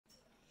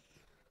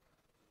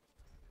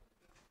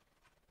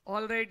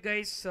All right,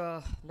 guys,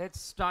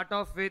 let's start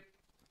off with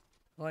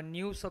a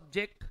new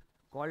subject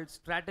called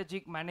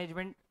strategic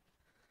management.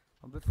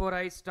 Before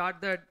I start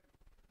that,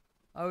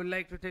 I would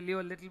like to tell you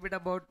a little bit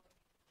about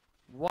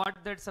what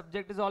that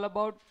subject is all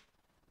about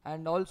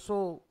and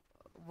also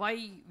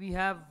why we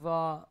have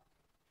a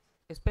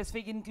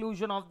specific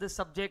inclusion of this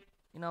subject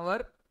in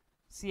our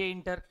CA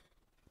Inter.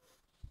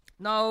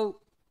 Now,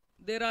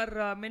 there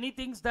are many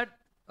things that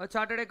a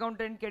chartered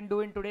accountant can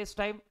do in today's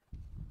time,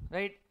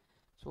 right?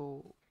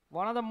 So,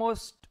 one of the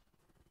most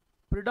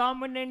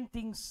predominant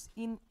things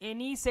in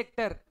any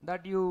sector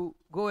that you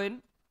go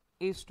in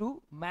is to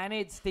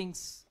manage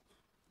things,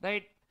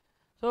 right?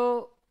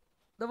 So,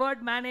 the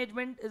word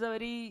management is a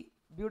very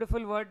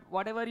beautiful word.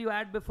 Whatever you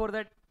add before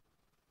that,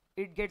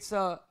 it gets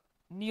a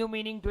new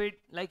meaning to it.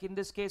 Like in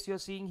this case, you're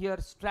seeing here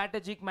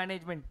strategic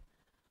management.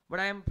 But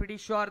I am pretty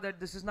sure that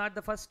this is not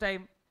the first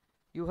time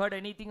you heard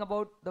anything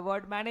about the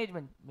word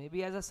management.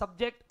 Maybe as a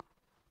subject,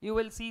 you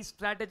will see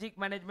strategic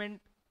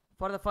management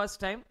for the first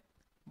time.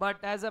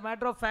 But as a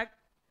matter of fact,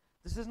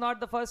 this is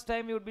not the first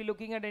time you would be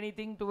looking at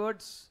anything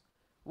towards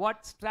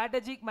what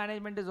strategic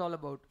management is all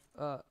about,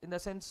 in the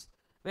sense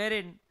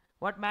wherein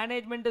what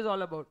management is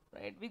all about,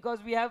 right? Because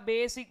we have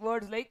basic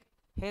words like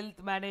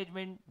health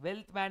management,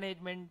 wealth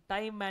management,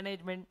 time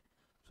management.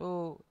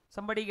 So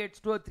somebody gets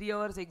 2 or 3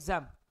 hours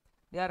exam,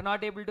 they are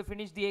not able to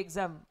finish the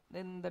exam,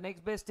 then the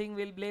next best thing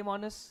we'll blame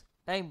on is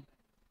time.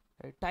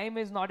 Time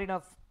is not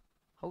enough.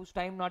 How's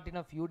time not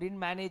enough? You didn't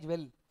manage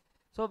well.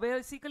 So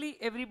basically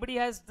everybody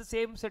has the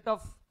same set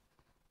of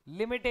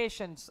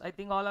limitations. I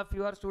think all of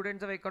you are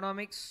students of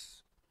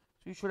economics,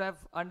 so you should have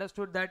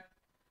understood that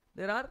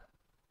there are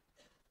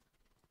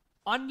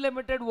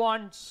unlimited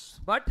wants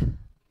but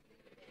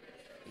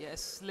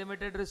yes,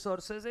 limited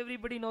resources.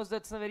 Everybody knows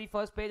that's the very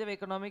first page of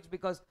economics,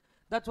 because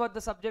that's what the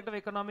subject of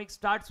economics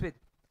starts with.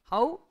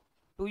 How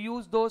to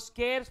use those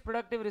scarce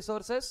productive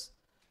resources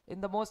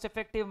in the most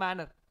effective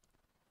manner.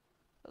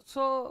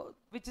 So,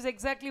 which is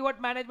exactly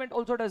what management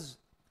also does.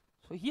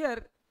 So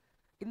here,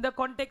 in the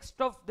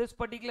context of this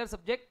particular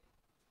subject,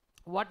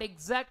 what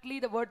exactly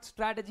the word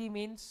strategy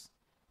means,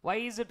 why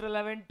is it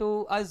relevant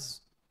to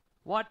us,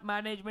 what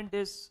management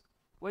is,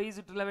 why is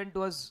it relevant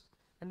to us,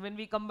 and when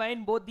we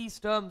combine both these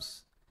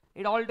terms,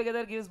 it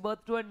altogether gives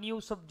birth to a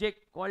new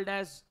subject called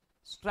as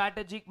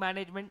strategic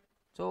management.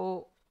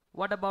 So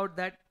what about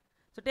that?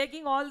 So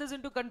taking all this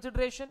into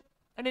consideration,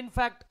 and in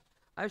fact,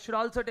 I should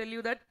also tell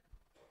you that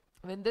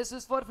when this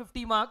is for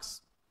 50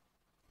 marks,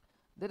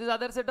 there is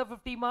other set of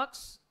 50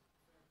 marks,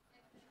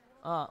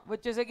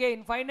 which is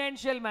again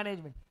financial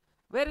management,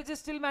 where it is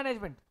still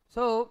management.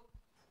 So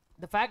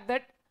the fact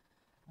that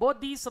both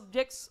these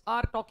subjects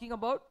are talking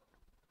about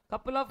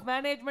couple of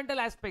managemental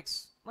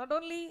aspects, not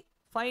only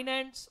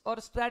finance or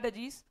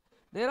strategies,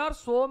 there are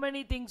so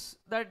many things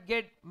that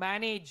get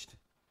managed,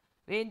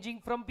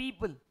 ranging from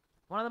people.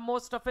 One of the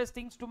most toughest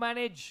things to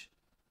manage,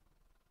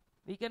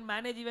 we can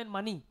manage even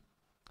money,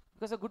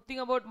 because the good thing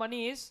about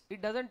money is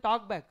it doesn't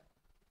talk back.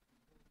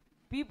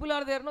 People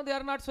are there, no, they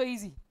are not so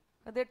easy,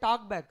 they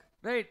talk back,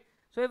 right?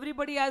 So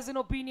everybody has an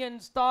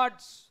opinions,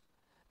 thoughts,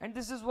 and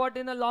this is what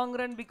in the long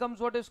run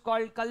becomes what is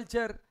called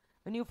culture.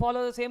 When you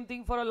follow the same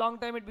thing for a long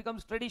time, it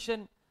becomes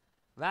tradition,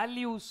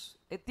 values,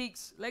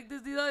 ethics. Like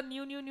this, these are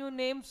new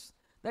names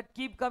that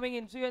keep coming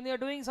in. So when you're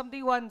doing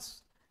something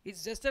once,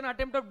 it's just an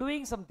attempt of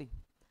doing something.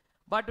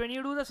 But when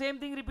you do the same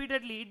thing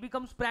repeatedly, it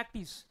becomes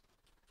practice.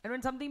 And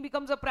when something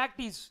becomes a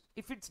practice,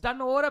 if it's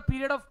done over a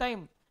period of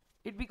time,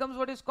 it becomes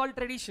what is called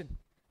tradition.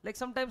 Like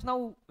sometimes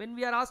now, when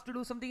we are asked to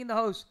do something in the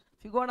house,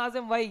 if you go and ask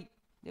them why,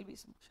 they'll be,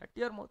 shut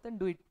your mouth and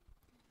do it.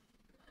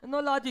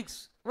 No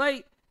logics.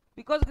 Why?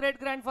 Because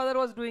great-grandfather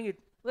was doing it.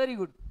 Very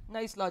good.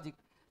 Nice logic.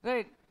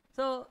 Right?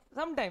 So,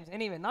 sometimes,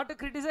 anyway, not to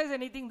criticize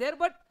anything there,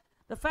 but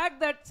the fact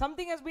that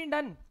something has been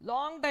done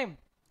long time,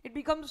 it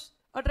becomes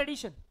a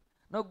tradition.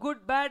 Now,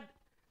 good, bad,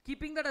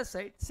 keeping that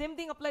aside, same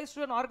thing applies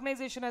to an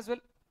organization as well.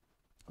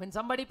 When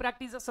somebody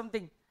practices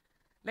something,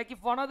 like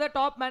if one of the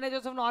top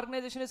managers of an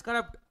organization is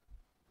corrupt,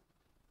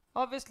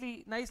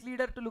 obviously, nice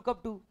leader to look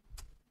up to.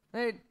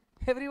 Right?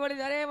 Everybody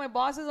is, hey, my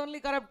boss is only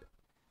corrupt.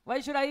 Why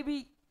should I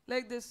be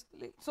like this?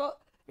 So,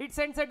 it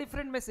sends a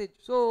different message.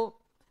 So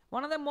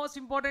one of the most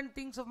important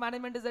things of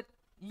management is that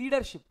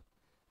leadership.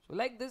 So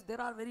like this, there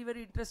are very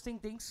interesting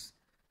things.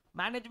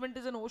 Management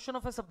is an ocean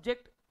of a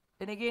subject,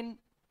 and again,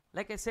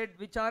 like I said,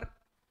 which are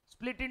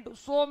split into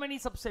so many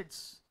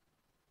subsets.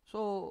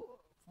 So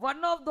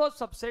one of those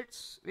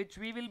subsets which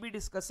we will be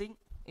discussing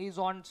is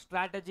on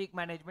strategic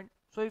management.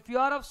 So if you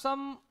are of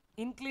some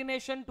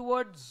inclination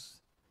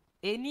towards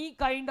any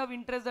kind of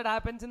interest that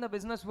happens in the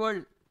business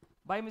world,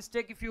 by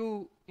mistake, if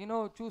you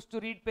choose to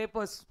read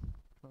papers,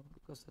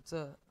 because that's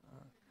a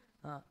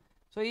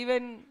so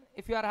even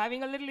if you are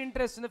having a little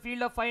interest in the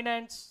field of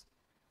finance,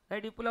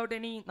 right, you pull out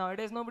any,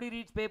 nowadays nobody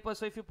reads papers,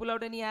 so if you pull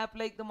out any app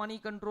like the Money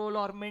Control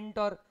or Mint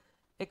or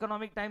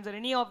Economic Times or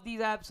any of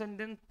these apps, and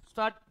then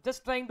start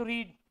just trying to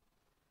read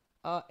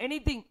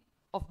anything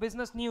of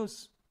business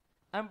news,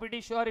 I'm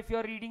pretty sure if you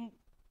are reading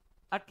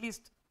at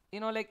least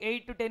like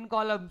 8 to 10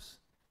 columns,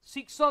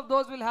 6 of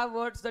those will have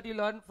words that you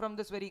learn from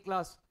this very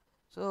class.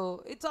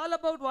 So it's all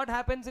about what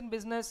happens in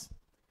business.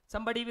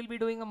 Somebody will be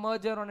doing a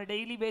merger on a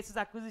daily basis.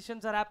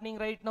 Acquisitions are happening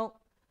right now.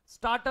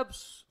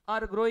 Startups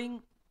are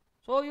growing.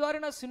 So you are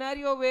in a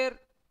scenario where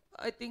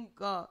I think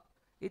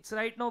it's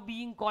right now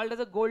being called as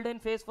a golden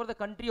phase for the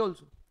country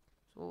also.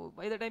 So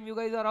by the time you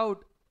guys are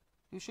out,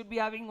 you should be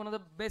having one of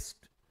the best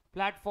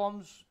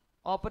platforms.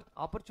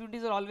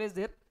 Opportunities are always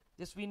there.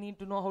 Just we need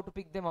to know how to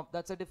pick them up.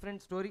 That's a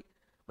different story.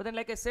 But then,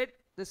 like I said,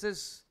 this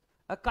is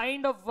a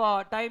kind of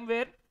time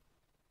where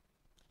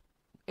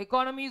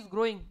economy is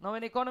growing. Now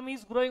when economy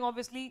is growing,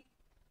 obviously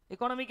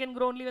economy can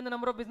grow only when the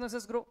number of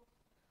businesses grow.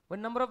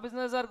 When number of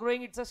businesses are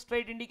growing, it's a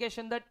straight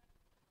indication that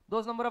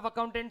those number of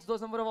accountants,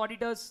 those number of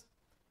auditors.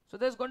 So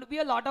there's going to be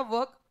a lot of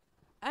work.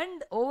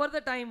 And over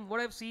the time, what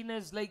I've seen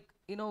is like,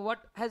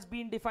 what has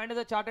been defined as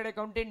a chartered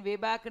accountant way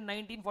back in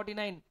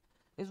 1949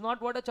 is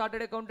not what a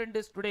chartered accountant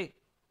is today.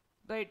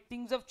 Right?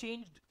 Things have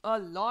changed a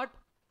lot.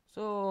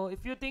 So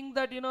if you think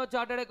that,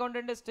 chartered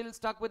accountant is still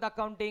stuck with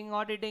accounting,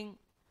 auditing,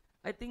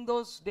 I think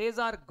those days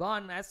are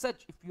gone as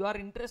such if you are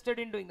interested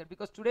in doing that.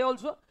 Because today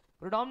also,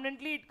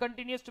 predominantly it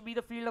continues to be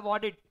the field of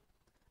audit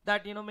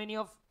that, many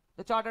of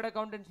the chartered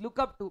accountants look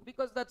up to,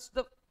 because that's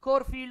the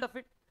core field of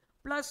it.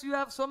 Plus you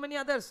have so many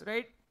others,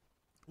 right?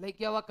 Like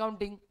you have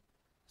accounting,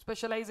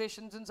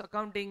 specializations in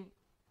accounting.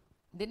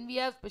 Then we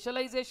have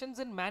specializations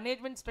in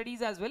management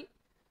studies as well.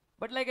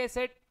 But like I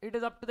said, it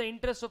is up to the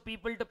interest of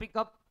people to pick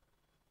up.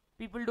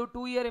 People do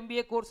 2-year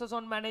MBA courses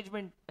on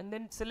management and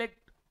then select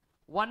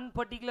one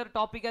particular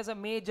topic as a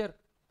major.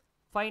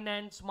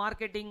 Finance,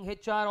 marketing,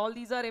 HR, all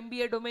these are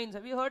MBA domains.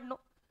 Have you heard? No?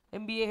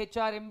 MBA,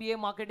 HR, MBA,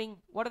 marketing.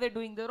 What are they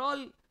doing? They're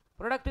all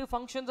productive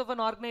functions of an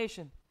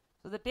organization.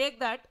 So they take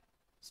that,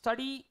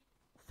 study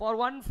for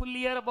 1 full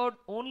year about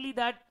only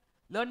that,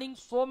 learning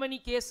so many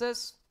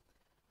cases.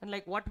 And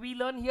like what we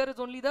learn here is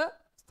only the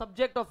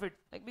subject of it.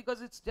 Like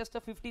because it's just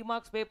a 50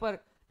 marks paper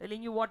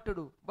telling you what to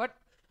do. But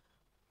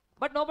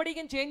nobody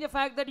can change the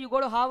fact that you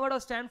go to Harvard or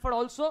Stanford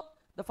also,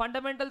 the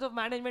fundamentals of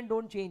management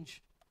don't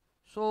change.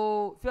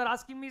 So if you are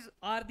asking me,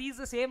 are these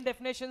the same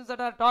definitions that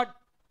are taught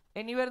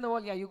anywhere in the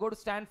world? Yeah, you go to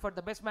Stanford,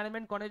 the best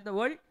management college in the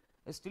world,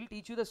 they still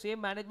teach you the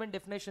same management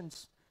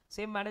definitions,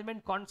 same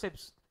management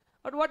concepts.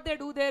 But what they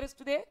do there is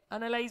they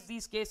analyze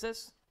these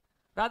cases.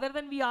 Rather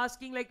than we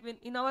asking, like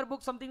in our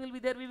book something will be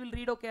there, we will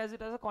read, okay, as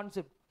it as a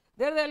concept.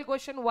 There they'll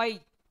question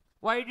why.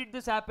 Why did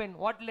this happen?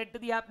 What led to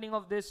the happening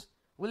of this?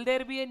 Will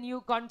there be a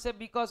new concept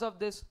because of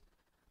this?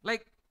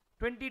 Like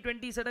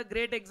 2020 set a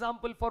great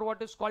example for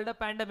what is called a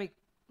pandemic.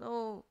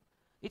 No,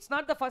 it's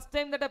not the first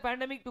time that a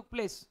pandemic took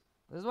place.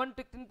 This one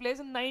took place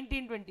in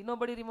 1920.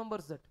 Nobody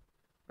remembers that,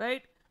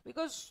 right?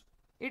 Because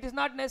it is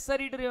not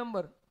necessary to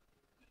remember.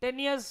 10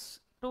 years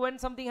to when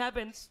something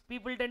happens,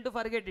 people tend to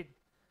forget it.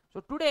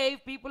 So today,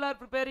 if people are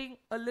preparing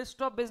a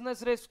list of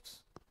business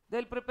risks,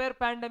 they'll prepare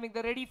pandemic,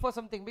 they're ready for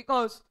something,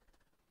 because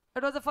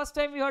it was the first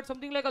time we heard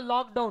something like a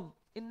lockdown.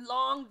 In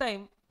long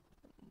time,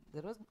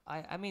 there was,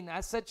 I mean,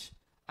 as such,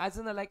 as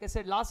in the, like I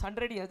said, last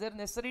 100 years,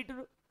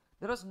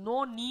 there was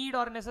no need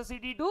or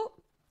necessity to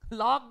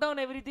lock down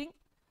everything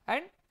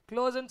and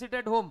close and sit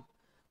at home.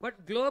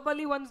 But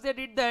globally, once they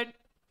did that,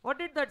 what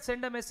did that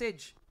send a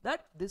message?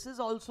 That this is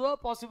also a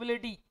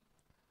possibility,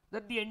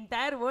 that the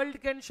entire world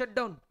can shut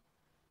down.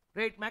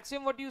 Right?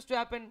 Maximum what used to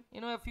happen,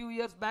 a few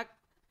years back,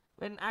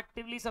 when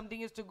actively something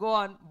used to go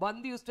on,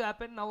 Bandh used to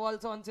happen. Now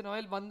also once in a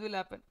while, Bandh will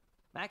happen.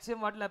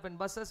 Maximum what will happen?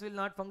 Buses will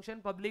not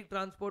function, public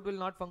transport will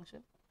not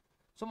function.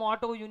 Some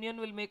auto union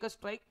will make a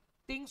strike.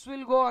 Things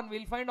will go on.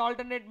 We'll find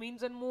alternate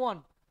means and move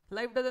on.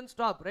 Life doesn't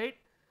stop, right?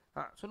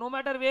 So no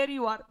matter where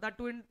you are, that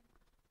too in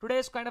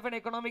today's kind of an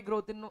economic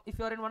growth, if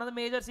you are in one of the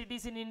major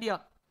cities in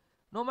India,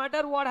 no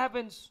matter what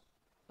happens,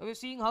 we're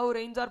seeing how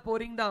rains are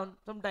pouring down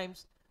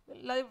sometimes,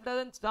 life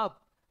doesn't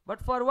stop. But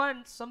for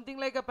once, something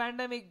like a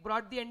pandemic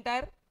brought the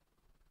entire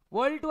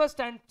world to a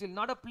standstill.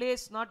 Not a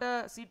place, not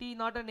a city,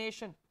 not a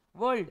nation.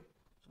 World.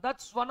 So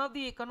that's one of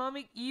the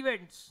economic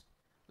events,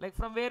 like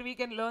from where we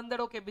can learn that,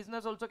 okay,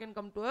 business also can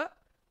come to a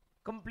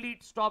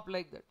complete stop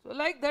like that. So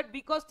like that,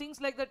 because things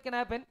like that can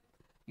happen,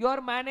 your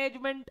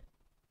management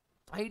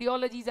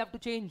ideologies have to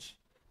change.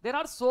 There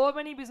are so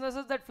many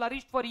businesses that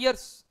flourished for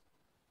years,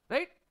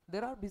 right?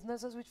 There are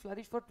businesses which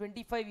flourished for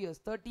 25 years,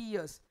 30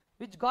 years,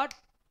 which got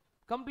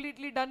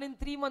completely done in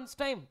 3 months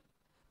time,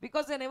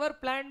 because they never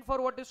planned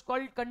for what is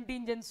called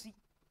contingency,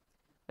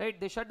 right?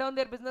 They shut down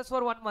their business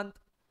for 1 month,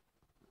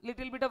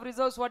 little bit of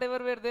reserves, whatever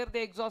were there,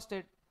 they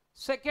exhausted.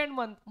 Second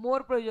month,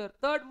 more pressure.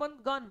 Third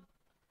month, gone.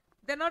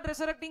 They're not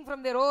resurrecting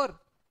from their ore.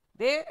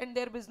 They and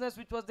their business,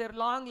 which was their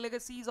long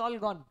legacy, is all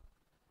gone.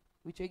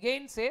 Which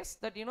again says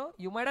that,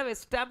 you might have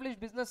established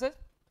businesses,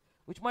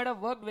 which might have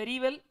worked very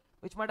well,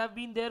 which might have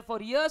been there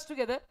for years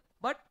together,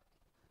 but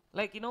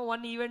like,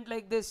 one event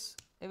like this,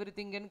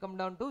 everything can come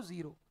down to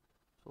zero.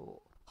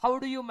 So how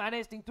do you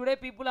manage things? Today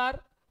people are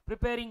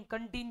preparing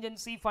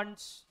contingency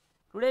funds.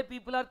 Today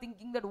people are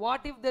thinking that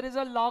what if there is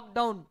a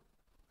lockdown?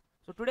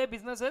 So today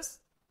businesses,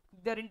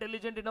 they're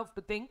intelligent enough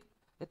to think,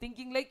 they're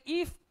thinking like,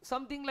 if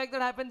something like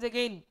that happens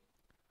again,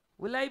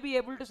 Will I be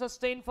able to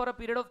sustain for a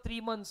period of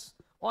 3 months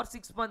or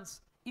 6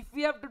 months? If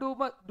we have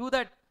to do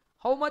that,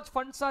 how much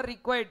funds are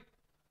required?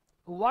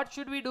 What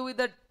should we do with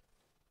that?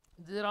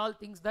 These are all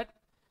things that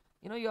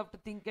you have to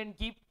think and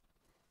keep.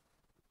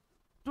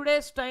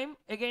 Today's time,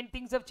 again,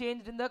 things have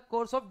changed in the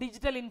course of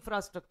digital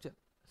infrastructure.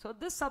 So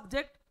this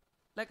subject,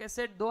 like I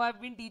said, though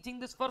I've been teaching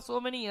this for so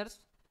many years,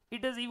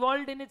 it has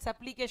evolved in its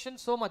application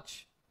so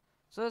much.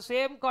 So the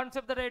same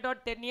concept that I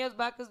taught 10 years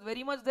back is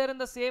very much there in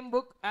the same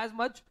book as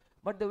much,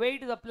 but the way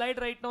it is applied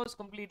right now is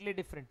completely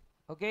different.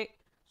 Okay,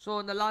 so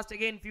in the last,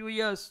 again, few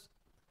years,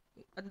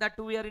 and that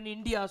too we are in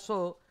India,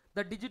 so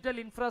the digital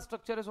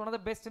infrastructure is one of the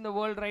best in the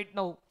world right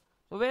now.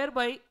 So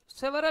whereby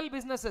several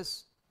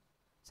businesses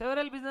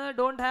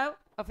don't have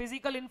a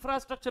physical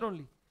infrastructure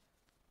only.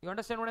 You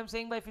understand what I'm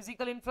saying by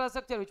physical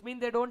infrastructure? Which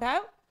means they don't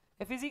have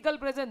a physical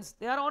presence.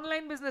 They are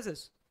online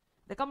businesses.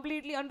 They're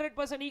completely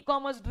 100%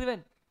 e-commerce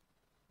driven.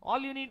 All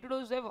you need to do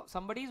is have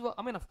somebody's,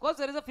 I mean, of course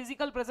there is a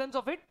physical presence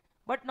of it,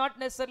 but not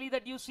necessarily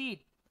that you see it.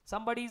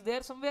 Somebody is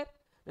there somewhere,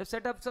 they've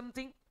set up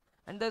something,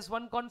 and there's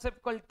one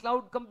concept called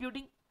cloud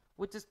computing,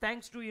 which is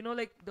thanks to,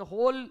 like the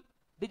whole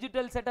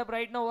digital setup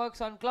right now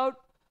works on cloud.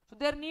 So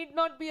there need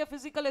not be a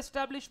physical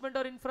establishment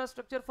or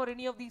infrastructure for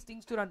any of these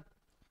things to run.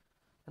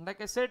 And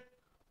like I said,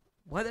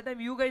 by the time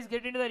you guys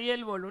get into the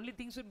real world, only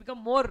things will become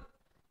more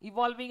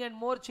evolving and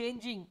more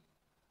changing.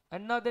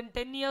 And now then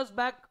 10 years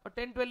back or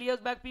 10, 12 years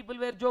back, people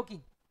were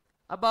joking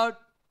about,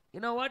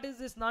 what is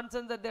this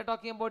nonsense that they're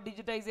talking about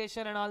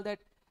digitization and all that.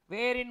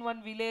 Where in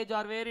one village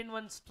or where in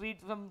one street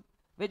some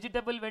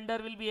vegetable vendor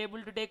will be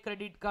able to take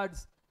credit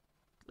cards.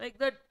 Like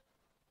that,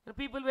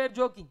 people were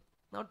joking.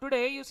 Now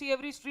today, you see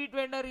every street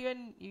vendor,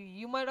 even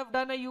you might have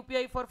done a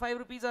UPI for 5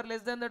 rupees or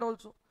less than that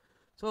also.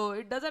 So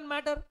it doesn't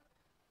matter.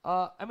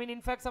 I mean,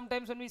 in fact,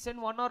 sometimes when we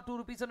send 1 or 2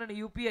 rupees on a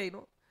UPI,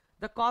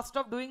 the cost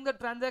of doing the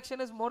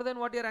transaction is more than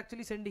what you're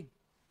actually sending.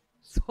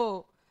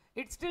 So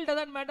it still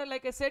doesn't matter,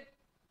 like I said,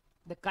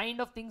 the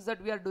kind of things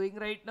that we are doing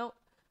right now,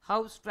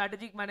 how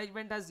strategic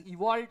management has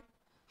evolved,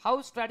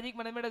 how strategic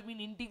management has been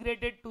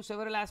integrated to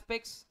several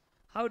aspects,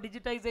 how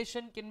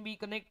digitization can be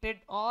connected.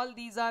 All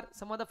these are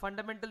some of the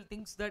fundamental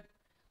things that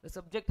the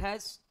subject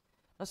has.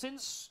 Now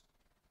since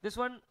this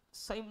one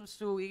seems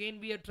to again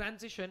be a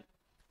transition,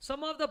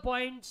 some of the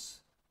points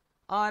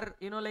are,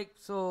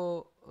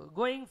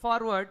 going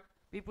forward,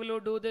 people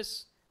who do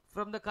this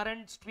from the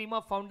current stream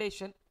of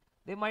foundation,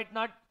 they might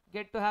not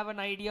get to have an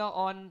idea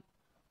on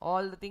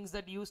all the things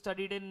that you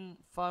studied in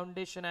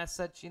foundation as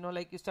such.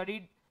 Like you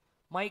studied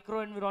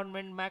micro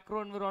environment,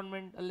 macro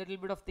environment, a little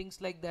bit of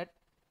things like that.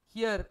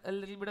 Here a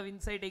little bit of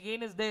insight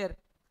again is there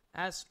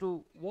as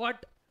to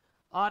what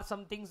are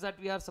some things that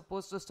we are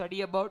supposed to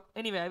study about.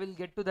 Anyway, I will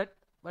get to that,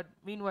 but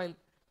meanwhile,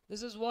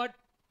 this is what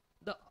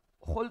the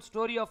whole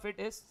story of it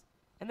is.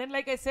 And then,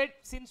 like I said,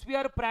 since we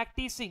are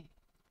practicing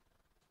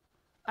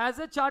as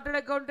a chartered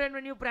accountant,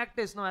 when you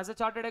practice now, as a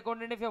chartered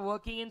accountant, if you're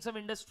working in some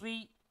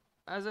industry,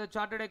 as a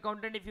chartered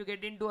accountant, if you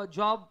get into a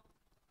job,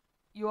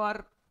 you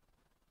are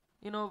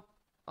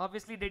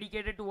obviously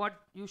dedicated to what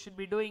you should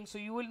be doing, so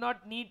you will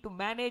not need to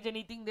manage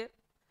anything there.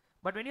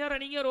 But when you are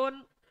running your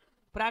own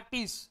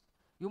practice,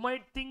 you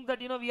might think that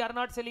we are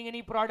not selling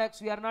any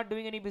products, we are not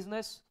doing any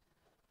business,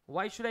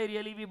 why should I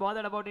really be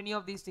bothered about any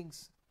of these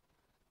things?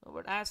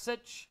 But as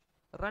such,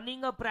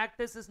 running a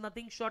practice is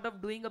nothing short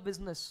of doing a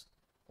business.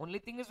 Only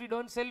thing is we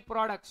don't sell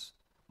products.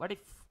 But if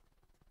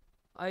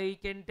I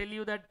can tell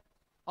you that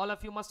all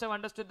of you must have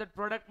understood that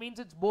product means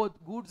it's both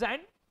goods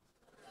and.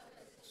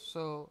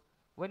 So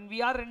when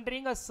we are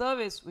rendering a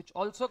service, which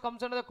also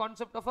comes under the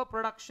concept of a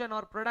production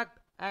or product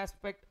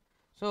aspect.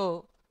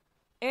 So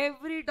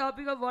every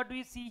topic of what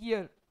we see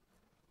here,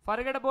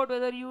 forget about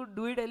whether you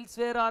do it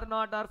elsewhere or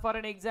not, or for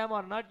an exam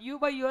or not, you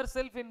by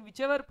yourself in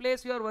whichever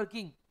place you are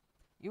working,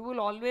 you will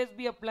always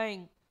be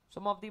applying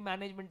some of the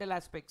managemental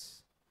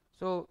aspects.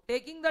 So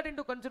taking that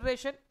into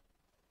consideration,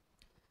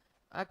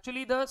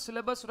 actually the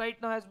syllabus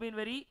right now has been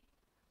very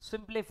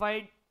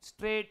simplified,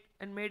 straight,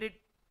 and made it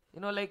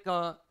like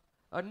a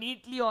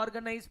neatly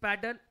organized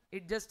pattern.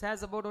 It just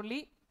has about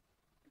only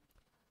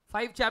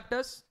 5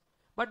 chapters,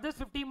 but this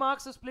 50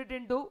 marks is split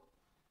into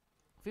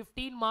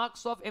 15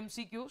 marks of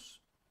MCQs,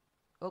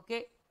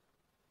 okay,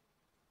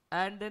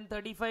 and then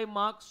 35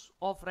 marks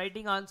of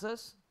writing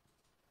answers.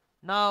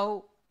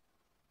 Now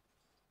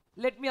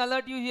let me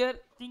alert you here,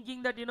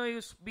 thinking that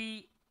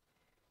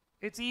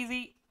it's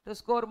easy to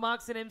score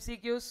marks in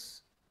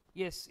MCQs.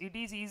 Yes, it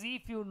is easy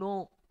if you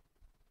know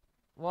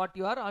what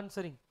you are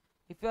answering.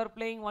 If you are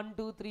playing 1,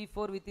 2, 3,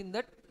 4 within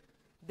that,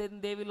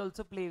 then they will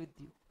also play with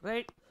you,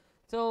 right?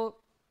 So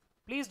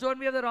please don't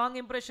be of the wrong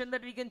impression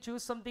that we can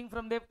choose something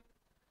from them.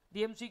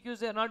 The MCQs,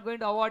 they are not going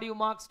to award you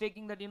marks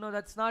taking that,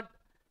 that's not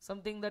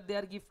something that they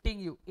are gifting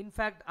you. In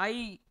fact,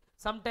 I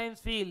sometimes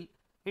feel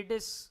it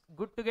is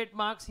good to get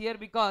marks here,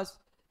 because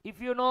if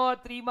you know a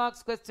 3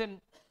 marks question,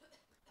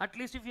 at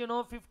least if you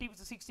know 50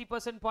 to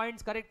 60%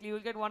 points correctly, you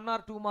will get 1 or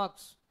 2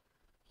 marks.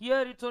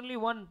 Here it's only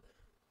 1.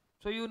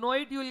 So you know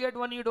it, you will get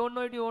 1. You don't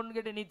know it, you won't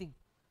get anything.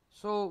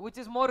 So which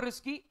is more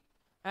risky.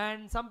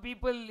 And some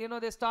people, you know,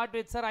 they start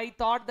with, sir, I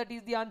thought that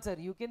is the answer.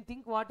 You can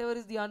think whatever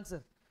is the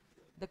answer.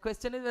 The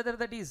question is whether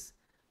that is.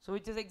 So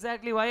which is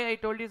exactly why I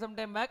told you some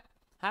time back,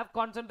 have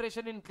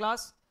concentration in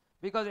class,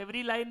 because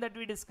every line that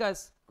we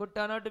discuss could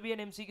turn out to be an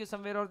MCQ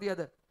somewhere or the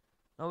other.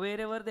 Now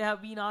wherever they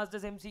have been asked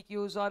as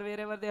MCQs or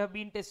wherever they have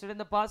been tested in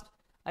the past,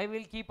 I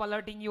will keep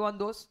alerting you on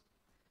those.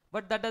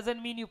 But that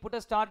doesn't mean you put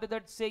a star to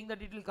that saying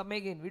that it will come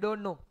again. We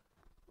don't know.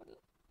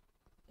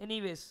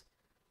 Anyways,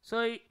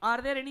 so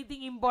are there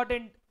anything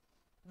important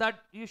that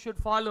you should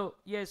follow?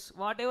 Yes,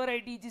 whatever I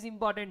teach is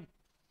important,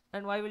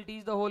 and I will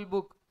teach the whole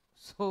book.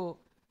 So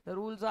the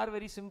rules are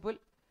very simple.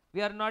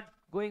 We are not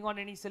going on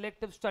any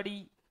selective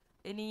study,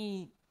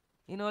 any,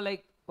 you know,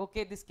 like,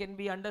 okay, this can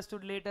be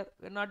understood later.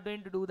 We're not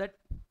going to do that.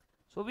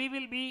 So we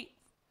will be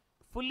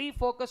fully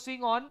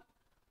focusing on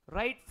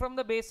right from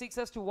the basics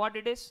as to what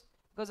it is,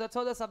 because that's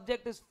how the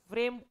subject is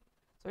framed.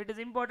 So it is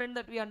important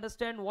that we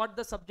understand what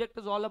the subject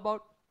is all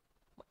about.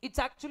 It's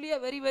actually a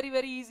very, very,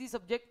 very easy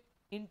subject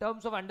in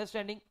terms of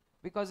understanding,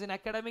 because in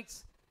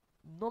academics,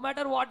 no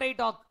matter what I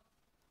talk,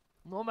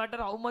 no matter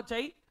how much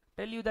I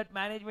tell you that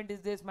management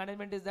is this,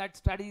 management is that,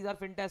 studies are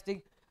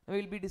fantastic,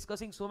 we will be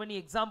discussing so many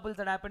examples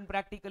that happen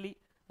practically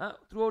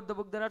throughout the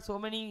book. There are so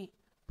many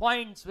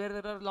points where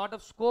there are a lot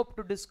of scope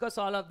to discuss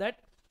all of that,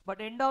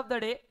 but end of the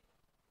day,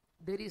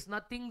 there is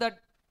nothing that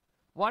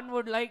one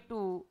would like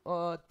to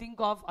think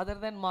of other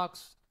than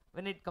marks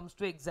when it comes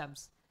to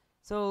exams.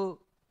 So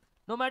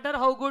no matter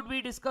how good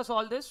we discuss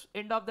all this,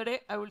 end of the day,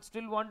 I will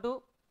still want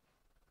to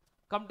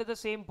come to the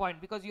same point,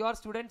 because you are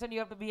students and you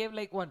have to behave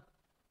like one.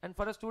 And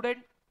for a student,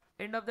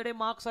 end of the day,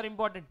 marks are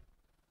important,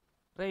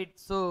 right?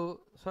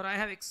 So I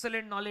have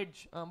excellent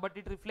knowledge, but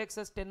it reflects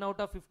as 10 out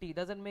of 50.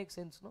 Doesn't make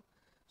sense, no?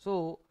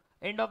 So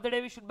end of the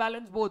day, we should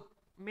balance both.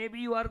 Maybe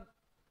you are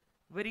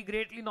very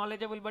greatly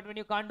knowledgeable, but when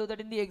you can't do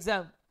that in the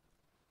exam,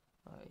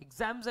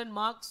 exams and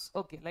marks,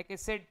 okay, like I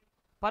said,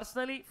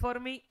 personally for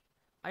me,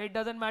 it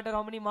doesn't matter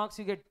how many marks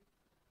you get,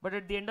 but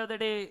at the end of the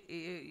day,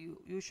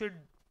 you should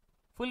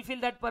fulfill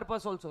that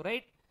purpose also,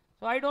 right?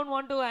 So I don't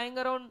want to hang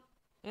around,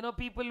 you know,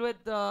 people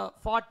with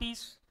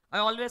 40s. I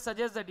always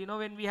suggest that, you know,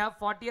 when we have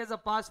 40 as a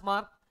pass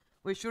mark,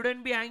 we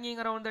shouldn't be hanging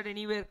around that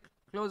anywhere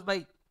close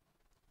by,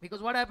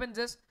 because what happens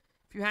is,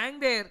 if you hang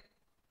there,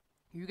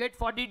 you get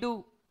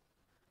 42,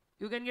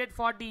 you can get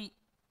 40,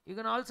 you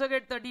can also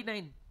get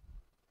 39.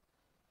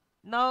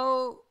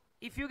 Now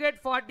if you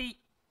get 40,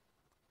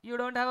 you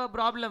don't have a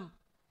problem.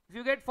 If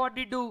you get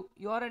 42,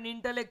 you are an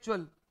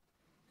intellectual,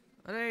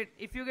 right?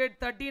 If you get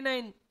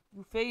 39,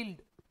 you failed.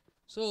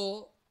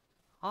 So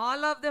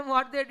all of them,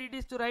 what they did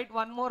is to write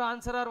one more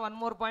answer or one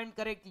more point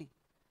correctly.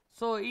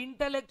 So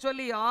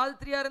intellectually, all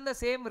three are in the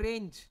same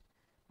range.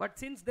 But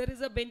since there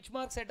is a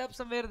benchmark set up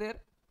somewhere there,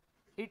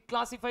 it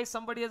classifies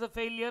somebody as a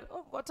failure.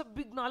 Oh, what's a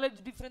big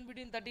knowledge difference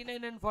between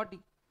 39 and 40?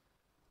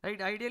 Right?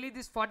 Ideally,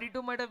 this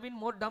 42 might have been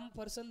more dumb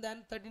person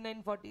than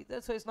 39, 40.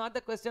 So it's not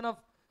the question of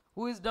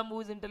who is dumb, who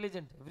is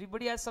intelligent.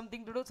 Everybody has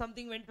something to do.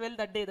 Something went well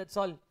that day. That's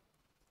all.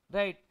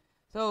 Right?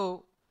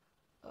 So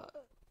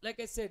like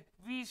I said,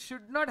 we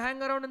should not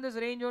hang around in this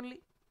range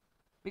only,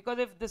 because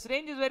if this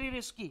range is very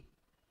risky,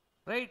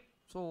 right?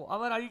 So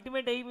our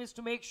ultimate aim is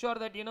to make sure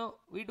that, you know,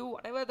 we do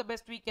whatever the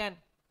best we can.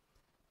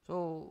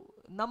 So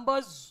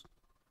numbers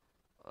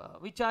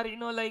which are, you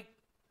know, like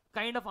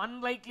kind of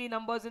unlikely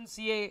numbers in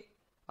CA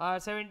are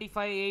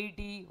 75,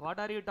 80. What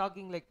are you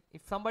talking? Like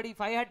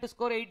if I had to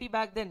score 80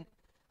 back then,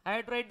 I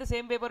had to write the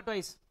same paper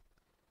twice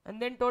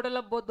and then total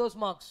up both those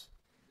marks.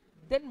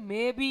 Then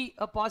maybe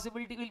a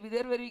possibility will be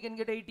there where we can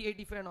get 80,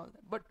 85 and all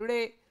that. But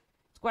today,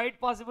 it's quite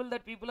possible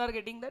that people are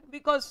getting that,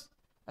 because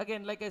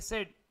again, like I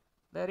said,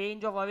 the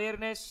range of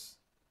awareness,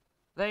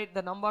 right,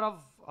 the number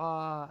of,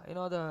 you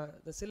know,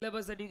 the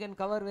syllabus that you can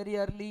cover very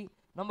early,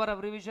 number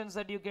of revisions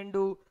that you can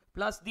do,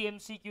 plus the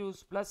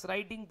MCQs, plus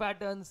writing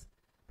patterns,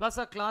 plus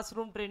a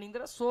classroom training.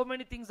 There are so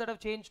many things that have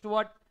changed to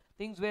what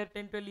things were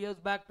 10, 12 years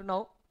back to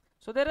now.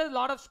 So there is a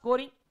lot of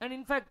scoring, and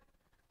in fact,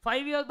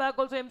 5 years back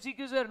also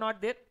MCQs were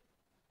not there.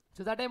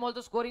 So that time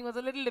also scoring was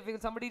a little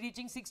difficult. Somebody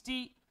reaching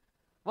 60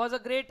 was a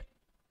great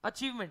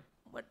achievement.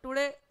 But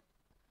today,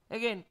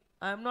 again,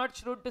 I am not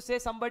shrewd to say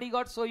somebody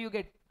got, so you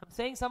get. I'm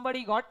saying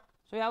somebody got,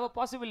 so you have a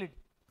possibility.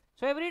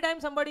 So every time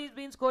somebody has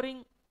been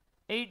scoring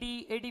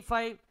 80,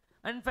 85,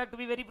 and in fact to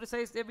be very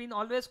precise, they've been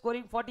always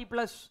scoring 40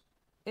 plus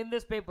in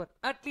this paper.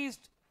 At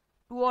least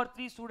 2 or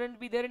 3 students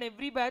be there in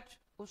every batch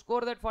who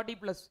score that 40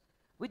 plus.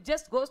 Which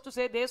just goes to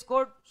say they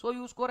scored, so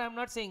you score. I'm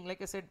not saying,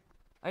 like I said,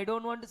 I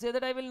don't want to say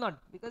that, I will not,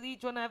 because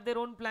each one have their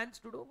own plans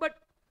to do. But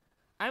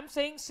I'm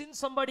saying since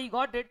somebody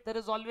got it, there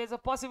is always a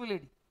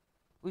possibility,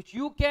 which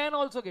you can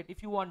also get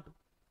if you want to.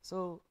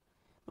 So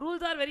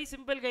rules are very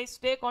simple, guys.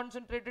 Stay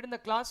concentrated in the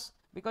class,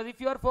 because if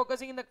you are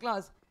focusing in the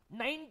class,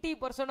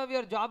 90% of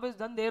your job is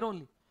done there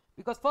only.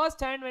 Because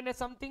first hand, when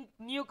something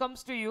new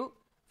comes to you,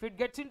 if it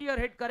gets into your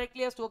head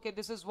correctly as to, okay,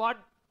 this is what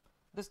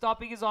this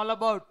topic is all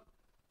about,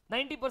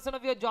 90%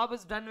 of your job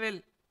is done well.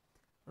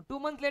 2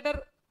 months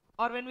later,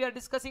 or when we are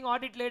discussing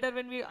audit later,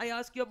 I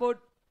ask you about,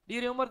 do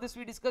you remember this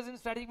we discussed in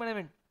strategic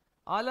management?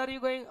 All of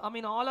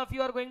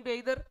you are going to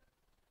either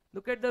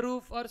look at the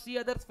roof or see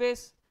other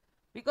space,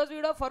 because we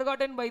would have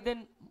forgotten by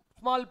then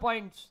small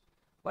points.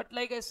 But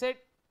like I said,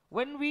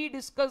 when we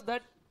discuss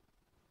that,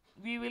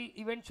 we will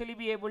eventually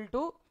be able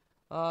to,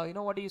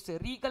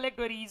 recollect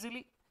very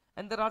easily.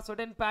 And there are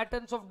certain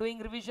patterns of doing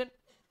revision.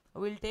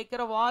 We'll take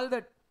care of all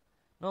that.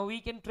 Now we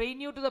can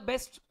train you to the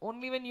best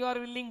only when you are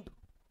willing to.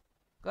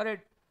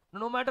 Correct.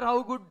 No matter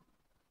how good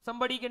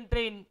somebody can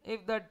train,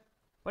 if that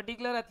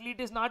particular athlete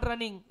is not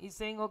running, he's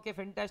saying, okay,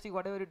 fantastic,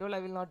 whatever you told, I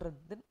will not run.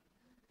 Then,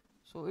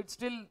 so it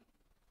still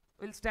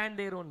will stand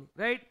there only,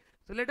 right?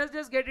 So let us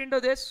just get into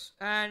this,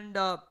 and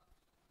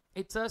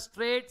it's a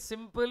straight,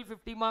 simple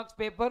 50 marks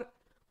paper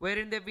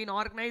wherein they've been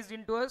organized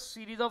into a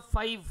series of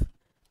 5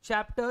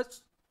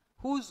 chapters,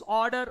 whose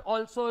order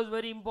also is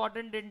very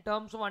important in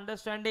terms of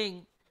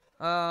understanding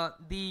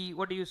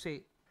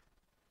the,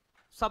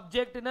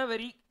 subject in a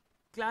very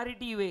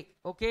clarity way.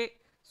 Okay,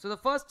 so the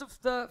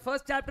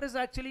first chapter is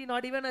actually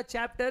not even a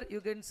chapter. You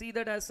can see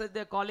that as such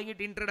they're calling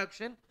it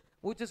introduction,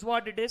 which is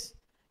what it is.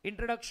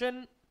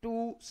 Introduction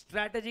to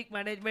strategic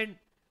management,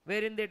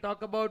 wherein they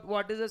talk about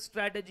what is a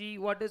strategy,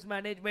 what is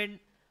management,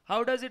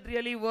 how does it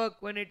really work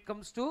when it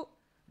comes to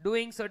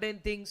doing certain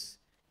things.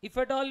 If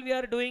at all we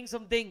are doing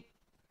something,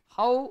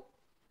 how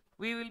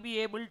we will be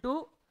able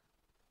to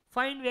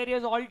find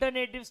various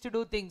alternatives to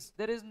do things.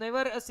 There is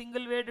never a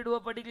single way to do a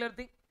particular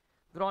thing.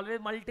 There are always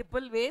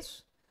multiple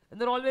ways,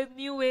 and there are always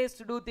new ways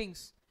to do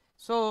things.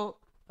 So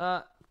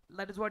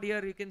that is what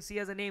here you can see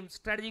as a name,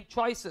 strategic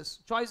choices.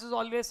 Choice is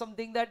always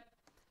something that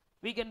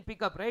we can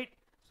pick up, right?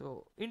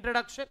 So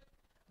introduction.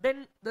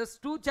 Then there's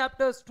 2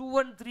 chapters, 2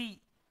 and 3.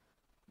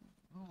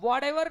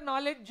 Whatever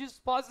knowledge is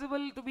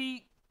possible to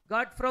be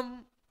got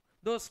from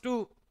those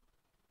 2,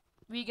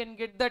 we can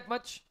get that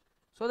much,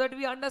 so that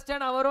we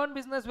understand our own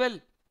business well.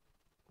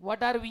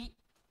 What are we?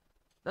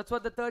 That's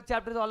what the 3rd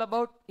chapter is all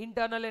about.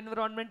 Internal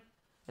environment.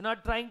 We're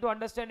not trying to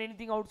understand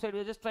anything outside.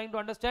 We're just trying to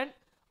understand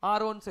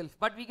our own self.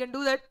 But we can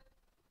do that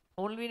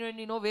only when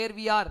we know where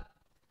we are.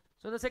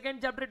 So the 2nd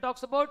chapter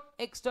talks about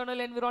external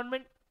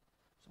environment.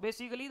 So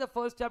basically the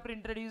 1st chapter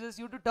introduces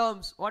you to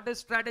terms. What is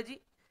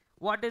strategy?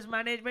 What is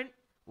management?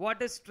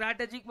 What is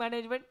strategic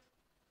management?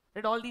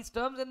 Read all these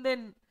terms, and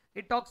then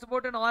it talks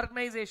about an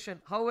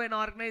organization. How an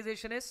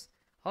organization is.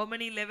 How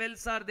many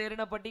levels are there in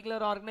a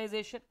particular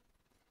organization.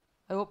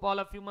 I hope all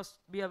of you must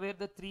be aware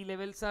that 3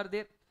 levels are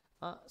there.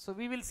 So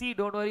we will see,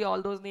 don't worry,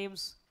 all those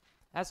names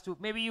as to,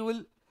 maybe you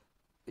will,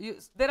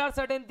 there are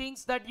certain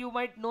things that you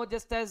might know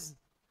just as,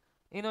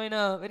 in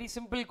a very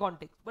simple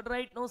context. But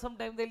right now,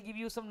 sometimes they'll give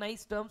you some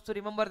nice terms to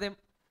remember them.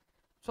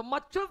 So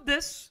much of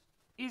this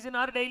is in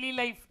our daily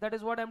life. That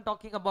is what I'm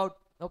talking about.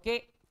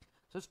 Okay.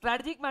 So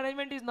strategic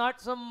management is not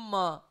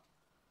some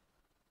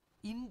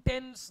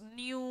intense,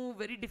 new,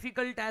 very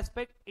difficult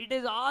aspect. It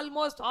is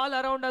almost all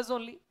around us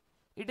only.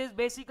 It is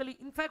basically,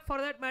 in fact, for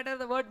that matter,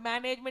 the word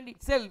management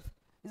itself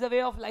is a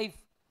way of life.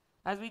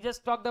 As we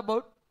just talked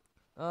about,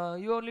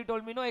 you only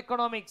told me, no,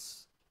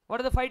 economics. What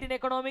is the fight in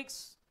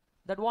economics?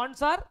 That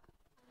wants are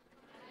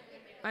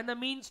and the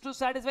means to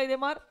satisfy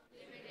them are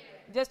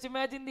limited. Just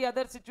imagine the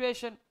other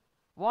situation.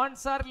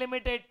 Wants are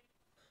limited,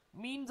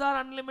 means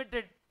are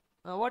unlimited.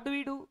 What do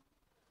we do?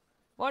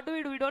 What do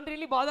we do? We don't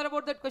really bother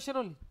about that question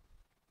only.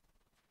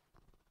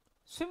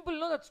 Simple,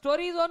 no? That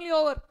story is only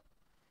over.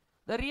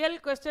 The real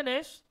question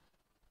is,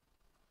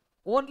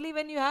 only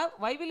when you have,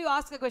 why will you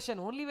ask a question?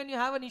 Only when you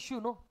have an issue,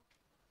 no?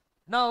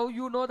 Now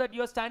you know that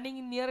you are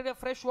standing near a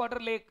freshwater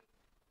lake,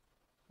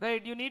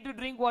 right? You need to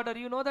drink water.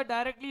 You know that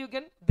directly you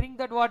can drink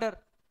that water.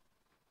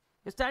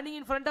 You're standing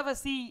in front of a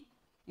sea.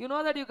 You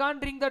know that you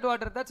can't drink that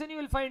water. That's when you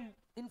will find,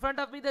 in front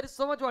of me there is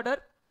so much water,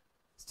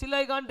 still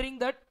I can't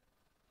drink that.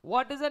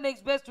 What is the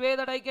next best way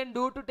that I can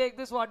do to take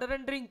this water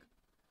and drink?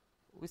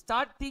 We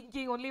start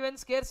thinking only when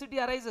scarcity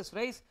arises,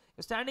 right?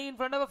 You're standing in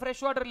front of a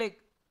freshwater lake.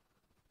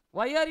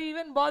 Why are you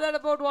even bothered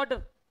about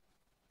water?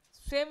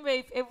 Same way,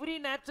 if every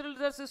natural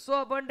resource is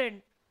so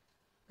abundant,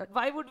 that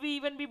why would we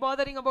even be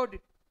bothering about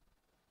it?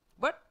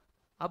 But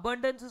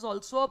abundance is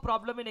also a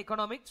problem in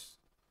economics,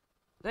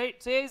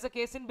 right? Say is the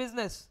case in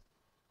business.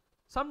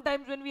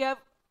 Sometimes when we have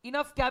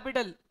enough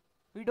capital,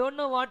 we don't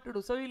know what to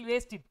do, so we will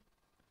waste it.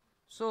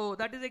 So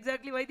that is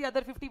exactly why the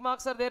other 50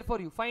 marks are there for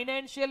you.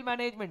 Financial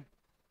management.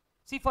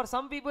 See, for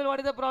some people, what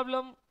is the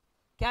problem?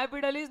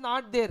 Capital is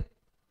not there.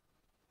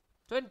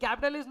 So when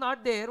capital is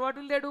not there, what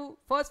will they do?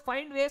 First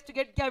find ways to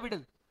get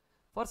capital.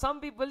 For some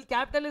people,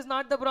 capital is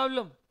not the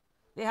problem.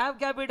 They have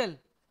capital,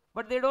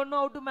 but they don't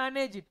know how to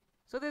manage it.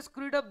 So they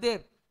screwed up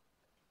there.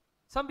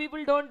 Some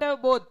people don't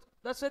have both.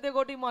 That's why they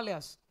go to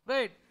Himalayas,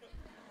 right?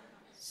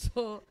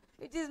 So,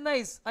 which is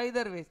nice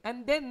either ways.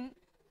 And then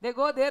they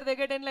go there, they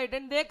get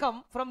enlightened, they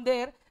come from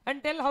there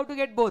and tell how to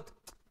get both.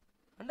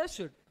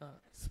 Understood?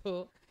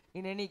 So,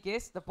 in any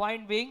case, the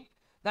point being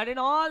that in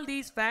all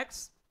these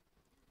facts,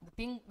 the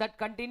thing that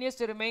continues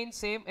to remain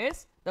same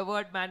is the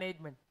word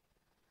management.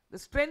 The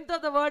strength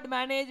of the word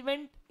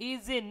management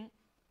is in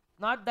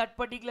not that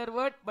particular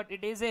word, but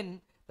it is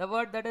in the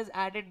word that is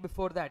added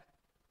before that.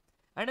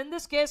 And in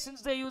this case,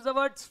 since they use the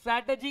word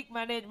strategic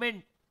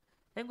management,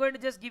 I'm going to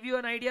just give you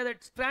an idea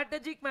that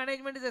strategic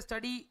management is a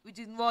study which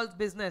involves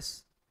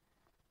business.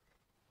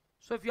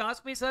 So if you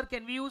ask me, sir,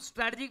 can we use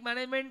strategic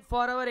management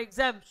for our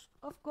exams?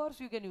 Of course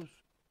you can use.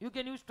 You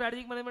can use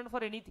strategic management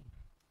for anything.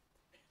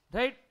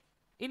 Right?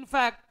 In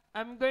fact,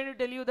 I'm going to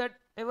tell you that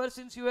ever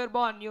since you were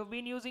born, you've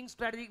been using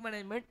strategic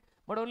management,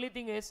 but only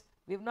thing is,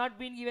 we've not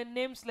been given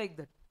names like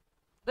that.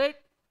 Right?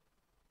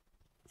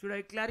 Should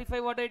I clarify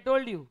what I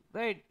told you?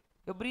 Right?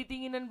 You're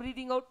breathing in and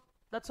breathing out.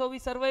 That's how we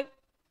survive.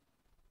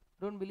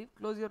 Don't believe?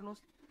 Close your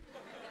nose.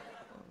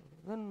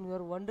 Then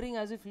you're wondering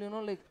as if,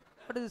 like,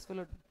 what is this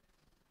fellow?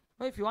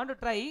 No, if you want to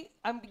try,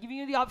 I'm giving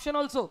you the option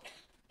also.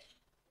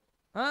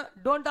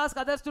 Don't ask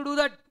others to do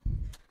that.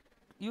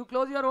 You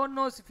close your own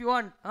nose if you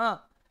want.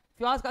 If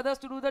you ask others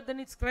to do that, then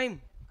it's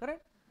crime.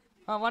 Correct?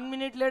 1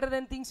 minute later,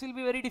 then things will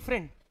be very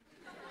different.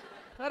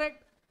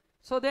 Correct?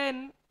 So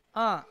then,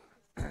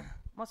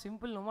 more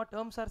simple, no more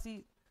terms are,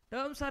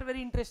 terms are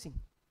very interesting.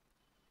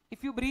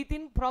 If you breathe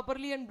in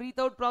properly and breathe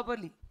out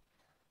properly,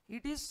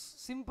 it is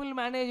simple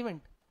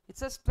management.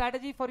 It's a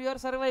strategy for your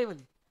survival.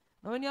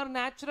 Now when you are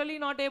naturally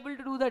not able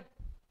to do that,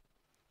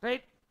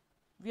 right?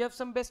 We have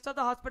some best of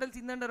the hospitals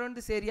in and around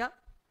this area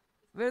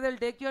where they'll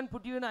take you and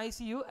put you in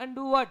ICU and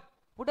do what?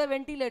 Put a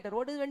ventilator.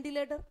 What is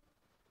ventilator?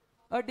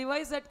 A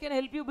device that can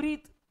help you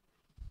breathe.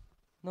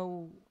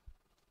 Now,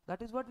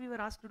 that is what we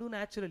were asked to do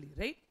naturally,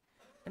 right?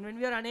 And when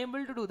we are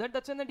unable to do that,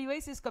 that's when the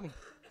device is coming.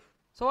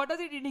 So what does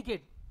it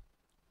indicate?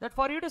 That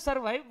for you to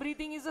survive,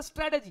 breathing is a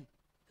strategy.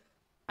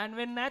 And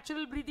when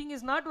natural breathing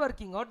is not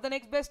working out, the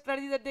next best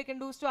strategy that they can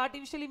do is to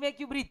artificially make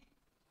you breathe.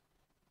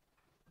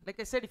 Like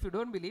I said, if you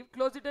don't believe,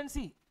 close it and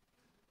see.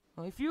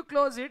 Now, if you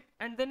close it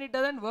and then it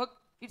doesn't work,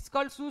 it's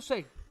called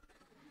suicide.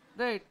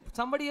 Right?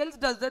 Somebody else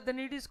does that, then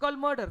it is called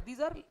murder. These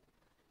are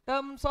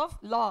terms of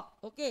law.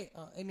 Okay?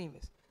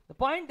 Anyways, the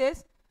point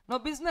is, now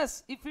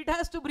business, if it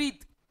has to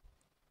breathe,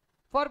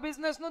 for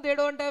business, no, they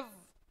don't have,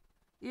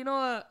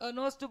 a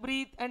nose to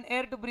breathe and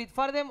air to breathe.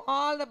 For them,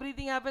 all the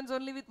breathing happens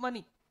only with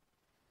money.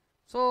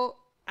 So,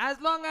 as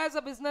long as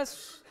a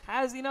business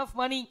has enough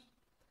money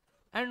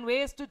and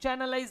ways to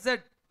channelize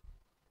it,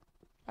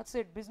 that's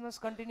it. Business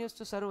continues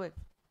to survive.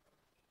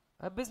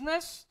 A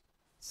business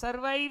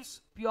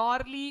survives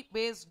purely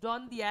based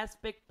on the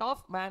aspect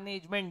of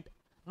management.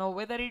 Now,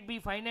 whether it be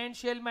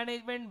financial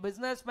management,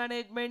 business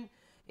management,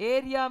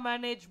 area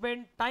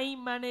management,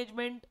 time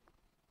management,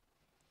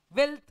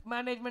 wealth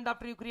management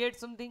after you create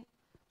something.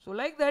 So,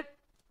 like that,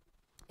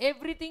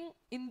 everything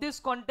in this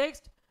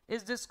context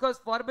is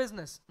discussed for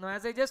business. Now,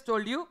 as I just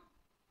told you,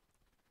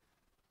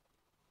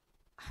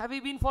 have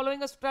you been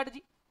following a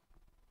strategy?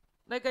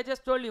 Like I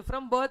just told you,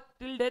 from birth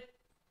till death,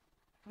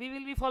 we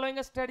will be following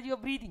a strategy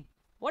of breathing.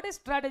 What is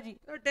strategy?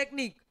 A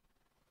technique.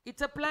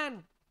 It's a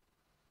plan.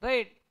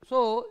 Right?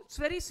 So, it's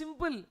very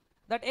simple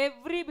that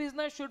every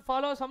business should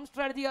follow some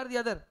strategy or the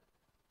other.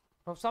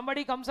 Now, if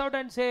somebody comes out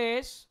and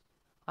says,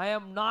 I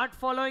am not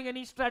following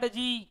any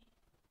strategy.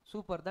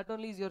 Super, that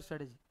only is your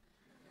strategy.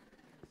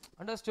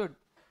 Understood?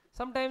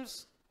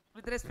 Sometimes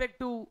with respect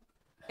to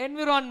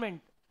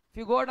environment, if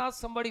you go and ask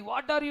somebody,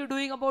 what are you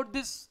doing about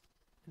this?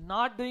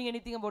 Not doing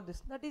anything about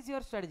this. That is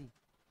your strategy.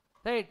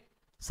 Right?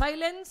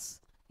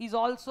 Silence is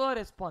also a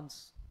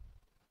response.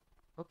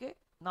 Okay?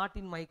 Not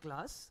in my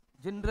class.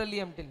 Generally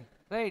I am telling.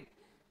 Right?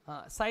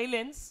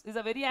 Silence is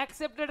a very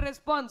accepted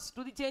response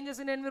to the changes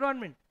in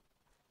environment.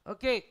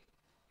 Okay?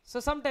 So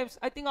sometimes,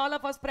 I think all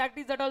of us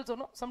practice that also,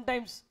 no?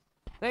 Sometimes,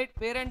 right?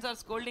 Parents are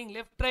scolding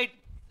left, right.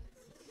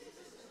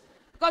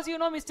 Because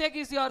mistake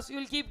is yours, you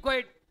will keep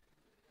quiet.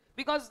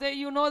 Because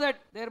you know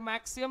that their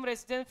maximum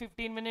residence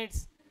 15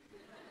 minutes.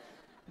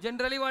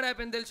 Generally what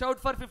happens, they'll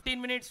shout for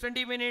 15 minutes,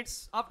 20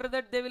 minutes. After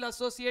that they will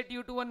associate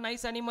you to one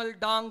nice animal,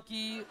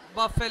 donkey,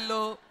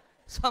 buffalo,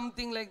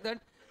 something like that.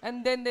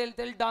 And then they'll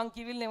tell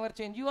donkey will never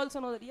change. You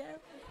also know that, yeah.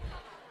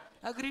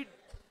 Agreed.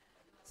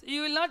 So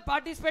you will not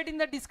participate in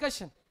the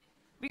discussion.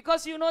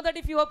 Because you know that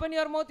if you open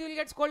your mouth, you will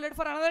get scolded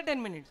for another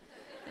 10 minutes.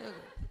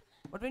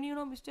 But when you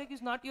know mistake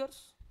is not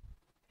yours,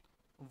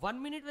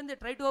 1 minute when they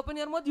try to open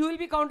your mouth, you will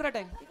be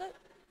counter-attacked. Because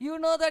you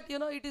know that,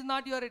 it is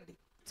not your idea.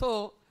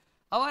 So,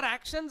 our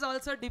actions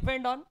also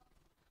depend on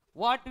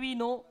what we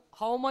know,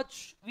 how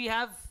much we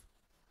have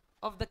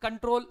of the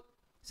control.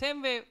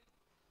 Same way,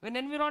 when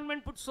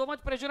environment puts so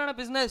much pressure on a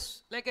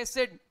business, like I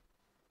said,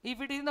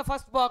 if it is in the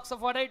first box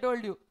of what I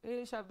told you,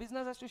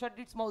 business has to shut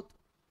its mouth.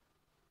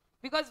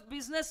 Because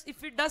business,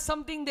 if it does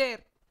something there,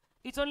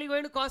 it's only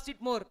going to cost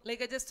it more.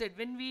 Like I just said,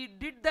 when we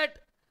did that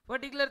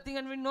particular thing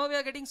and we know we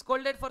are getting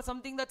scolded for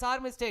something that's our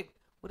mistake,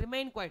 we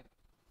remain quiet.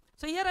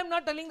 So here I'm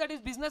not telling that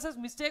it's business's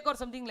mistake or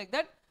something like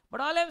that,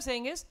 but all I'm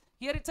saying is,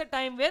 here it's a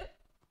time where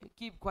you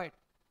keep quiet.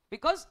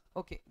 Because,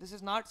 okay, this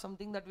is not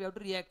something that we have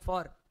to react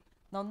for.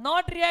 Now,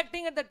 not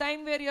reacting at the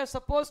time where you are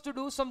supposed to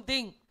do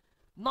something,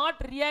 not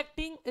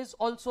reacting is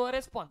also a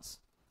response.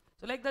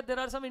 So like that, there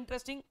are some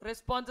interesting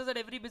responses that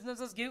every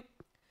businesses give.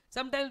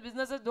 Sometimes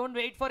businesses don't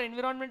wait for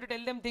environment to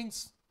tell them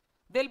things.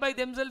 They'll by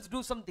themselves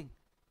do something.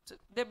 So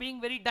they're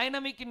being very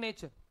dynamic in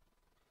nature.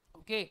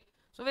 Okay.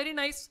 So very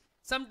nice.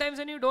 Sometimes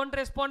when you don't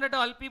respond at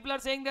all, people are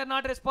saying they're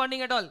not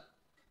responding at all.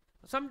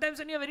 Sometimes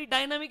when you are very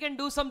dynamic and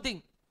do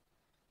something,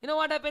 you know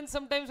what happens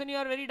sometimes when you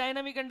are very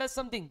dynamic and does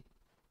something?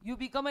 You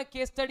become a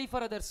case study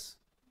for others.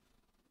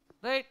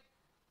 Right?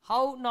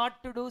 How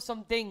not to do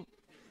something.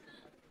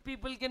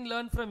 People can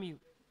learn from you.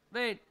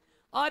 Right?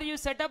 Or you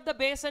set up the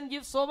base and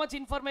give so much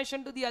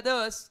information to the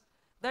others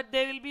that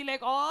they will be like,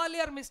 all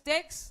your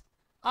mistakes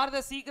are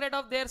the secret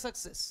of their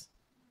success.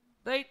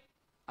 Right?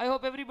 I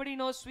hope everybody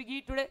knows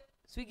Swiggy today.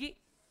 Swiggy?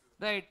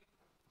 Right.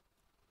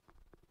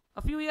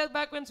 A few years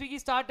back when Swiggy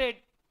started,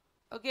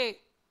 okay,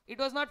 it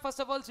was not first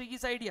of all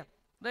Swiggy's idea.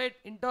 Right?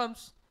 In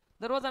terms,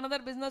 there was another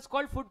business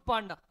called Food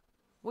Panda,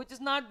 which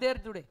is not there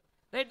today.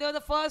 Right? They were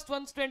the first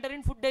ones to enter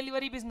in food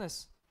delivery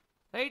business.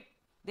 Right?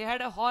 They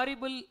had a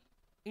horrible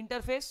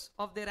interface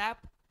of their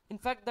app. In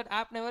fact, that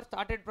app never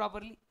started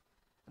properly.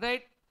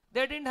 Right?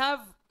 They didn't have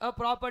a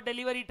proper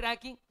delivery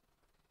tracking.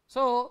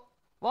 So,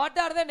 what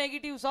are the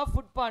negatives of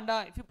Food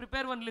Panda? If you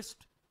prepare one list,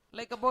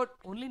 like about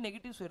only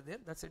negatives were there,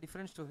 that's a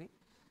different story.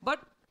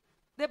 But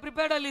they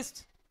prepared a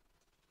list.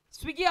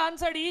 Swiggy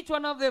answered each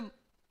one of them.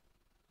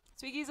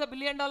 Swiggy is a $1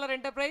 billion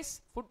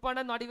enterprise. Food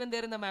Panda not even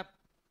there in the map.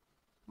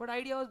 But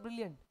idea was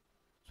brilliant.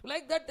 So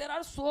like that, there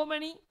are so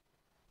many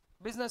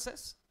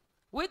businesses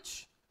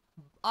which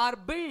are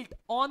built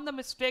on the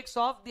mistakes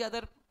of the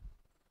other.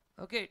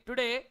 Okay,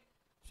 today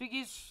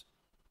Swiggy's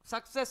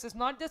success is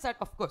not just that,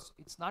 of course,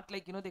 it's not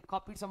like, you know, they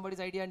copied somebody's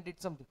idea and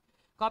did something.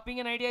 Copying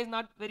an idea is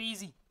not very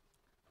easy.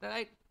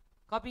 Right?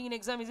 Copying an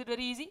exam, is it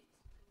very easy?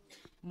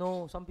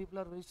 No, some people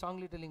are very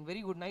strongly telling,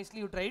 very good, nicely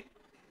you tried.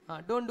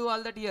 Don't do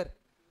all that here.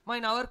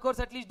 In our course,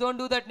 at least don't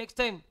do that next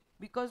time.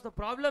 Because the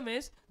problem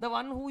is, the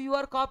one who you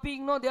are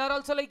copying, no, they are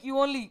also like you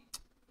only.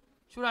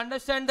 Should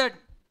understand that.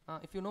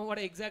 If you know what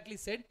I exactly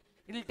said,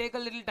 it will take a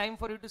little time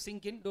for you to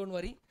sink in, don't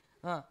worry.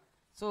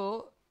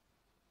 So,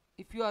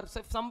 if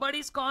somebody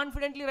is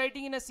confidently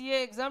writing in a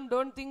CA exam,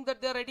 don't think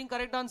that they are writing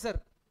correct answer.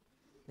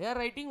 They are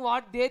writing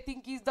what they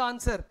think is the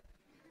answer.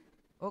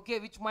 Okay,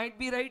 which might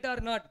be right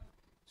or not.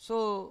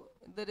 So,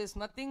 there is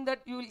nothing that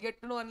you will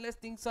get to know unless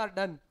things are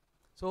done.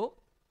 So,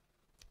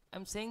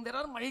 I'm saying there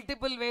are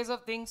multiple ways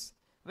of things.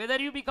 Whether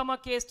you become a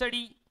case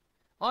study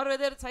or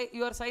whether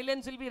your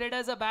silence will be read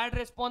as a bad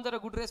response or a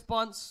good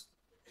response.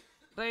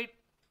 Right?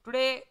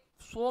 Today,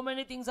 so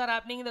many things are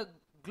happening in the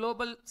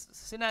global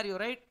scenario,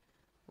 right?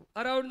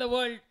 Around the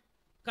world,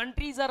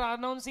 countries are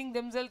announcing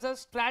themselves as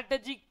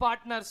strategic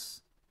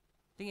partners.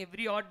 I think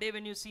every odd day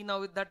when you see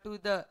now with that too,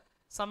 the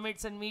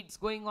summits and meets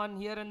going on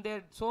here and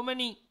there, so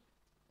many.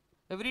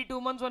 Every 2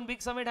 months one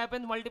big summit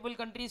happens, multiple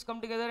countries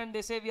come together and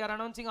they say we are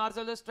announcing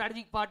ourselves as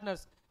strategic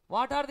partners.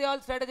 What are they all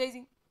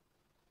strategizing?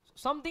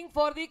 Something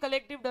for the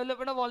collective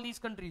development of all these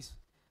countries.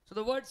 So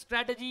the word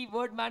strategy,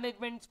 word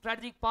management,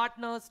 strategic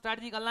partners,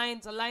 strategic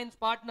alliance, alliance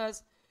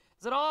partners,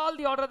 these are all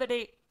the order of the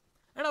day.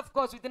 And of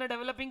course, within a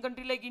developing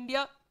country like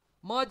India,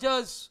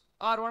 mergers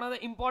are one of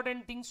the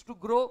important things to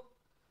grow.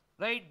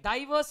 Right?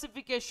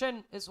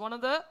 Diversification is one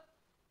of the,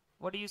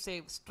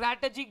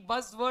 strategic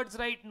buzzwords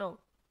right now.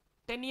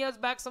 10 years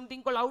back,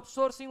 something called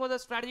outsourcing was a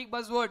strategic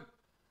buzzword.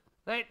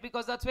 Right?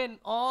 Because that's when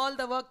all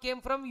the work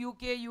came from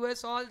UK,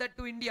 US, all that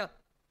to India.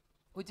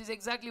 Which is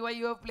exactly why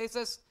you have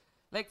places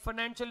like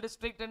Financial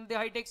District and the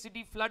high-tech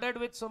city flooded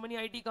with so many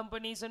IT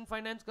companies and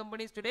finance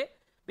companies today.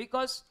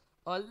 Because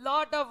a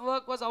lot of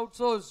work was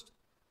outsourced.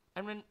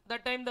 And when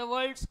that time the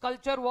world's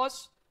culture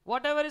was,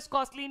 whatever is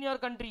costly in your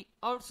country,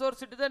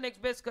 outsource it to the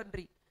next best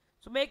country.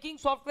 So making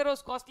software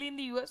was costly in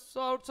the US, so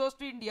outsourced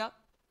to India.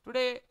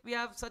 Today we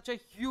have such a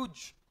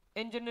huge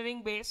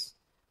engineering base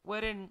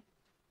wherein,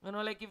 you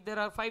know, like if there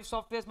are 5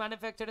 softwares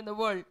manufactured in the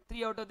world,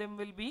 3 out of them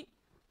will be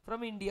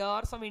from India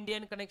or some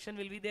Indian connection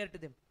will be there to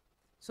them.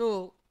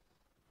 So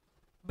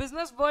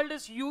business world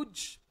is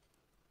huge.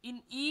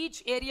 In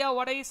each area,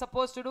 what are you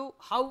supposed to do?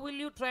 How will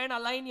you try and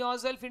align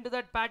yourself into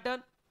that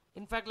pattern?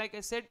 In fact, like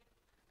I said,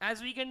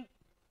 as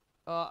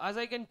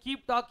I can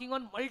keep talking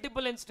on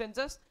multiple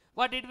instances,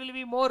 but it will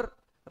be more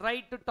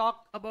right to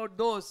talk about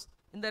those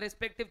in the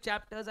respective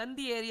chapters and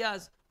the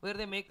areas where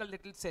they make a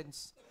little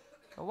sense.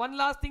 One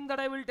last thing that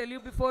I will tell you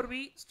before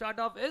we start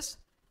off is,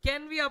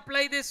 can we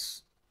apply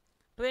this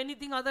to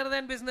anything other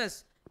than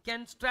business?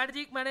 Can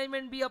strategic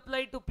management be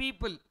applied to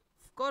people?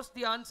 Of course,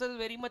 the answer is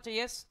very much a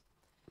yes.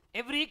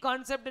 Every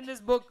concept in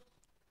this book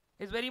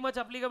is very much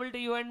applicable to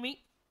you and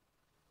me.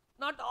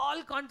 Not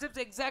all concepts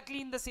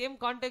exactly in the same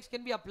context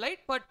can be applied,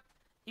 but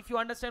if you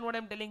understand what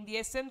I'm telling, the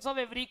essence of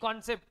every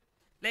concept,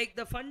 like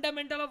the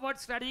fundamental of what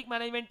strategic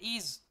management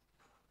is,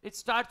 it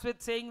starts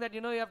with saying that,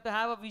 you know, you have to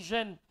have a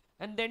vision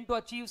and then to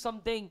achieve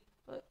something.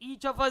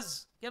 Each of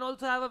us can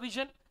also have a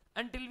vision.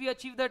 Until we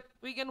achieve that,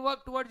 we can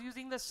work towards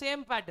using the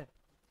same pattern.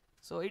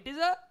 So it is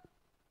a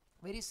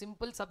very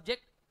simple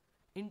subject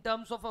in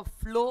terms of a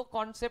flow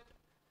concept,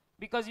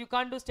 because you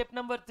can't do step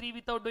number 3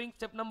 without doing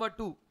step number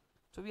 2.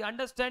 So we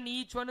understand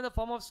each one in the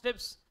form of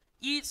steps.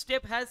 Each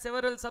step has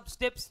several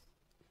sub-steps.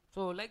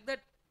 So like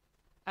that,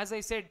 as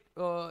I said,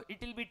 it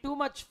will be too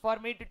much for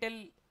me to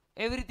tell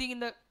everything in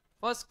the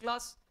first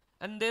class,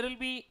 and there will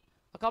be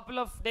a couple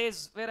of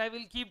days where I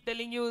will keep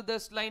telling you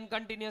this line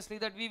continuously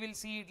that we will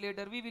see it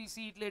later, we will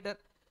see it later,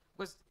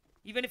 because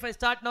Even if I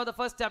start now the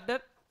first chapter,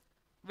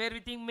 where we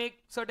think make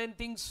certain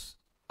things,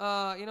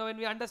 when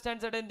we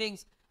understand certain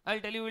things, I'll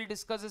tell you we'll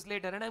discuss this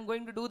later. And I'm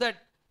going to do that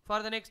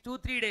for the next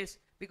 2-3 days.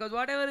 Because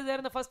whatever is there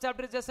in the first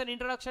chapter is just an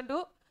introduction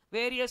to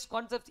various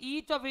concepts,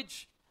 each of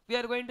which we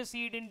are going to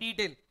see it in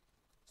detail.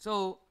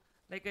 So,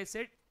 like I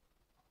said,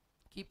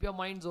 keep your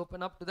minds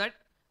open up to that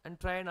and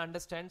try and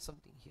understand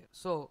something here.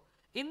 So,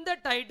 in the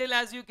title,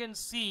 as you can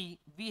see,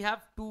 we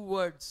have 2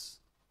 words.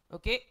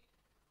 Okay.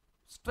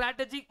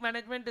 Strategic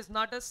management is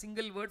not a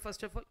single word,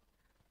 first of all.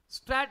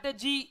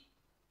 Strategy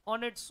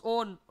on its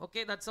own.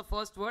 Okay, that's the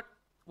first word.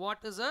 What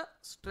is a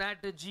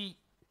strategy?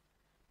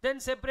 Then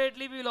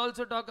separately, we will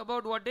also talk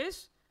about what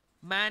is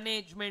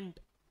management.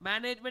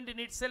 Management in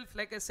itself,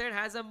 like I said,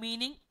 has a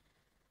meaning.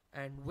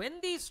 And when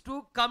these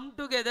two come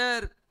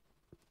together,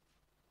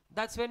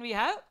 that's when we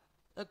have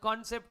the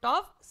concept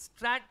of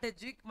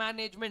strategic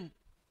management.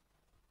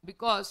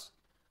 Because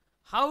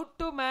how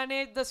to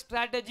manage the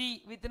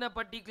strategy within a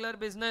particular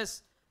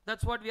business,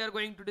 that's what we are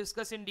going to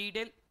discuss in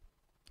detail.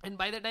 And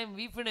by the time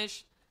we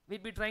finish, we'll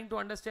be trying to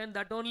understand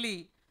that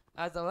only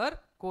as our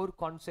core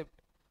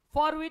concept,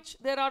 for which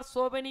there are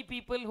so many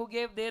people who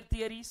gave their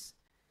theories.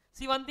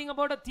 See, one thing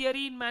about a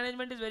theory in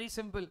management is very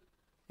simple.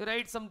 You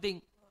write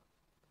something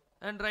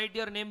and write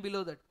your name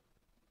below that.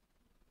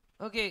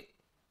 Okay,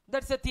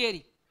 that's a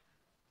theory.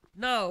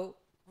 Now,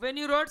 when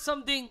you wrote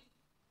something,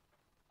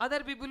 other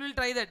people will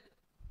try that.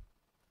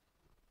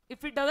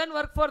 If it doesn't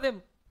work for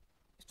them,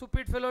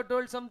 stupid fellow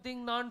told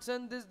something,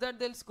 nonsense, this, that,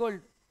 they'll scold.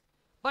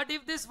 But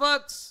if this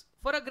works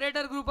for a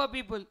greater group of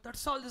people,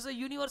 that's all. This is a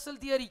universal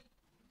theory.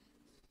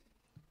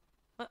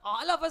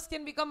 All of us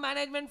can become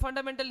management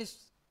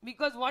fundamentalists.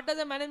 Because what does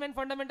a management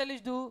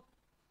fundamentalist do?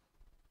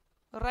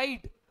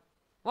 Write.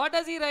 What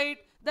does he write?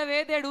 The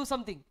way they do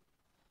something.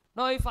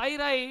 Now if I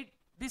write,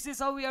 this is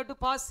how we have to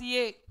pass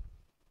CA.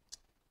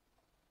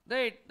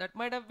 Right, that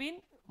might have been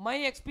my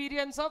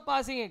experience of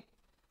passing it.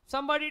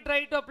 Somebody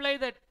tried to apply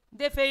that.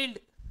 They failed.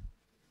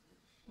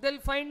 They'll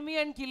find me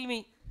and kill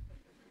me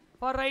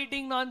for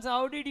writing nonsense.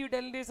 How did you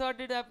tell this? Or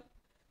did happen?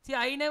 See,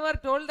 I never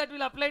told that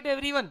will apply to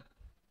everyone.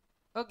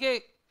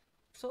 Okay.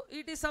 So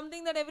it is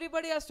something that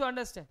everybody has to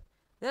understand.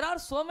 There are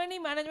so many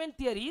management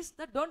theories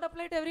that don't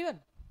apply to everyone.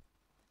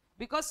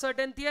 Because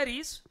certain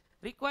theories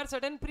require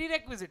certain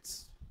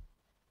prerequisites.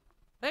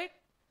 Right?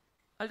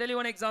 I'll tell you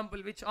one example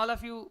which all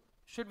of you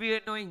should be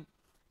knowing.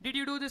 Did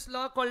you do this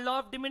law called law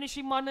of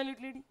diminishing marginal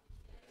utility?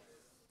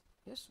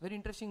 Yes, very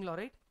interesting law,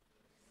 right?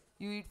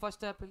 You eat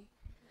first apple,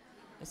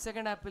 a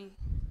second apple,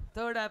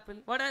 third apple.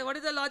 What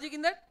is the logic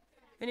in that?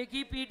 When you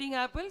keep eating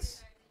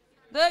apples,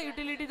 the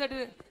utility that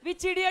is,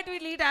 which idiot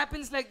will eat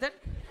apples like that?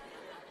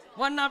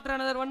 One after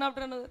another, one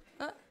after another.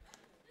 Huh?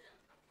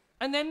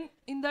 And then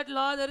in that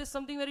law there is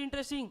something very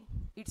interesting.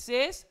 It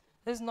says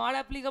it is not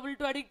applicable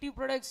to addictive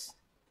products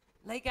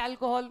like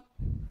alcohol,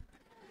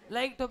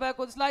 like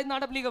tobacco. This law is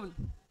not applicable.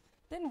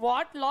 Then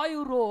what law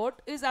you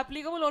wrote is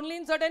applicable only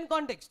in certain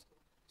context.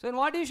 So then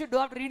what you should do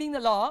after reading the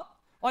law,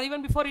 or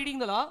even before reading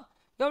the law,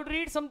 you have to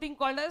read something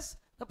called as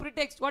the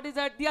pretext. What is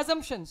that? The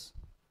assumptions.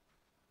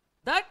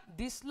 That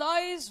this law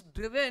is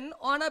driven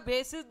on a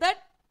basis that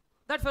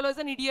that fellow is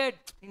an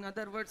idiot. In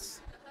other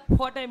words,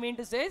 what I mean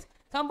to say is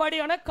somebody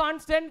on a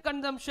constant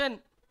consumption.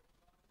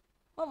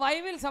 Well,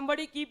 why will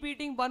somebody keep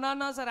eating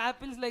bananas or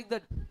apples like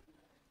that?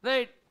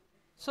 Right?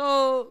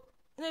 So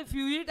if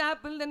you eat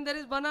apple, then there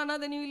is banana,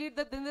 then you will eat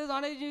that, then there is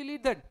orange, you will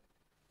eat that.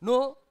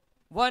 No.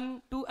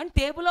 1, 2, and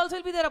table also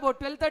will be there about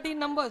 12, 13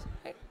 numbers.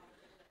 Right?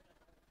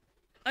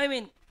 I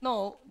mean,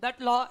 no,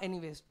 that law,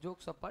 anyways,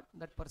 jokes apart,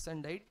 that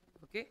person died.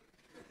 Okay.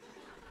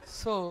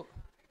 So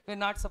we're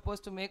not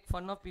supposed to make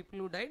fun of people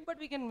who died, but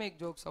we can make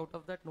jokes out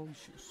of that, no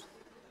issues.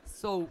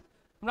 So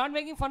I'm not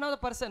making fun of the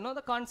person, no,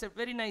 the concept,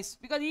 very nice,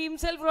 because he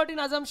himself wrote in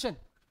assumption.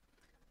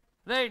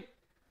 Right?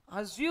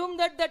 Assume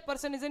that that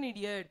person is an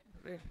idiot.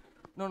 Right?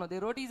 No, they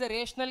wrote he's a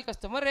rational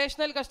customer.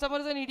 Rational customer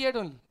is an idiot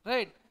only.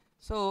 Right?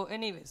 So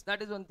anyways,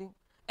 that is one thing.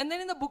 And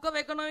then in the book of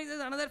economics,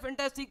 there's another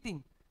fantastic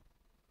thing.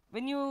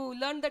 When you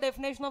learn the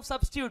definition of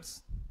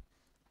substitutes,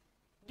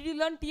 did you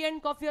learn tea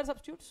and coffee are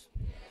substitutes?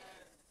 Yes.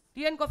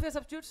 Tea and coffee are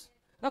substitutes?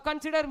 Now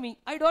consider me.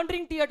 I don't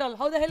drink tea at all.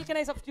 How the hell can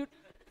I substitute?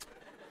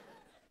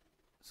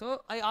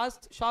 So I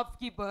asked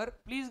shopkeeper,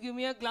 please give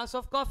me a glass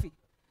of coffee.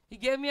 He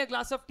gave me a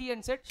glass of tea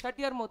and said, shut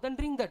your mouth and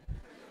drink that.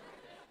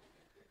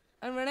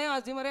 And when I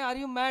asked him, are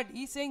you mad?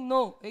 He's saying,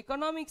 no.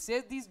 Economics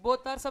says these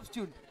both are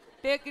substitute.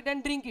 Take it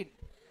and drink it.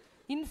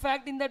 In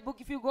fact, in that book,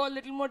 if you go a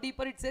little more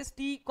deeper, it says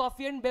tea,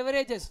 coffee and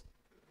beverages.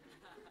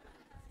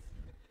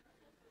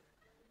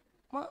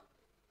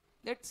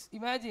 Let's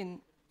imagine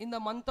in the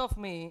month of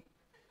May,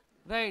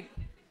 right,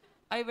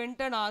 I went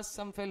and asked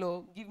some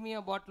fellow, give me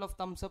a bottle of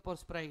Thumbs Up or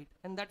Sprite.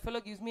 And that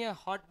fellow gives me a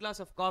hot glass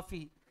of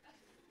coffee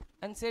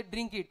and said,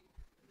 drink it.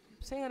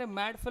 I'm saying, are a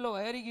mad fellow,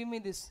 why are you giving me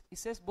this? He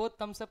says, both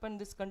Thumbs Up and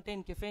this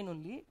contain caffeine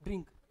only,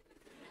 drink.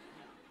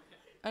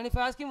 And if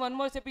I ask him one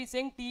more step, he's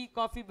saying tea,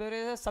 coffee,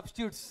 beverages,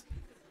 substitutes.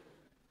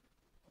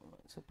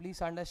 So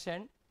please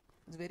understand,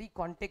 it's very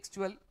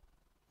contextual.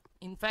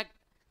 In fact,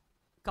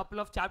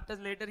 couple of chapters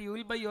later, you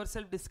will by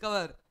yourself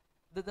discover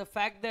the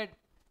fact that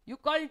you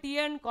call tea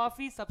and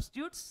coffee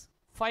substitutes,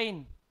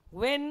 fine.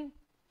 When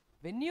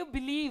you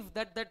believe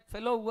that that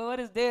fellow,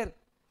 whoever is there,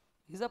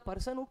 is a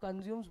person who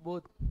consumes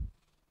both.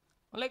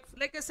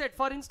 Like I said,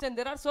 for instance,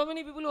 there are so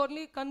many people who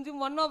only consume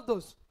one of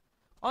those,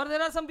 or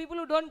there are some people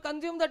who don't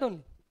consume that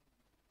only,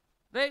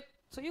 right?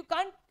 So you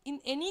can't in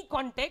any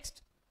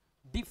context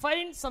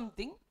define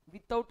something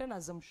without an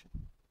assumption,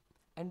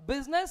 and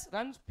business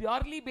runs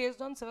purely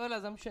based on several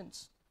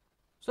assumptions.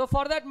 So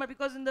for that,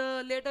 because in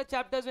the later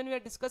chapters when we are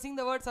discussing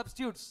the word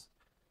substitutes,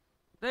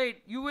 right,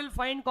 you will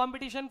find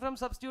competition from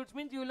substitutes,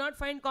 means you will not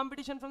find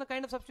competition from the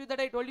kind of substitute that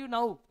I told you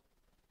now,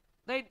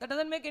 right? That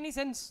doesn't make any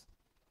sense.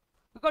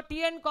 Because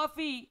tea and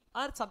coffee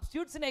are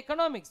substitutes in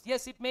economics.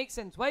 Yes, it makes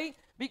sense. Why?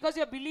 Because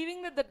you are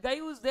believing that the guy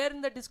who is there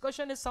in the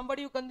discussion is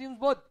somebody who consumes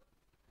both.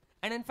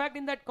 And in fact,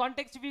 in that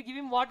context, if you give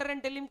him water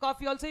and tell him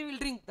coffee also, he will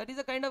drink. That is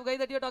the kind of guy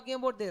that you are talking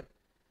about there.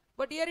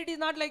 But here it is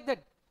not like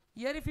that.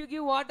 Here if you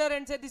give water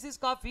and say this is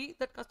coffee,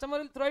 that customer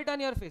will throw it on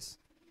your face.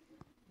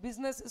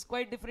 Business is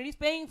quite different. He's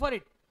paying for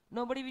it.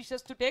 Nobody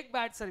wishes to take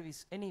bad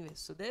service. Anyways,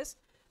 so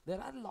there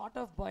are a lot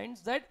of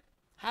points that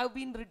have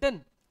been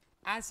written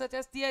as such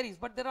as theories,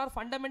 but there are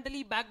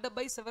fundamentally backed up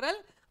by several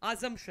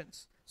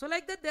assumptions. So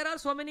like that, there are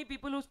so many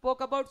people who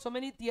spoke about so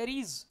many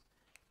theories,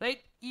 right,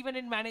 even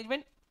in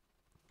management.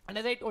 And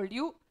as I told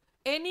you,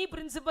 any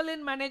principle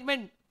in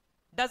management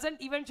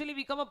doesn't eventually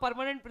become a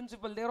permanent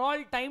principle. They're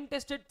all time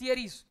tested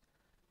theories.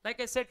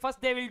 Like I said,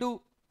 first they will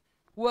do,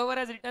 whoever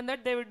has written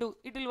that, they will do,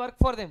 it will work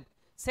for them.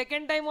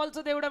 Second time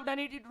also they would have done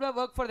it, it would have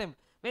worked for them.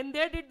 When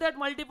they did that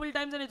multiple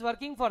times and it's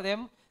working for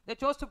them, they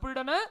chose to put it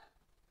on a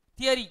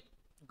theory.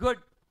 Good.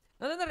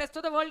 Now then the rest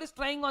of the world is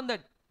trying on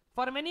that.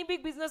 For many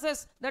big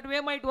businesses, that way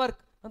might work.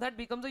 Now that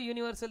becomes a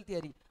universal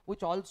theory,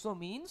 which also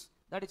means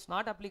that it's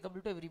not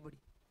applicable to everybody.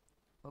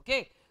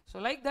 Okay. So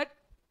like that,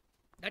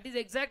 that is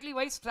exactly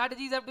why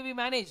strategies have to be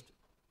managed.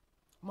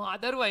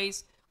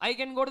 Otherwise, I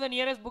can go to the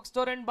nearest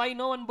bookstore and buy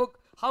one book,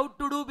 how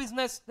to do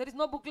business. There is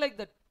no book like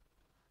that.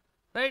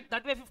 Right?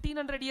 That way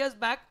 1500 years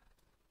back,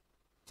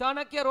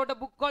 Chanakya wrote a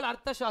book called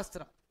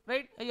Arthashastra.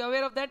 Right? Are you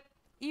aware of that?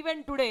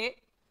 Even today,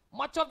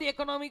 much of the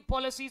economic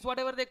policies,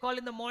 whatever they call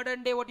in the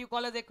modern day, what you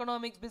call as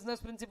economics, business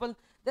principles,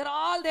 they're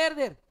all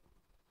there.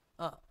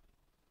 So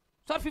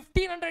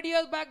 1500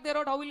 years back they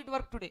wrote, how will it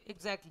work today?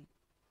 Exactly.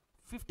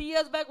 50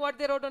 years back what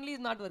they wrote only is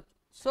not working.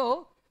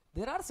 So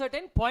there are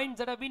certain points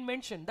that have been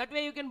mentioned. That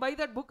way you can buy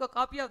that book, a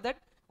copy of that.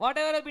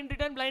 Whatever has been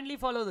written, blindly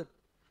follow that.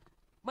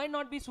 Might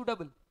not be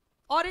suitable.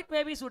 Or it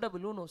may be suitable,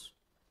 who knows.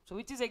 So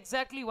which is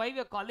exactly why we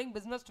are calling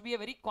business to be a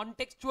very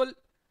contextual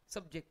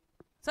subject.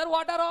 Sir,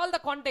 what are all the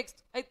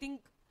contexts? I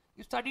think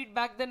you studied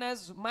back then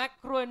as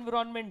macro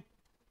environment.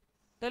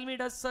 Tell me,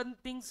 does some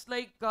things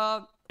like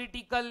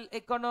political,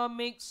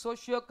 economic,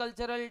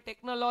 socio-cultural,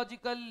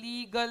 technological,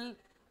 legal,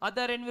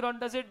 other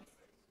environment,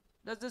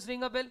 does this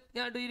ring a bell?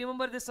 Yeah, do you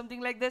remember this,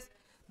 something like this?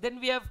 Then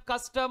we have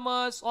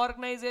customers,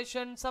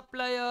 organization,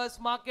 suppliers,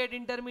 market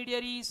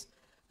intermediaries,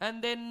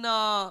 and then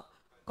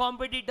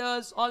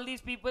competitors, all these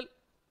people.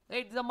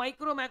 Right? The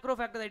micro, macro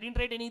factors. I didn't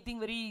write anything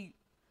very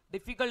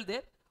difficult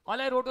there. All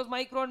I wrote was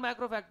micro and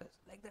macro factors.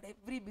 Like that,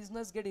 every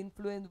business get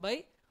influenced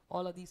by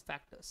all of these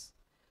factors.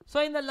 So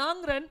in the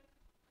long run,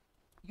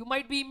 you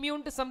might be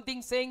immune to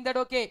something, saying that,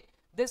 okay,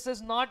 this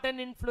is not an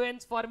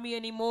influence for me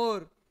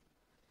anymore.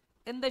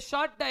 In the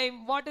short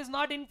time, what is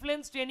not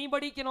influenced to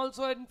anybody can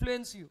also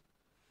influence you.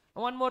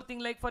 One more thing,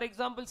 like for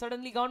example,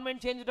 suddenly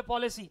government changed a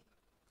policy.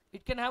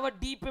 It can have a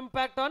deep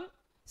impact on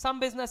some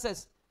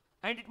businesses.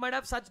 And it might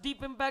have such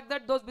deep impact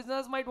that those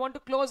businesses might want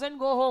to close and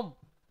go home.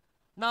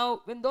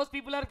 Now, when those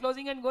people are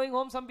closing and going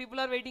home, some people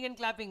are waiting and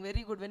clapping.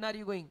 Very good. When are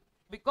you going?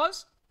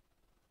 Because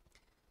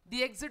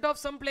the exit of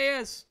some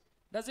players,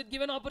 does it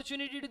give an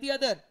opportunity to the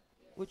other?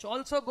 Which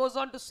also goes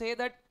on to say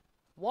that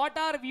what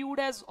are viewed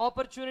as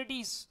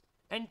opportunities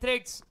and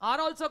threats are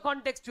also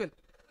contextual.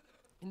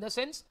 In the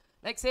sense,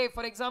 like say,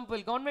 for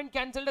example, government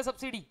cancelled a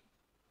subsidy.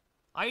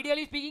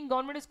 Ideally speaking,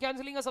 government is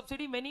cancelling a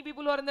subsidy. Many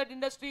people who are in that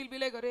industry will be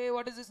like, "Arey,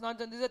 what is this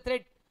nonsense? This is a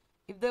threat.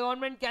 If the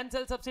government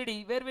cancels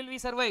subsidy, where will we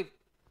survive?"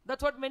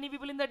 That's what many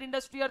people in that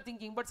industry are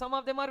thinking. But some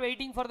of them are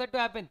waiting for that to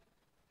happen.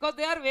 Because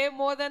they are way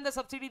more than the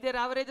subsidy. Their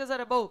averages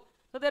are above.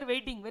 So they are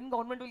waiting. When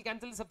government will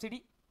cancel the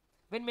subsidy?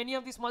 When many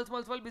of the small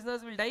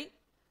businesses will die?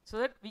 So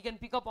that we can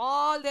pick up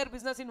all their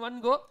business in one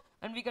go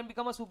and we can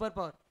become a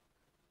superpower.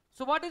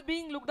 So what is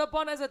being looked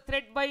upon as a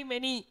threat by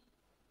many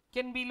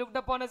can be looked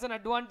upon as an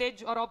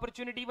advantage or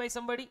opportunity by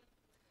somebody.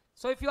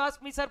 So if you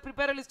ask me, sir,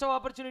 prepare a list of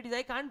opportunities,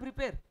 I can't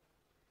prepare.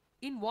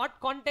 In what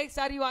context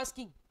are you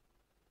asking?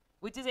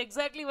 Which is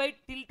exactly why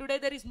till today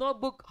there is no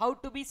book, how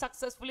to be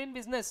successful in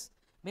business.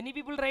 Many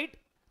people write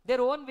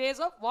their own ways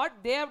of what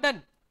they have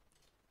done.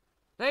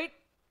 Right?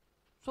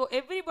 So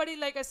everybody,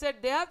 like I said,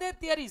 they have their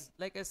theories.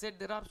 Like I said,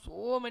 there are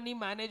so many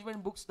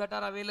management books that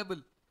are available.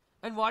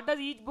 And what does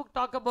each book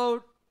talk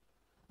about?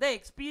 The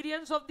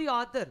experience of the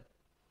author.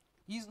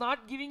 He is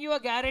not giving you a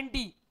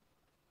guarantee.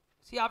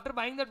 See, after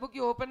buying that book,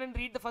 you open and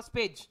read the first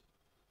page.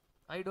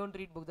 I don't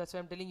read books, that's why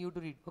I'm telling you to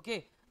read.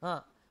 Okay?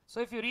 So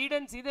if you read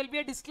and see, there will be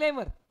a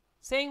disclaimer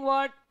saying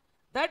what?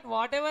 that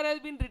whatever has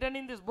been written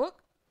in this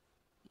book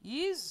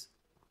is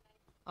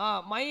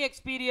my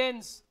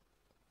experience,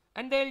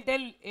 and they'll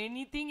tell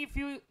anything if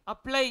you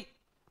apply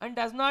and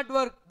does not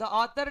work, the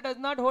author does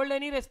not hold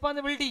any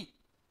responsibility.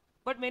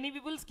 But many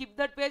people skip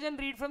that page and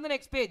read from the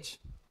next page.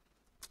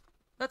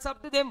 That's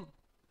up to them.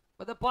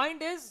 But the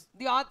point is,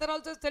 the author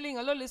also is telling,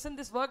 hello, listen,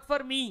 this worked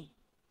for me.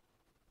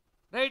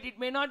 Right? It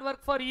may not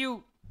work for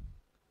you.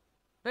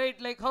 Right?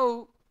 Like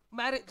how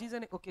marriage is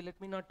an... Okay, let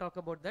me not talk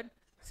about that.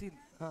 See,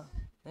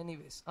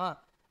 anyways.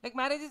 Like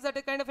marriage is that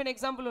a kind of an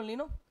example only,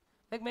 no?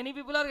 Like many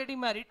people are getting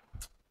married.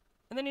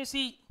 And then you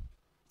see,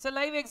 it's a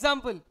live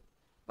example.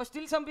 But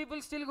still some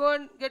people still go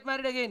and get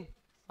married again.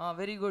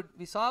 Very good.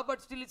 We saw,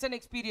 but still it's an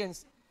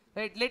experience.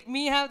 Right? Let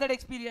me have that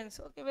experience.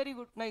 Okay, very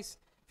good. Nice.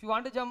 If you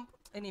want to jump,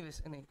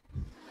 anyways.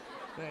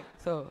 Right.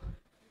 So,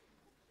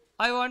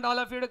 I want all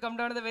of you to come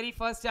down to the very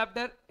first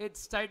chapter.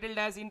 It's titled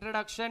as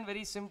Introduction.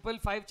 Very simple,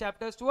 5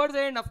 chapters. Towards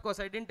the end, of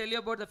course, I didn't tell you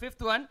about the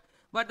 5th one.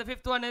 But the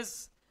 5th one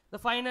is the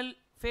final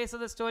phase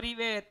of the story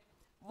where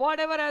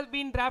whatever has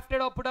been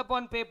drafted or put up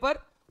on paper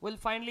will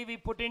finally be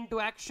put into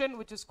action,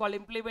 which is called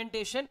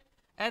implementation.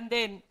 And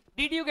then,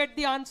 did you get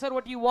the answer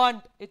what you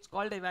want? It's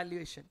called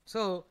evaluation.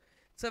 So,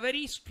 it's a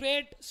very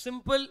straight,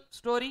 simple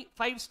story.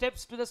 5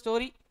 steps to the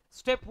story.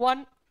 Step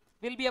 1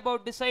 will be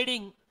about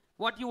deciding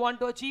what you want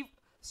to achieve.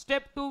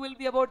 Step 2 will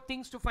be about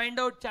things to find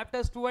out.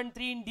 Chapters 2 and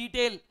 3 in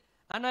detail.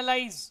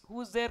 Analyze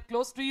who's there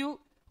close to you,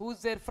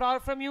 who's there far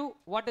from you,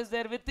 what is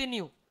there within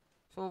you.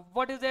 So,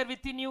 what is there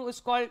within you is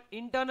called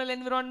internal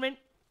environment.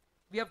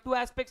 We have 2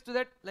 aspects to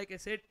that. Like I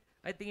said,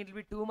 I think it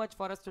will be too much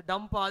for us to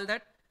dump all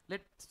that.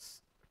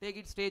 Let's take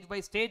it stage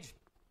by stage.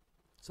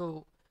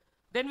 So,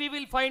 then we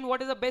will find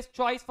what is the best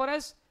choice for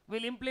us.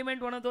 We'll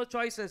implement one of those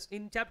choices.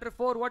 In chapter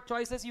 4, what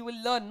choices you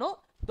will learn, no?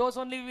 Those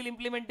only we will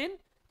implement in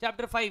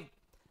chapter 5.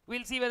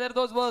 We'll see whether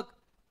those work.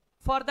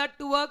 For that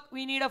to work,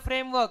 we need a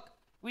framework.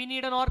 We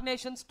need an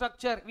organization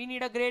structure. We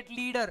need a great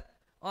leader.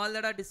 All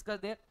that are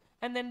discussed there.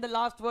 And then the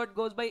last word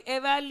goes by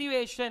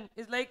evaluation.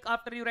 Is like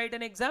after you write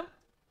an exam,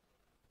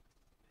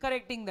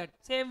 correcting that.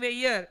 Same way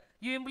here,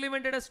 you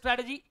implemented a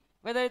strategy.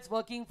 Whether it's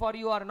working for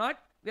you or not,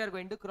 we are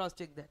going to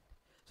cross-check that.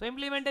 So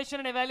implementation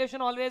and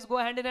evaluation always go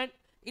hand in hand.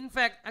 In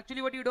fact,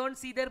 actually what you don't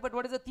see there, but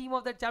what is the theme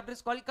of that chapter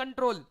is called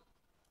control.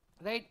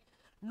 Right?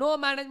 No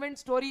management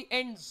story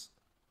ends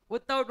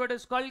without what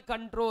is called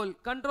control.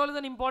 Control is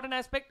an important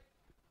aspect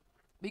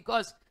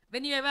because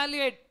when you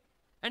evaluate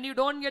and you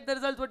don't get the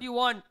results what you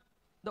want,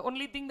 the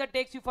only thing that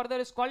takes you further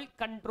is called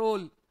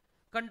control.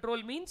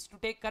 Control means to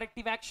take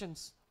corrective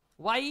actions.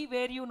 Why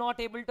were you not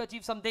able to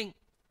achieve something?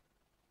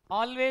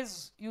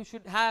 Always you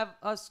should have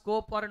a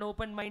scope or an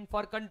open mind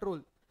for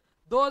control.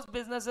 Those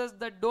businesses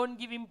that don't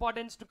give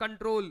importance to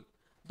control,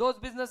 those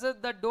businesses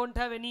that don't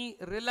have any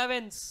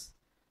relevance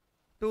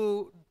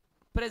to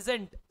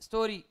present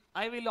story,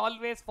 I will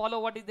always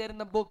follow what is there in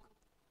the book.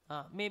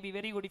 Maybe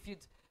very good if you,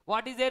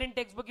 what is there in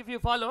textbook if you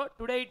follow,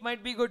 today it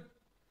might be good.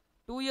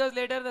 2 years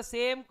later, the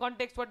same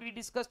context what we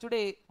discussed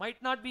today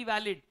might not be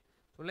valid.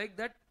 So like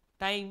that,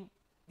 time,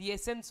 the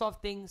essence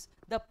of things,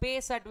 the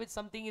pace at which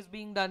something is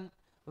being done,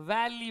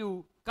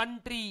 value,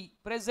 country,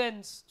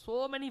 presence,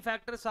 so many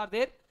factors are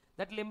there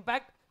that will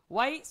impact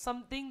why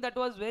something that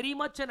was very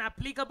much an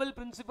applicable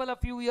principle a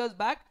few years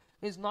back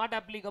is not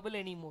applicable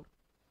anymore.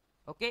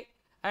 Okay?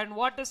 And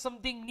what is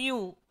something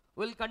new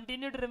will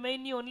continue to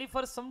remain new only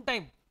for some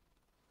time.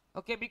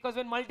 Okay? Because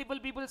when multiple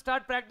people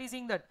start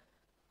practicing that,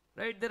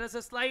 right, there is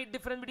a slight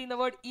difference between the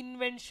word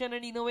invention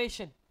and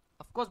innovation.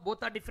 Of course,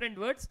 both are different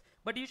words,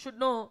 but you should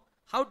know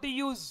how to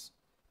use.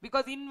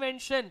 Because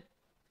invention,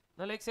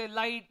 now like say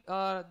light,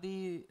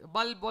 the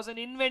bulb was an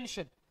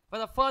invention. For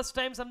the first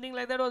time something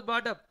like that was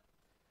brought up.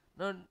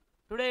 Now,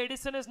 today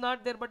Edison is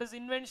not there, but his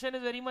invention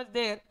is very much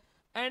there.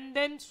 And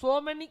then so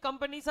many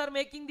companies are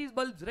making these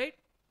bulbs, right?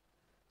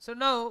 So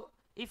now,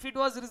 if it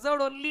was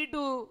reserved only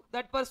to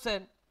that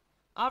person,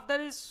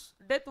 after his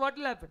death, what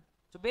will happen?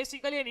 So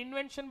basically an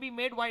invention be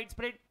made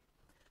widespread.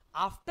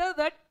 After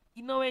that,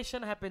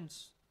 innovation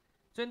happens.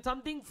 So when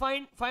something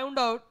found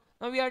out,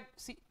 now we are,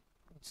 see,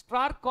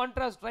 stark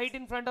contrast right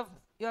in front of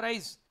your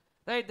eyes.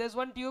 Right, there's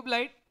one tube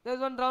light, there's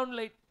one round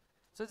light.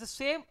 So it's the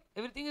same,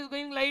 everything is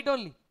going light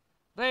only.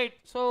 Right,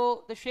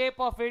 so the shape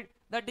of it,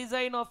 the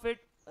design of it,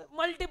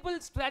 multiple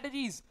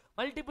strategies,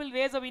 multiple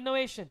ways of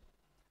innovation.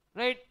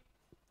 Right,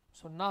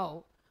 so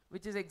now,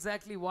 which is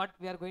exactly what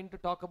we are going to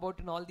talk about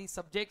in all these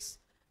subjects.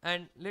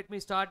 And let me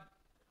start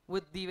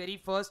with the very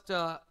first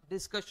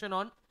discussion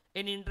on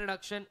an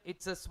introduction.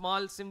 It's a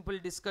small, simple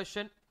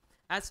discussion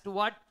as to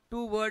what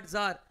 2 words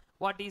are.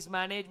 What is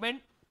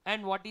management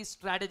and what is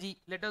strategy?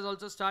 Let us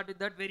also start with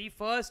that very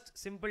first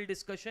simple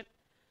discussion.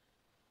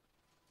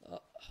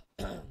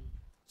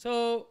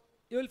 So,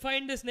 you will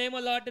find this name a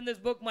lot in this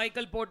book,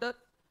 Michael Porter.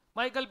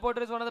 Michael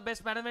Porter is one of the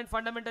best management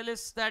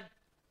fundamentalists that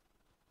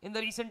in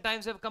the recent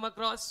times have come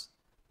across.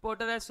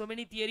 Porter has so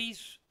many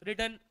theories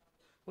written,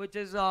 which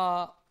is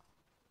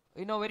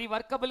very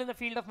workable in the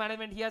field of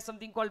management. He has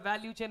something called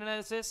value chain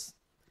analysis.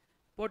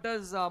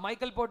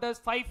 Michael Porter's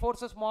 5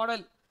 forces model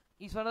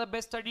is one of the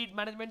best studied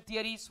management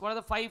theories, one of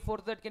the 5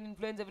 forces that can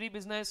influence every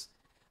business.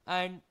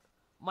 And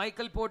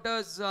Michael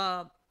Porter's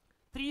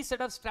 3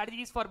 set of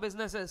strategies for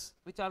businesses,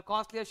 which are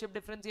cost leadership,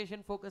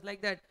 differentiation, focus,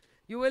 like that.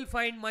 You will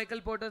find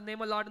Michael Porter's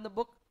name a lot in the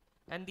book.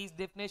 And these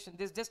definitions,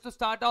 this just to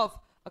start off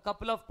a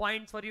couple of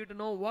points for you to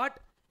know what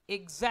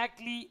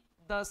exactly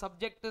the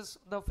subject is,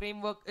 the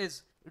framework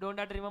is. You don't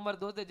have to remember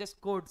those, they're just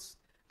codes.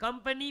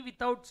 Company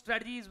without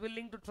strategy is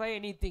willing to try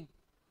anything,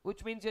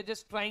 which means you're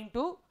just trying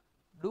to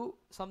do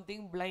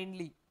something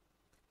blindly.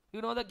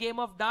 You know the game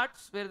of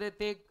darts where they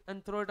take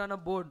and throw it on a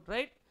board,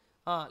 right?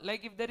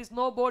 Like if there is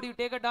no board, you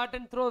take a dart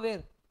and throw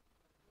where?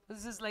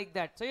 This is like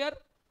that. So here,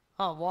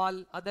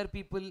 wall, other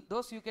people,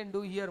 those you can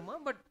do here,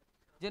 but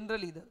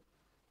generally the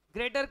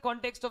greater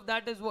context of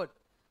that is what?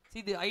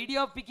 See, the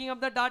idea of picking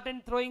up the dart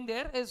and throwing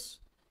there is,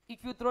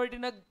 if you throw it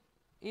in a,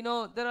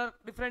 there are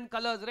different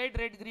colors, right?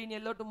 Red, green,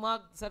 yellow to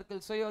mark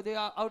circles. So the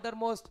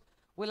outermost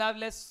will have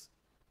less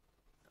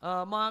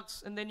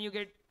marks, and then you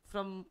get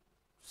from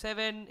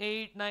 7,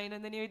 8, 9,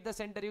 and then you hit the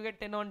center, you get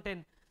 10 on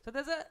 10. So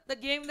the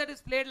game that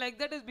is played like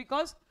that is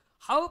because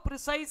how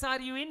precise are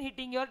you in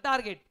hitting your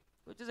target,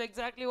 which is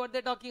exactly what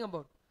they're talking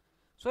about.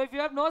 So if you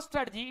have no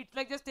strategy, it's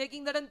like just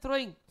taking that and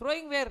throwing.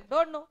 Throwing where?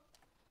 Don't know.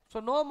 So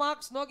no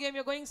marks, no game,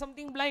 you're going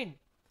something blind.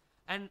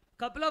 And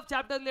couple of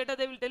chapters later,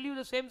 they will tell you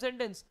the same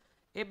sentence.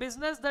 A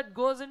business that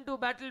goes into a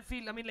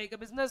battlefield, like a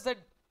business that,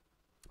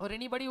 or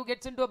anybody who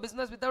gets into a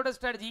business without a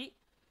strategy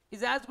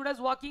is as good as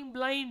walking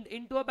blind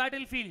into a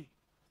battlefield.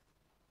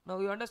 Now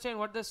you understand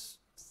what the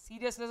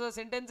seriousness of the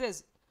sentence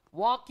is.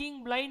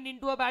 Walking blind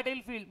into a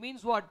battlefield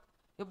means what?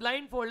 You're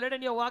blindfolded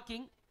and you're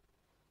walking.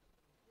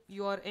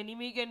 Your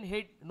enemy can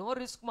hit. No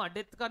risk,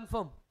 death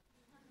confirm.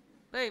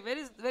 Right? Where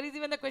is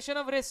even the question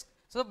of risk?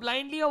 So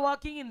blindly you're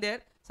walking in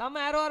there. Some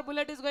arrow or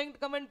bullet is going to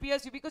come and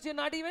pierce you because you're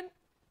not even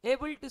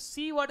able to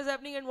see what is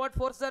happening and what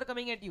forces are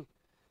coming at you.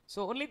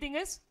 So only thing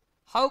is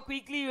how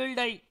quickly you will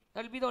die.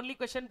 That will be the only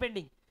question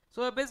pending.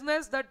 So a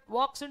business that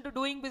walks into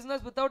doing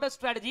business without a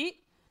strategy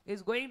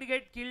is going to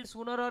get killed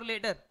sooner or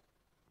later.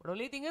 But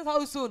only thing is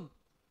how soon.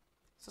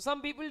 So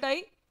some people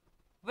die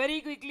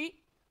very quickly.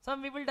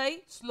 Some people die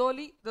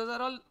slowly. Those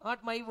are all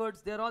not my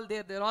words. They're all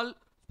there. They're all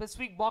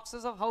specific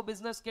boxes of how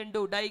business can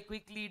do. Die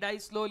quickly, die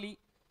slowly.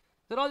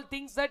 They're all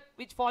things that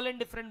which fall in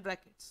different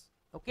brackets.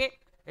 Okay.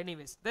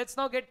 Anyways, let's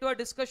now get to a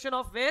discussion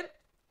of where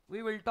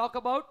we will talk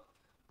about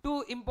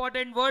 2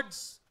 important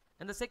words.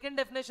 And the second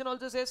definition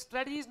also says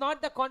strategy is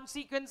not the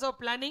consequence of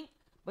planning,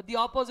 but the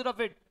opposite of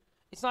it.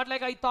 It's not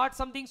like I thought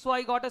something, so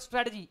I got a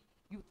strategy.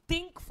 You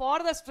think for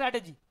the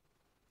strategy.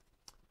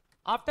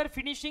 After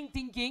finishing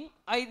thinking,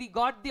 I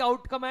got the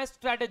outcome as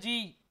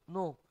strategy.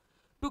 No.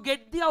 To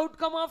get the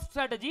outcome of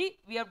strategy,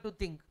 we have to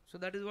think. So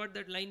that is what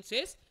that line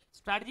says.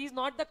 Strategy is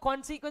not the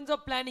consequence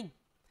of planning.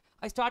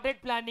 I started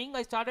planning,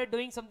 I started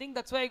doing something,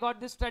 that's why I got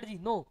this strategy.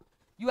 No.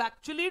 You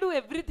actually do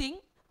everything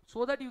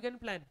so that you can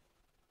plan.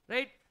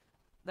 Right?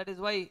 That is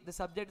why the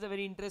subject is a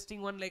very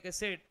interesting one. Like I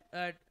said,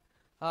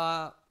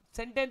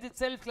 sentence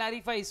itself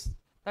clarifies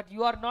that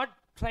you are not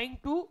trying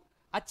to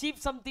achieve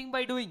something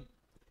by doing.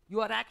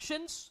 Your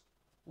actions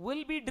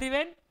will be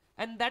driven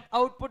and that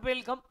output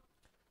will come.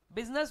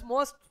 Business,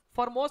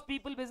 for most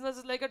people, business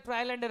is like a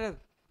trial and error.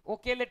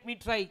 Okay, let me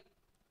try.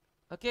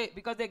 Okay,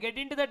 because they get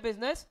into that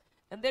business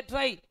and they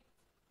try.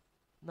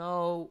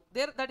 Now,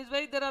 that is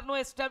why there are no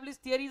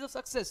established theories of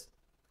success.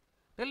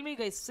 Tell me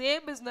guys,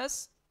 same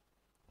business,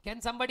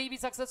 can somebody be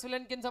successful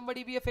and can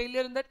somebody be a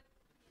failure in that?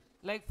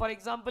 Like for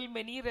example,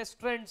 many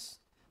restaurants.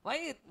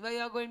 Why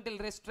are going till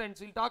restaurants?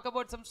 We'll talk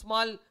about some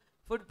small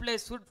food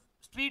place,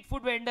 street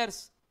food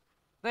vendors.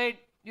 Right?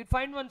 You'd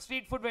find one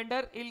street food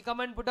vendor, he'll come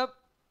and put up,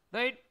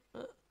 right?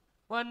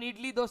 One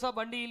idli dosa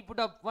bandi he'll put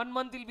up. 1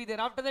 month he'll be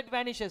there. After that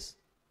vanishes.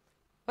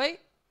 Why?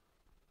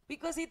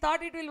 Because he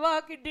thought it will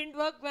work, it didn't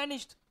work,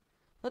 vanished.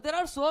 Now there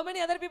are so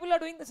many other people who are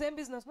doing the same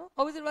business, no?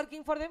 How is it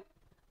working for them?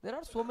 There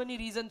are so many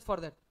reasons for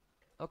that.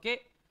 Okay?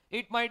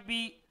 It might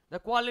be the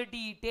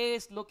quality,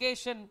 taste,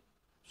 location.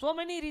 So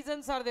many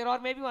reasons are there. Or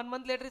maybe 1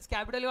 month later its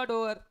capital got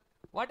over.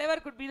 Whatever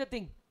could be the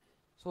thing.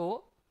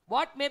 So,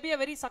 what may be a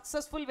very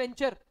successful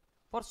venture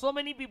for so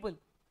many people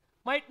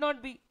might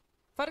not be.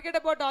 Forget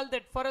about all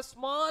that. For a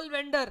small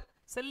vendor,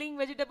 selling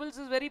vegetables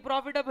is very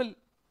profitable.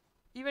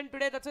 Even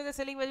today, that's why they're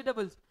selling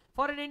vegetables.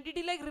 For an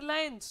entity like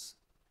Reliance,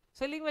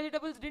 selling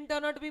vegetables didn't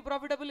turn out to be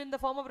profitable in the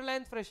form of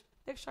Reliance Fresh.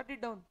 They shut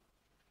it down.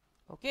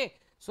 Okay.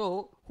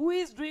 So, who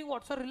is doing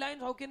what? So,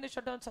 Reliance, how can they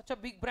shut down such a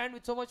big brand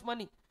with so much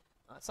money?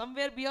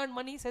 Somewhere beyond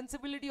money,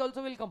 sensibility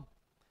also will come.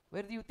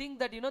 Where you think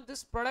that,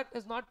 this product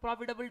is not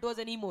profitable to us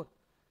anymore.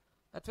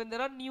 That's when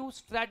there are new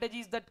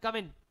strategies that come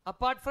in.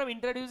 Apart from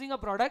introducing a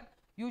product,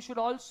 you should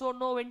also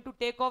know when to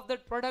take off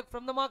that product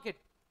from the market.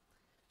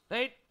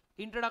 Right?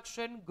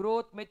 Introduction,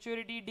 growth,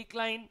 maturity,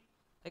 decline.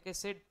 Like I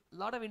said, a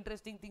lot of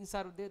interesting things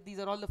are there. These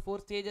are all the 4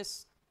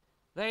 stages.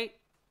 Right?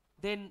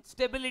 Then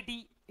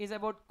stability is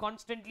about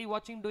constantly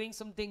watching, doing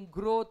something.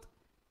 Growth,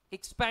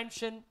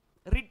 expansion,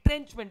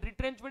 retrenchment.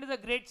 Retrenchment is a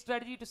great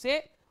strategy to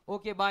say,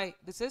 okay, bye.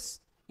 This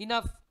is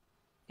enough.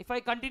 If I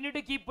continue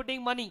to keep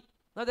putting money,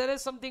 Now there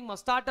is something more.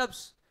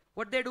 Startups,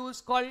 what they do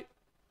is called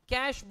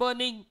cash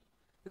burning.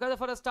 Because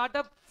for a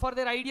startup, for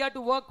their idea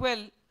to work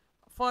well,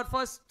 for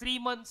first 3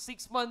 months,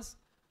 6 months,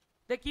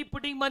 they keep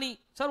putting money.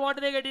 Sir, what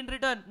do they get in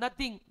return?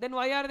 Nothing. Then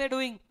why are they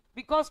doing?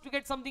 Because to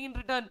get something in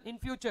return in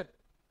future.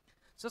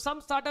 So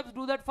some startups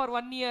do that for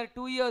 1 year,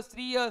 2 years,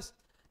 3 years.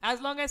 As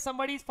long as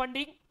somebody is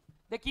funding,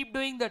 they keep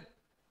doing that.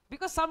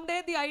 Because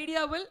someday the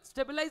idea will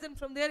stabilize and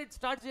from there it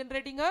starts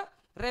generating a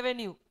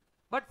revenue.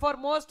 But for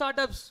most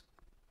startups,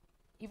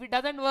 if it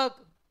doesn't work,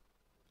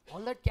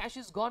 all that cash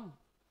is gone.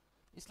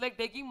 It's like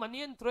taking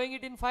money and throwing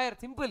it in fire.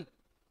 Simple.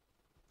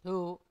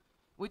 So,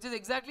 which is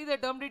exactly they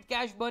termed it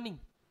cash burning.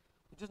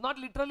 Which is not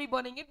literally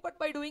burning it, but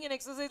by doing an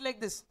exercise like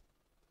this.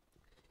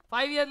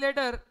 5 years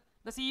later,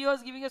 the CEO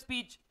is giving a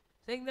speech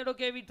saying that,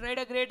 okay, we tried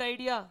a great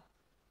idea.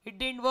 It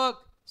didn't work.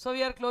 So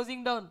we are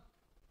closing down.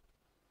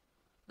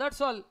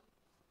 That's all.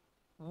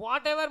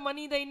 Whatever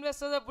money the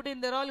investors have put in,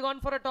 they're all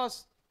gone for a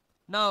toss.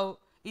 Now,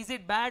 is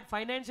it bad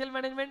financial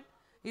management?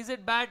 Is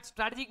it bad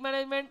strategic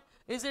management?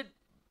 Is it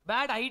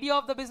bad idea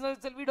of the business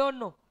itself? We don't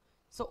know.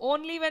 So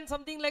only when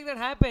something like that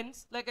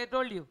happens, like I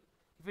told you,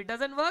 if it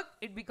doesn't work,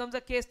 it becomes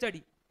a case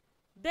study.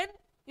 Then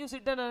you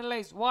sit and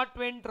analyze what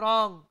went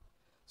wrong.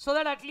 So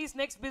that at least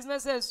next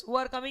businesses who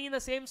are coming in the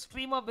same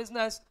stream of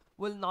business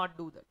will not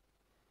do that.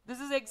 This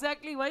is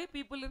exactly why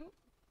people in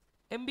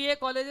MBA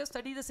colleges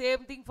study the same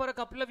thing for a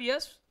couple of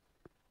years.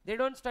 They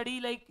don't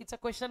study like it's a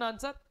question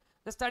answer.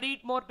 They study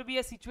it more to be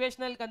a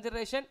situational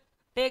consideration.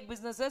 Take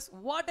businesses.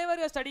 Whatever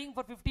you are studying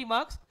for 50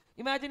 marks,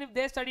 imagine if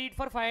they study it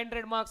for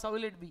 500 marks, how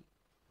will it be?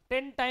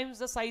 10 times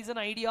the size and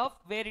idea of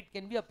where it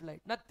can be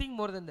applied. Nothing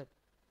more than that.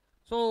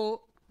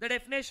 So, the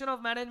definition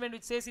of management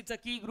which says it's a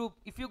key group.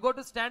 If you go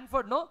to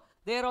Stanford, no,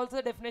 there also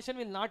the definition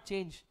will not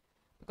change.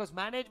 Because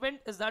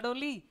management is that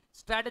only.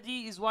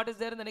 Strategy is what is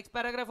there in the next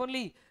paragraph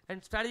only.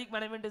 And strategic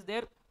management is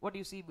there, what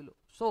you see below.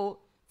 So,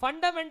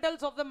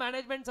 fundamentals of the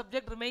management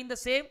subject remain the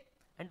same.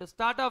 And to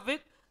start off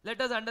with, let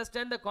us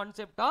understand the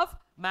concept of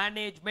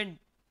management.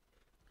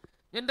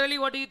 Generally,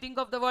 what do you think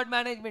of the word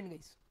management,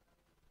 guys?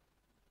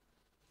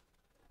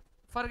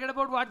 Forget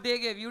about what they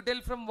gave. You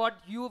tell from what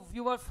you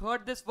have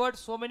heard this word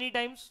so many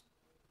times.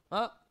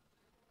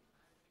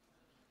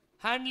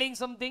 Handling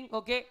something,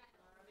 okay.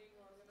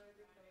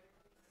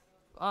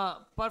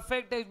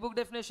 Perfect textbook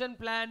definition,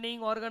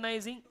 planning,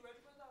 organizing.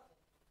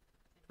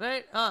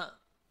 Right?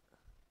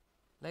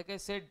 Like I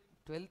said,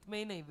 12th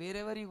May,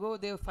 wherever you go,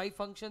 there 5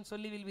 functions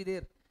only will be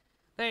there.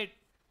 Right?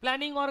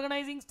 Planning,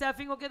 organizing,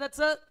 staffing, okay, that's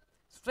a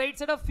straight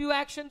set of few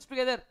actions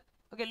together.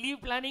 Okay,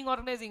 leave planning,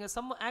 organizing.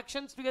 Some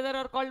actions together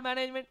are called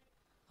management.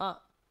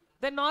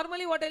 Then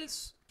normally what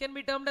else can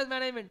be termed as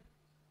management?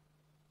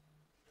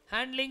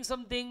 Handling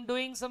something,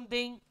 doing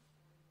something.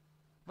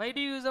 Why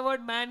do you use the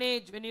word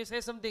manage when you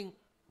say something?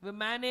 We're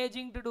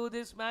managing to do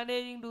this,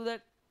 managing to do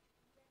that.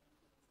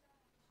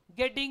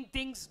 Getting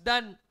things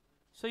done.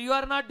 So you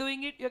are not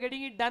doing it, you're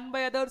getting it done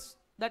by others.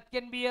 That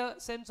can be a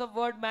sense of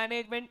word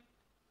management.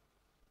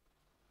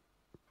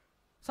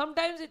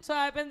 Sometimes it so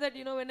happens that,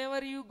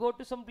 whenever you go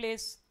to some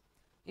place,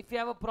 if you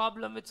have a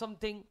problem with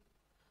something,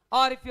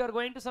 or if you are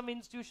going to some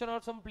institution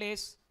or some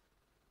place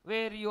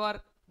where you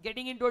are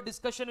getting into a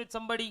discussion with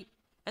somebody,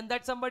 and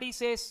that somebody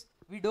says,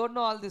 we don't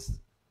know all this,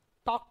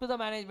 talk to the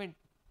management.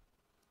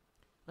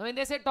 Now when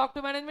they say talk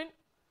to management,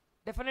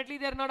 definitely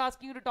they are not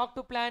asking you to talk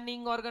to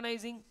planning,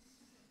 organizing.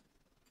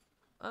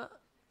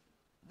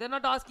 They are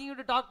not asking you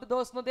to talk to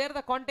those. No, there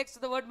the context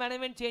of the word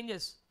management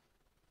changes.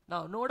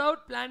 Now, no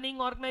doubt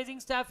planning, organizing,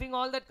 staffing,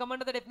 all that come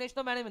under the definition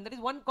of management. That is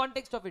one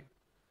context of it.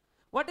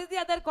 What is the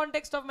other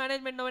context of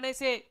management? Now when I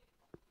say,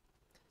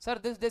 sir,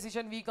 this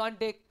decision we can't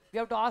take, we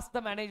have to ask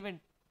the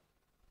management.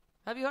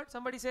 Have you heard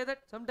somebody say that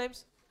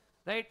sometimes?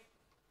 Right?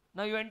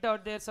 Now you went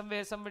out there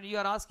somewhere, you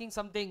are asking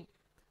something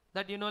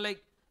that,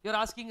 like you're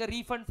asking a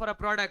refund for a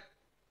product.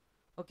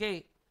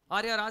 Okay.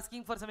 Or you're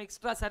asking for some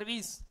extra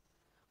service.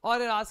 Or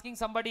you're asking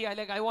somebody,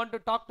 I want to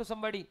talk to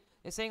somebody.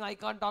 You're saying, I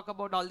can't talk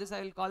about all this,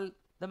 I will call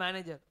the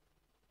manager.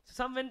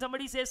 When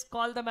somebody says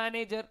call the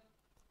manager,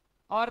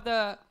 or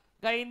the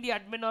guy in the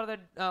admin or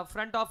the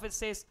front office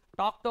says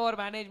talk to our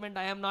management,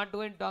 I am not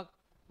going to talk.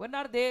 What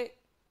are they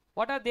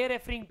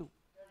referring to?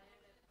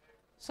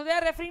 So they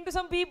are referring to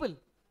some people.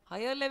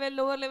 Higher level,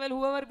 lower level,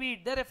 whoever be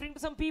it, they are referring to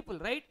some people,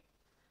 right?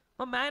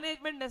 But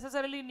management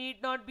necessarily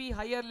need not be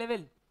higher level.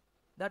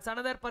 That's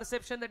another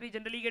perception that we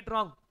generally get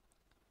wrong.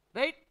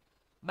 Right?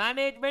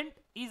 Management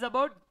is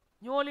about,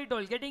 you only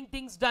told, getting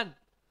things done.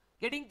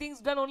 Getting things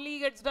done only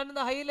gets done in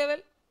the high level.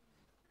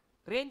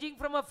 Ranging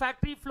from a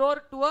factory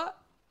floor to a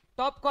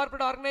top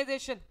corporate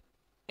organization.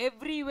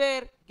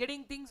 Everywhere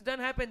getting things done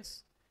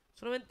happens.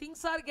 So when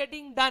things are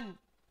getting done,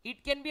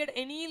 it can be at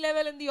any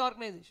level in the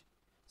organization.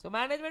 So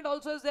management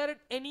also is there at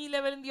any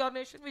level in the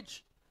organization,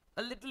 which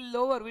a little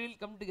lower we will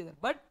come together.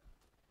 But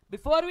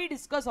before we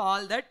discuss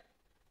all that,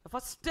 the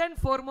first and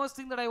foremost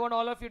thing that I want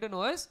all of you to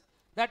know is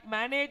that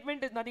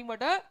management is nothing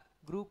but a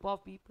group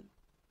of people.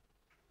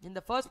 In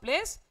the first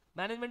place,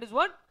 management is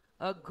what?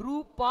 A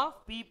group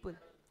of people.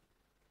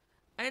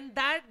 And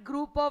that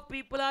group of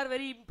people are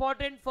very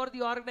important for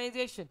the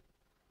organization.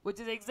 which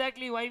is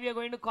exactly why we are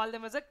going to call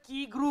them as a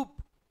key group.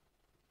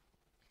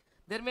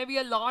 There may be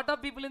a lot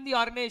of people in the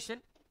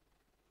organization.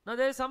 Now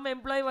there is some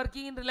employee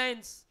working in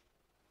Reliance.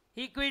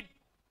 He quit.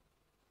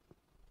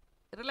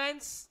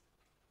 Reliance,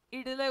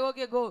 it is like,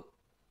 okay, go.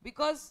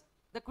 Because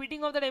the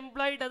quitting of that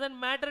employee doesn't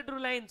matter to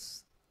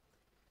Reliance.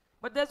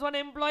 But there's one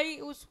employee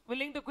who's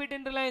willing to quit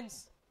in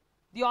Reliance.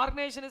 The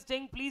organization is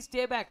saying, please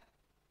stay back.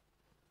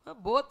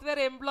 Both were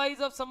employees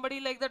of somebody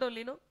like that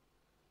only, no?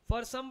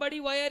 For somebody,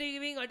 why are you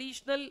giving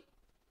additional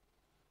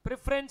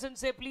preference and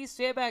say, please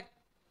stay back?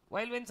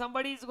 While when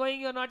somebody is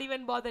going, you're not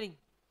even bothering.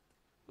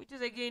 Which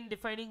is again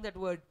defining that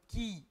word,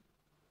 key.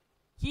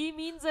 Key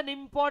means an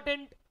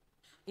important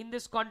in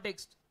this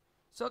context.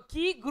 So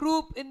key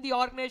group in the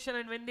organization,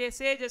 and when they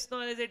say just now,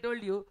 as I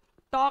told you,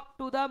 talk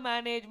to the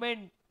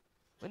management.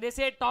 When they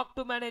say talk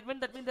to management,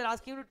 that means they're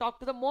asking you to talk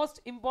to the most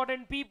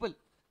important people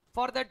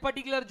for that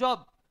particular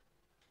job.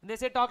 When they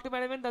say talk to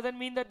management, doesn't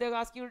mean that they're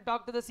asking you to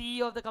talk to the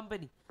CEO of the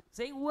company.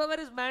 Saying whoever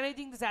is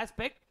managing this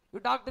aspect, you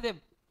talk to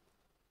them.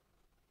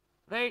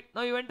 Right?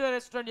 Now you went to a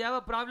restaurant, you have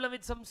a problem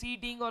with some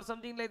seating or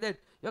something like that.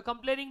 You're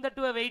complaining that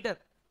to a waiter.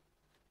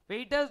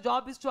 Waiter's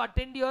job is to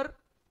attend your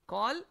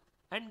call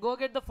and go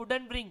get the food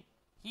and bring.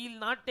 He'll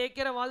not take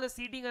care of all the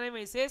seating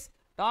arrangements. He says,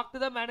 talk to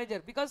the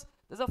manager, because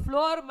there's a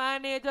floor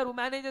manager who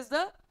manages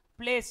the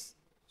place.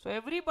 So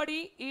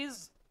everybody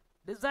is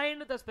designed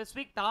with a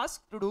specific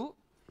task to do,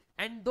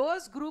 and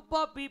those group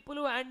of people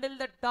who handle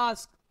that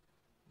task,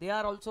 they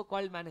are also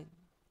called management.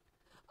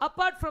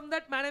 Apart from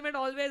that, management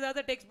always has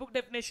a textbook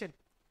definition.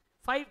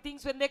 5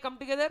 things when they come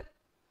together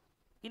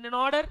in an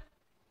order,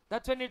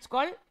 that's when it's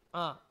called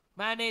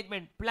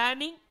management.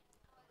 Planning,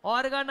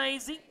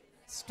 organizing,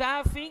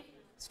 staffing.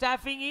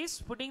 Staffing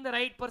is putting the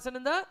right person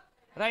in the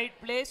right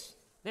place.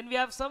 Then we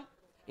have some,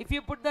 if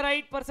you put the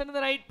right person in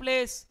the right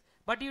place,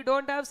 but you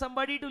don't have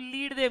somebody to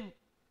lead them,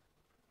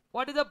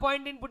 what is the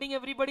point in putting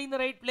everybody in the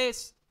right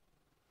place?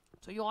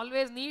 So you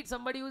always need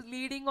somebody who's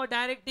leading or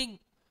directing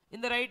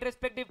in the right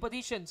respective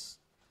positions.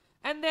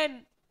 And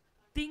then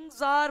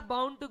things are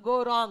bound to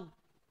go wrong.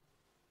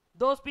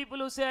 Those people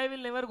who say I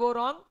will never go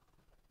wrong,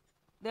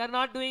 they are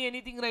not doing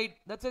anything right.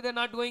 That's why they're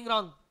not going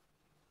wrong.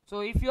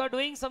 So if you are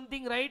doing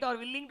something right or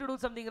willing to do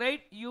something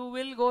right, you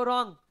will go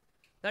wrong.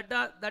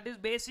 That is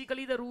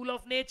basically the rule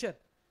of nature.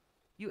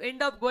 You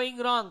end up going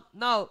wrong.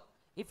 Now,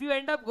 if you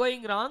end up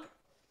going wrong,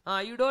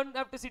 you don't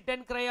have to sit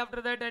and cry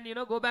after that and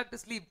go back to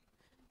sleep.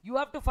 You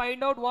have to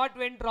find out what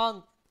went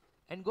wrong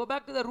and go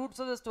back to the roots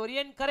of the story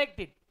and correct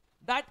it.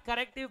 That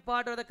corrective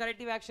part or the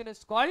corrective action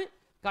is called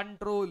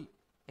control.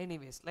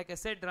 Anyways, like I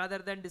said, rather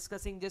than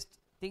discussing just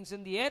things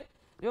in the air,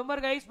 remember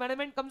guys,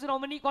 management comes in how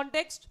many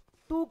contexts?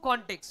 2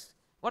 contexts.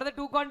 What are the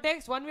 2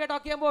 contexts? One, we are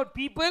talking about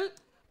people.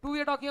 2,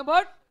 we are talking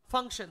about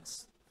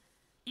functions.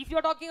 If you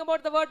are talking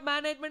about the word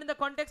management in the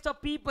context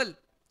of people,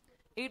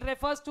 it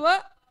refers to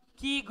a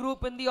key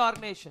group in the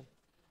organization.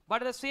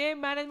 But the same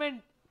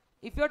management,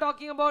 if you are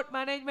talking about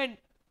management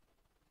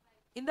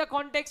in the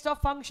context of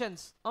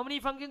functions, how many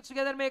functions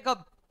together make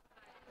up?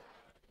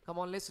 Come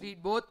on, let's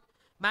read both.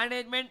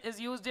 Management is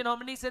used in how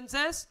many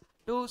senses?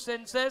 2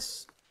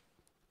 senses.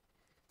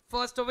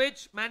 First of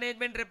which,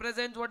 management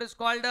represents what is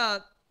called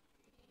a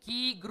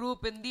key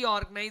group in the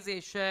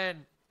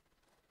organization.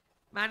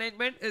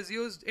 Management is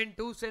used in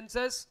 2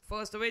 senses.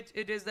 First of which,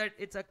 it is that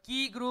it's a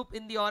key group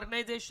in the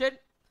organization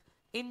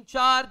in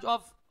charge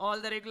of all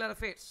the regular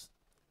affairs.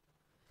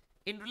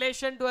 In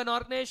relation to an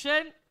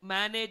organization,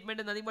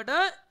 management is nothing but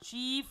a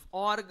chief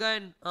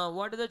organ.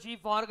 What is the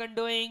chief organ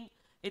doing?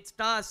 Its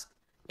task.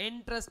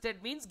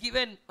 Entrusted means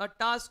given a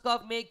task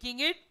of making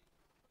it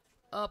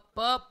a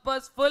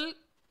purposeful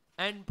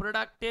and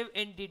productive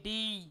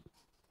entity.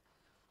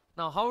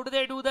 Now, how do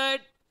they do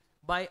that?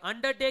 By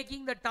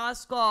undertaking the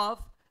task of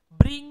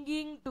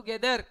bringing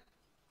together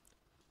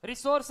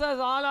resources.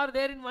 All are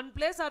there in one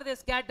place, or are they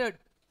scattered?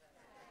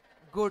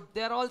 Good,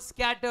 they are all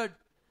scattered.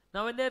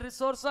 Now, when their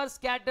resources are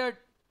scattered,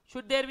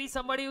 should there be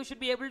somebody who should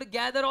be able to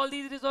gather all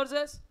these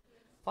resources?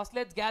 First,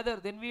 let's gather,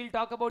 then we will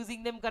talk about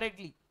using them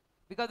correctly.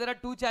 Because there are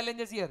 2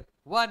 challenges here.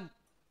 1,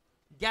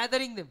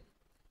 gathering them.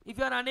 If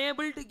you are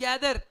unable to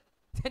gather,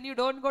 then you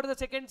don't go to the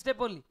second step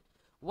only.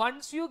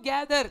 Once you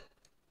gather,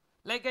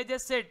 like I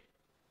just said,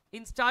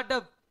 in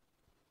startup,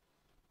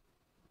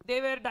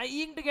 they were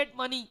dying to get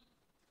money.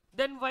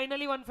 Then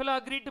finally one fellow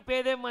agreed to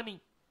pay them money.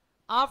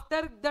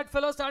 After that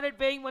fellow started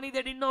paying money,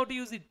 they didn't know how to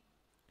use it.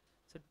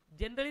 So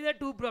generally there are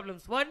 2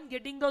 problems. 1,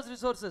 getting those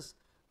resources.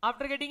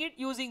 After getting it,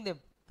 using them.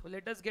 So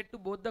let us get to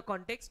both the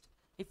context.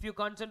 If you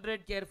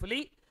concentrate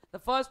carefully, the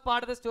first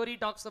part of the story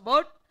talks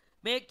about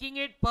making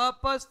it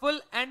purposeful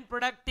and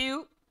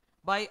productive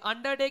by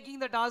undertaking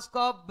the task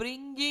of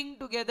bringing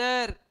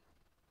together.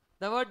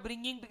 The word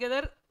bringing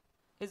together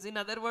is, in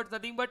other words,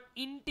 nothing but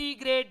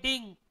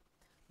integrating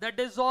the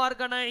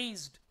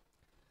disorganized.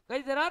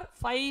 Guys, there are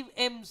 5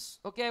 M's.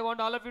 Okay, I want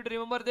all of you to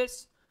remember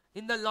this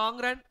in the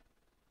long run.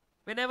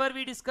 Whenever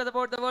we discuss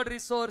about the word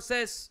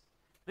resources,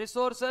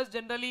 resources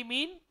generally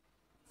mean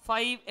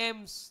 5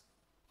 M's.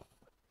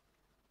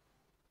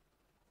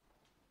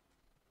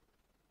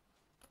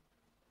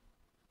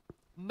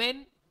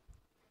 men,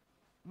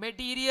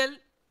 material,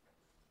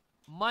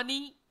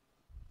 money,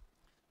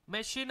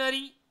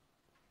 machinery.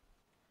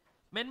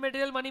 Men,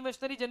 material, money,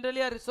 machinery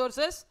generally are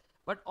resources,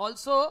 but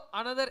also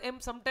another M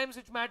sometimes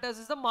which matters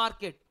is the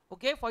market,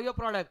 okay, for your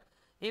product.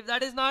 If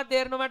that is not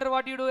there, no matter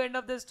what you do, end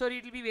of the story,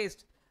 it will be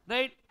waste,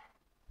 right?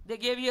 They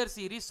gave here,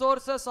 see,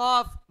 resources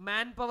of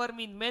manpower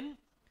mean men,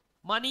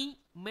 money,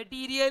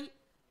 material,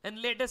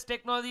 and latest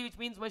technology, which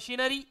means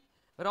machinery,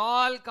 are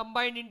all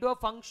combined into a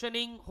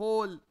functioning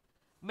whole.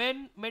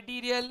 Men,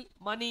 material,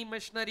 money,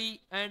 machinery,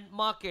 and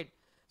market.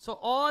 So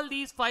all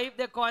these five,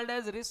 they're called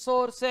as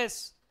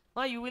resources.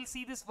 Now you will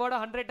see this word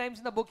 100 times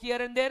in the book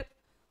here and there.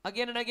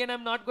 Again and again,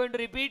 I'm not going to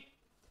repeat.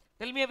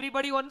 Tell me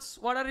everybody once,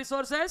 what are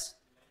resources?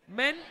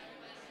 Men.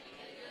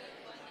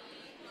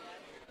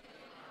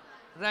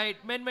 Right,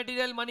 men,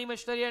 material, money,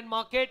 machinery, and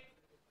market.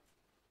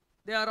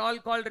 They are all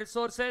called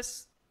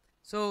resources.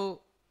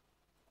 So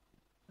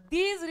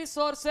these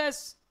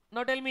resources,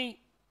 now tell me,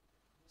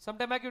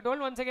 sometime back you told,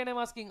 once again I'm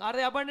asking, are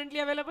they abundantly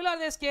available or are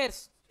they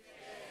scarce?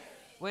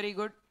 Very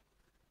good.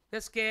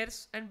 They're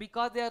scarce, and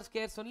because they are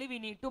scarce only, we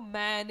need to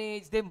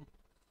manage them.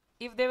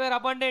 If they were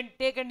abundant,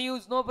 take and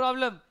use, no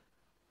problem.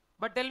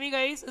 But tell me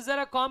guys, is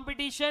there a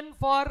competition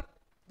for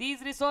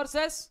these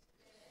resources?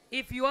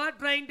 If you are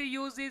trying to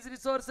use these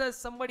resources,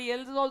 somebody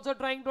else is also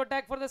trying to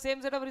attack for the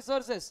same set of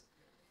resources.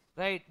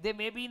 Right? They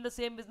may be in the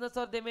same business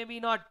or they may be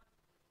not.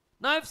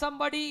 Now if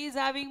somebody is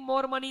having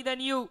more money than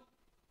you,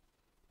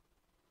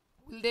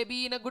 will they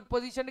be in a good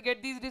position to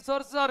get these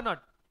resources or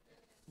not?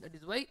 That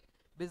is why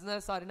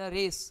business are in a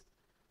race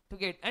to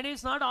get. And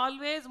it's not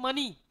always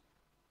money.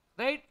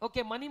 Right?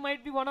 Okay, money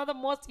might be one of the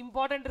most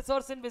important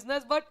resources in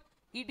business, but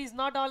it is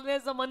not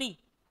always the money.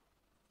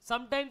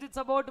 Sometimes it's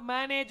about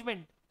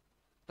management.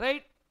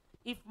 Right?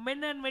 If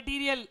men and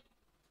material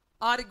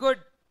are good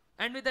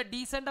and with a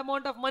decent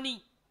amount of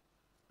money,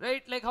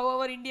 right, like how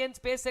our Indian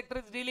space sector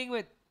is dealing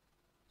with,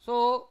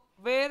 so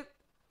where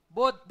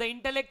both the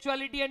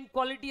intellectuality and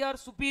quality are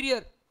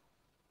superior.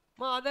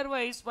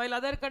 Otherwise, while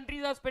other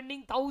countries are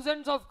spending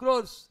thousands of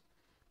crores,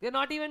 they are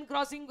not even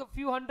crossing a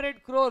few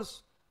hundred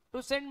crores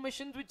to send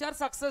missions which are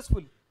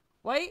successful.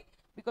 Why?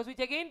 Because which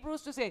again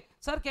proves to say,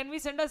 sir, can we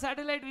send a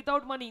satellite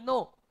without money?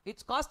 No,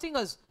 it's costing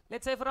us,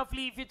 let's say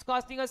roughly if it's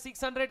costing us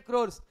 600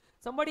 crores,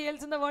 somebody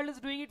else in the world is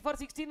doing it for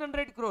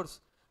 1600 crores.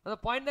 Now the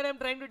point that I'm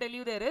trying to tell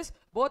you there is,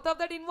 both of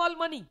that involve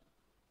money,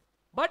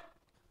 but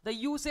the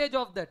usage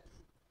of that.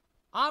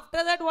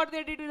 After that, what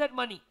they did with that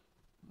money?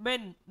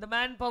 Men, the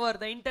manpower,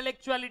 the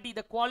intellectuality,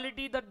 the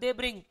quality that they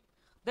bring,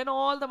 then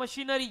all the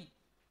machinery,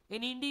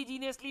 an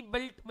indigenously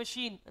built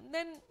machine, and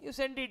then you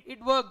send it,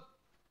 it worked.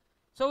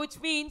 So which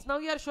means now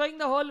you are showing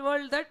the whole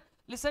world that,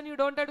 listen, you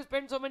don't have to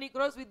spend so many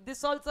crores, with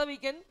this also we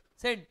can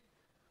send.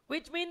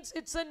 Which means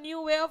it's a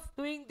new way of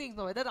doing things.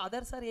 Now whether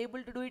others are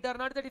able to do it or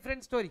not, the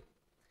different story.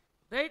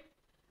 Right?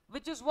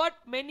 Which is what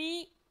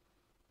many,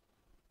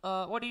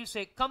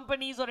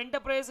 companies or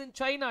enterprises in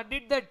China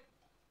did that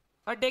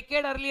a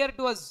decade earlier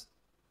to us.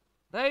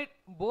 Right?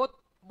 Both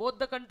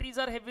the countries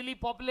are heavily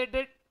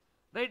populated.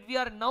 Right? We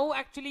are now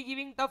actually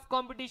giving tough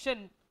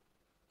competition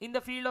in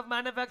the field of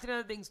manufacturing and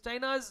other things.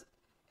 China is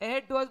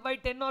ahead to us by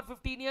 10 or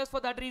 15 years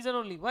for that reason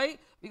only. Why?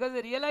 Because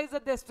they realize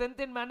that their strength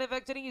in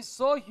manufacturing is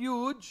so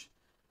huge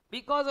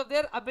because of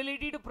their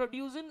ability to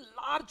produce in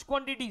large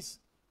quantities.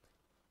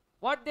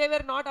 What they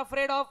were not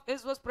afraid of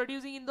was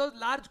producing in those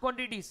large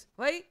quantities.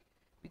 Why?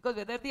 Because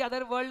whether the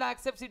other world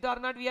accepts it or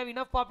not, we have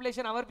enough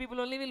population, our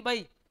people only will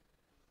buy.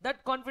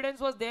 That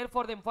confidence was there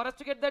for them. For us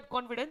to get that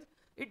confidence,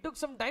 it took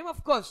some time,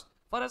 of course,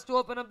 for us to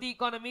open up the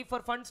economy,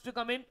 for funds to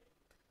come in.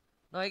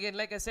 Now again,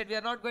 like I said, we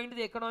are not going to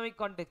the economic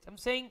context. I'm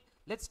saying,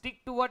 let's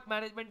stick to what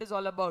management is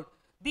all about.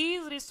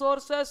 These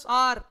resources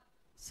are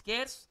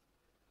scarce.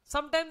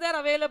 Sometimes they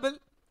are available.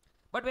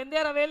 But when they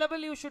are available,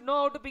 you should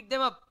know how to pick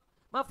them up.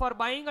 Now for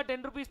buying a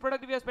 10 rupees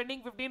product, if you are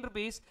spending 15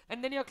 rupees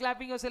and then you are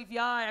clapping yourself,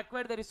 yeah, I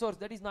acquired the resource.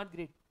 That is not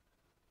great.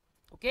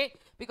 Okay?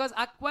 Because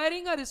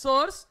acquiring a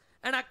resource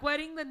and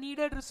acquiring the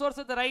needed resource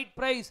at the right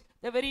price,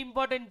 they are very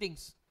important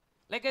things.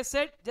 Like I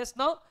said just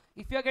now,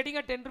 if you are getting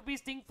a 10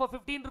 rupees thing for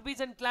 15 rupees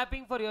and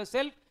clapping for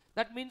yourself,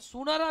 that means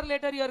sooner or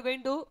later you are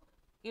going to,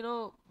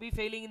 be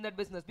failing in that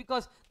business.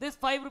 Because this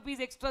 5 rupees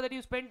extra that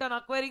you spent on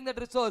acquiring that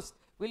resource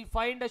will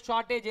find a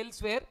shortage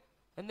elsewhere.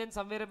 And then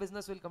somewhere a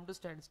business will come to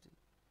standstill.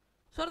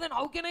 So then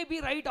how can I be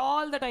right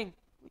all the time?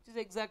 Which is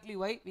exactly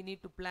why we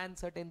need to plan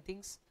certain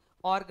things,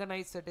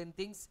 organize certain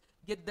things,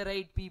 get the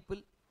right people.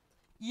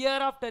 Year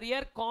after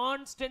year,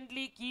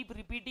 constantly keep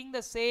repeating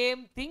the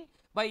same thing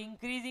by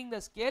increasing the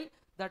scale.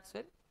 That's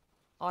when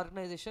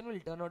organization will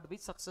turn out to be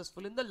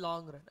successful in the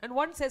long run. And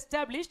once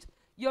established,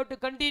 you have to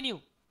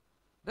continue.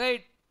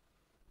 Right?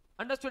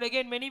 Understood?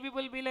 Again, many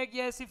people will be like,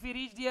 yes, if we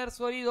reach here,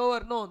 story is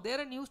over. No, there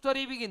a new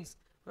story begins.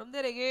 From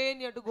there again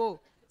you have to go.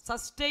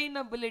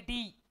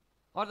 Sustainability,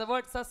 or the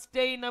word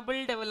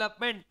sustainable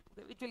development,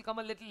 which will come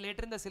a little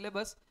later in the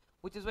syllabus,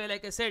 which is why,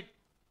 like I said,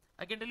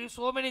 I can tell you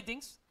so many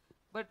things,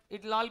 but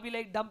it will all be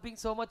like dumping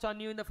so much on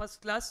you in the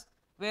first class,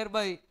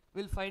 whereby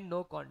we'll find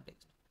no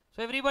context.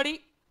 So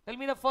everybody, tell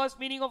me the first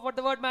meaning of what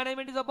the word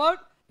management is about.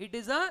 It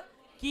is a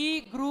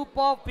key group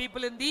of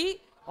people in the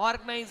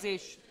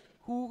organization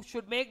who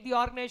should make the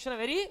organization a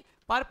very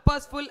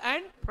purposeful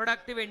and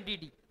productive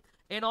entity.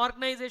 An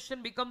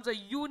organization becomes a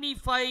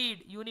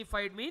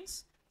unified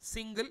means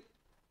single,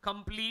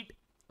 complete.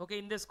 Okay,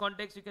 in this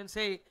context you can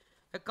say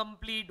a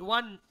complete,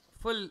 one,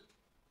 full.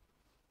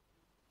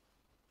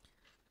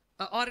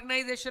 An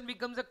organization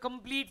becomes a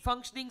complete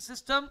functioning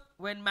system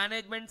when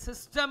management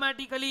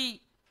systematically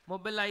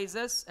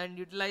mobilizes and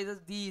utilizes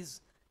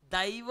these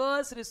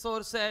diverse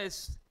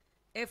resources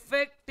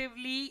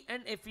effectively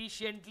and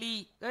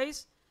efficiently.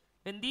 Guys,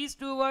 when these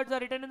two words are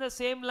written in the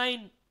same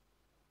line,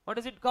 what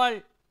is it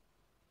called?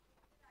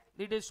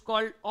 It is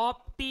called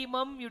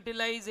optimum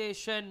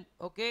utilization.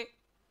 Okay,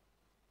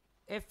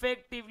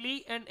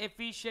 effectively and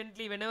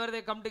efficiently, whenever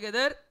they come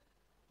together,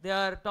 they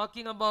are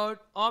talking about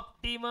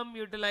optimum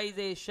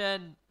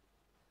utilization.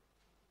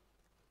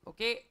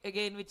 Okay,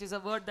 again, which is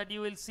a word that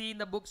you will see in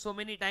the book so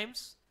many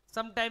times.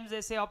 Sometimes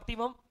they say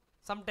optimum,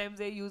 sometimes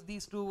they use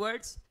these two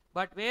words,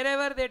 but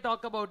wherever they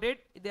talk about it,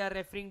 they are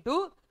referring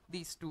to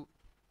these two.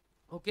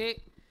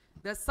 Okay,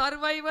 the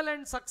survival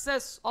and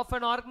success of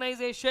an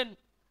organization,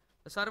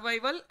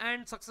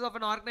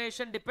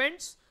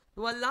 depends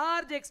to a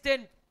large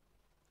extent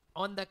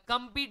on the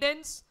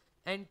competence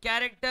and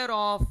character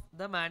of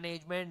the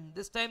management.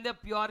 This time they are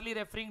purely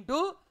referring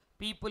to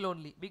people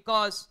only,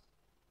 because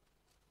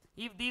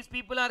if these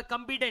people are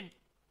competent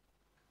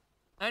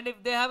and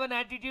if they have an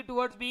attitude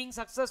towards being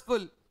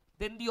successful,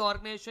 then the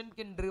organization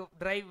can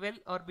drive well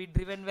or be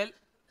driven well.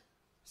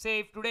 Say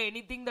if today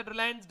anything that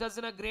Reliance does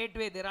in a great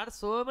way, there are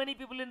so many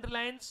people in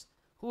Reliance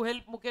who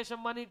help Mukesh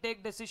Ambani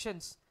take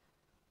decisions.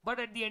 But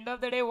at the end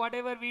of the day,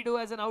 whatever we do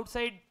as an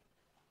outside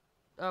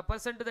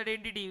person to that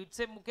entity, you'd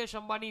say Mukesh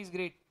Ambani is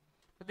great.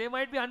 There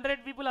might be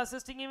 100 people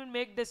assisting him in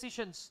make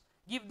decisions,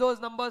 give those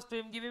numbers to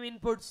him, give him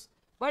inputs.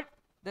 But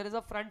there is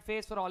a front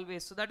face for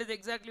always. So that is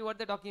exactly what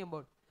they're talking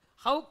about.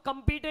 How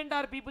competent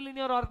are people in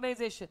your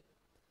organization?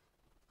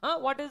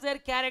 What is their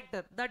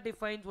character? That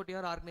defines what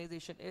your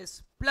organization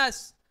is.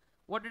 Plus,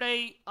 what did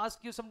I ask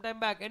you some time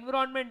back?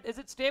 Environment, is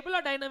it stable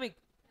or dynamic?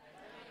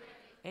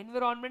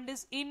 Environment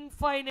is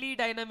infinitely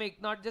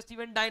dynamic, not just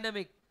even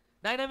dynamic.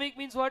 Dynamic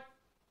means what?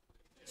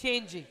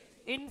 Changing.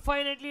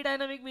 Infinitely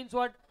dynamic means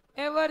what?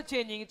 Ever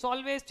changing. It's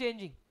always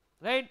changing,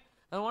 right?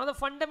 And one of the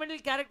fundamental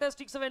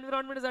characteristics of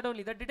environment is that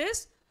only, that it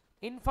is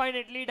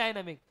infinitely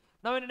dynamic.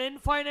 Now in an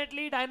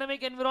infinitely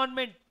dynamic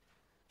environment,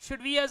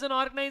 should we as an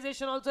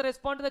organization also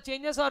respond to the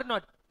changes or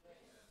not?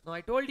 Now I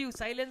told you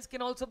silence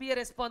can also be a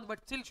response, but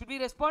still should we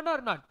respond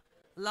or not?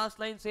 Last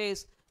line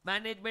says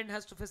management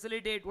has to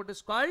facilitate what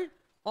is called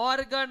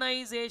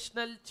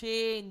organizational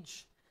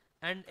change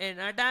and an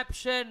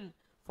adaptation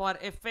for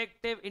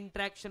effective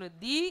interaction with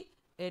the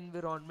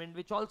environment,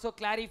 which also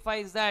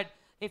clarifies that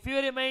if you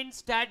remain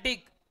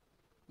static,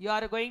 you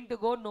are going to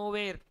go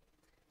nowhere.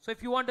 So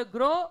if you want to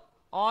grow,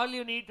 all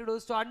you need to do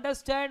is to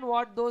understand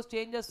what those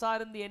changes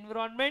are in the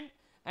environment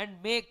and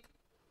make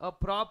a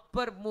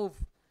proper move.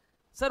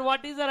 Sir,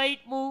 what is the right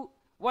move?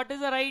 What is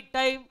the right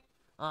time?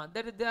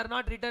 They are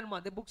not written.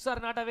 The books are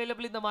not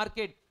available in the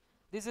market.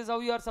 This is how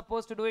you are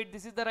supposed to do it.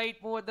 This is the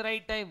right move at the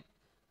right time.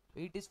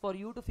 It is for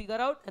you to figure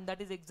out, and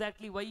that is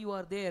exactly why you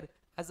are there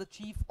as a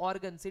chief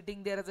organ,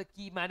 sitting there as a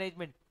key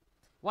management.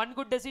 One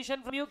good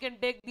decision from you can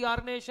take the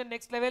organization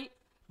next level,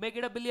 make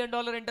it $1 billion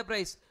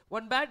enterprise.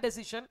 One bad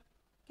decision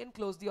can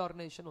close the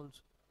organization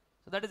also.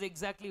 So that is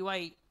exactly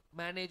why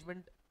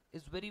management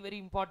is very, very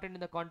important in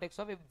the context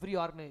of every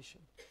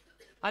organization.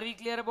 Are we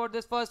clear about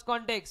this first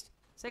context?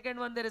 Second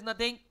one, there is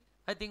nothing.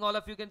 I think all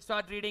of you can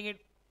start reading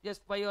it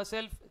just by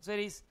yourself. It's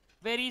very,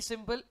 very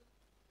simple.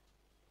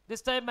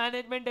 This time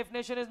management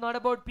definition is not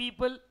about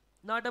people,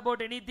 not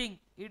about anything.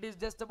 It is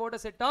just about a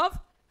set of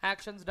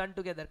actions done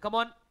together. Come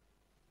on.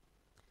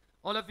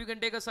 All of you can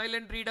take a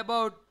silent read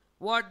about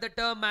what the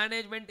term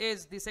management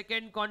is, the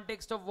second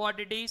context of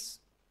what it is.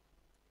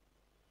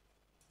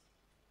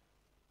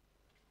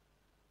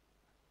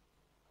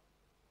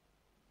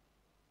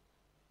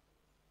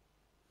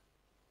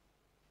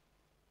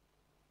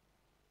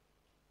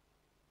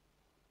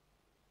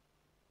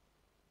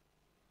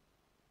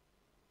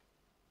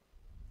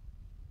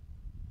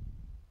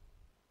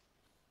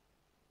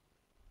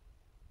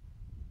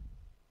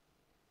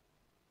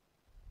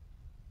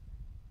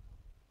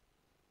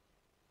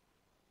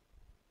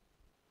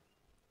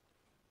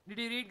 Did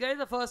you read, guys,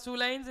 the first two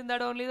lines? In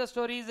that only the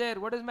story is there.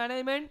 What is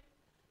management?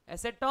 A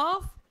set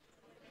of,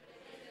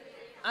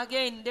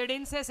 again, they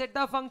didn't say set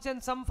of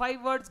functions, some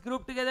 5 words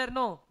grouped together.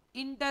 No,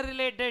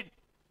 interrelated.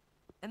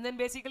 And then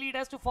basically it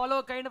has to follow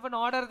a kind of an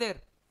order there.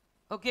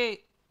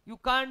 Okay, you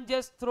can't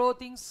just throw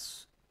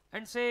things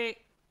and say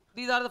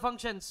these are the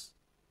functions.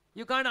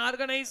 You can't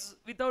organize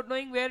without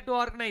knowing where to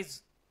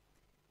organize,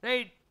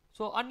 right?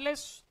 So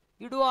unless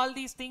you do all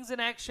these things in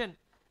action,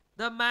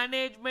 the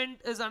management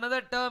is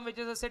another term which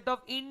is a set of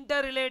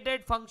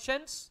interrelated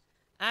functions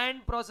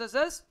and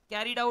processes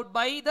carried out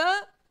by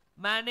the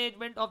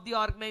management of the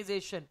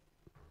organization.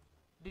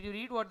 Did you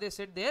read what they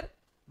said there?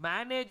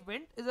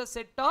 Management is a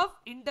set of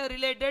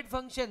interrelated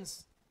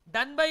functions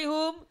done by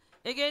whom?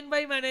 Again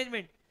by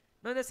management.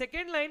 Now in the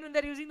second line, when they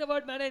are using the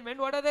word management,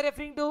 what are they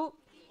referring to?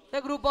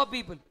 The group of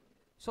people.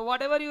 So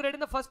whatever you read in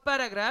the first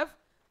paragraph,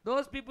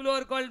 those people who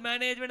are called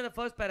management in the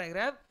first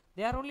paragraph,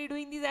 they are only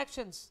doing these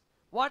actions.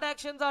 What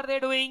actions are they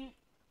doing?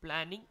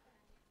 Planning.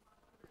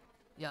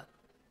 Yeah.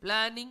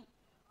 Planning,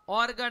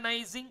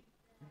 organizing,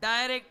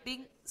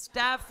 directing,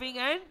 staffing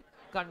and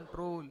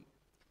control.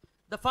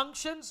 The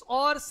functions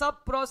or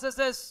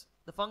sub-processes,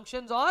 the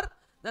functions or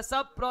the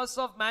sub-process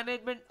of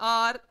management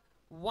are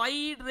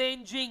wide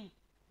ranging,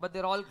 but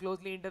they're all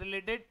closely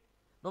interrelated.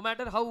 No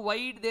matter how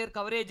wide their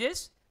coverage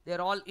is,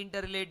 they're all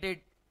interrelated.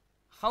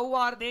 How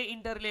are they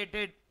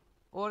interrelated?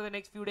 Over the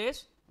next few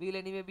days, we'll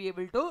anyway be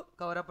able to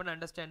cover up and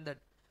understand that.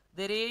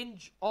 They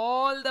range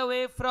all the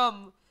way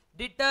from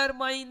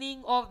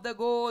determining of the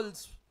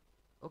goals.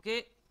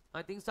 Okay,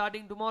 I think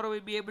starting tomorrow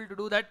we'll be able to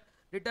do that.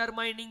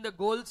 Determining the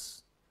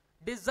goals,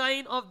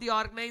 design of the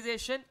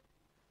organization,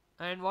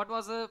 and what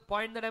was the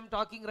point that I'm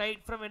talking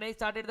right from when I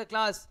started the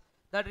class?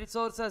 That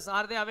resources,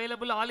 are they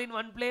available all in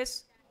one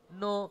place?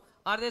 No.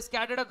 Are they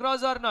scattered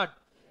across or not?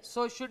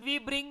 So should we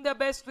bring the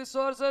best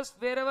resources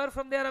wherever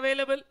from they are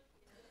available?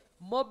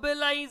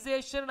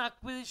 Mobilization and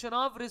acquisition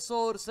of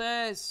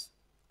resources.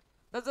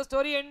 Does the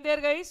story end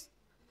there, guys?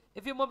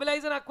 If you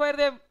mobilize and acquire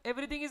them,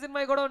 everything is in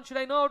my godown. Should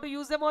I know how to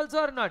use them also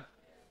or not?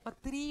 But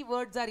three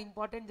words are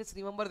important, just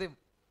remember them.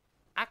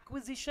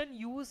 Acquisition,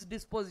 use,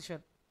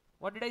 disposition.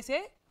 What did I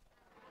say?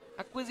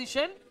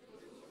 Acquisition.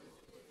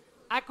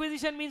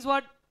 Acquisition means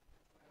what?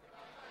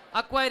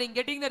 Acquiring,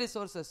 getting the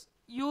resources.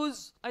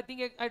 Use, I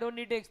think I don't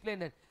need to explain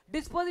that.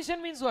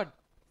 Disposition means what?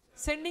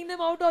 Sending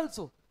them out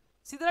also.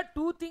 See, there are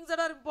two things that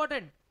are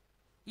important.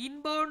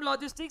 Inbound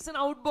logistics and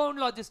outbound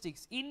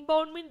logistics.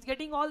 Inbound means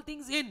getting all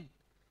things in,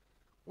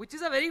 which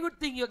is a very good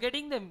thing. You're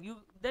getting them. You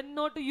then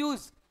know to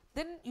use.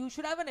 Then you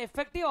should have an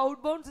effective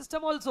outbound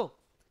system also.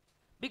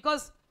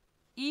 Because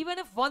even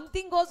if one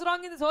thing goes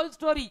wrong in this whole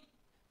story,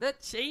 the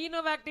chain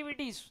of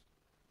activities.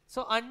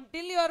 So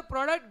until your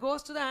product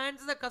goes to the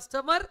hands of the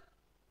customer,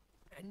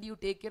 and you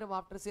take care of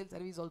after sale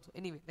service also.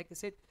 Anyway, like I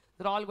said,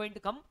 they're all going to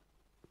come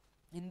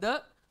in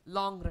the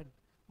long run.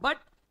 But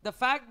the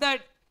fact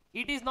that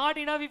it is not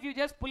enough if you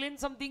just pull in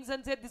some things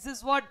and say this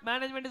is what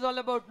management is all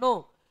about.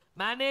 No.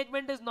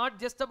 Management is not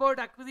just about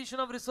acquisition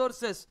of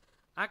resources.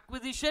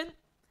 Acquisition,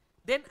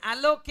 then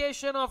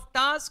allocation of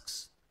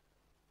tasks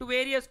to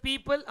various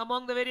people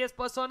among the various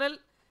personnel,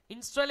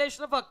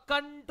 installation of a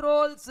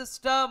control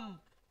system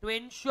to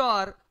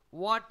ensure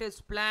what is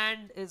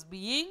planned is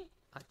being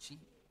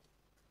achieved.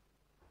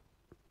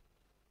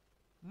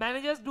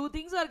 Managers do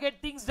things or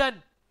get things done?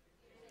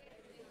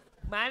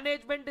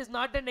 Management is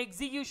not an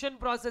execution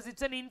process,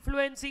 it's an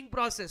influencing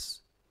process.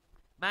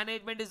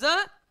 Management is a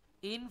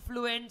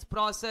influence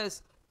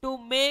process to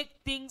make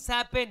things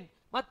happen.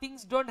 But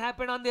things don't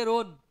happen on their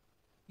own.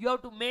 You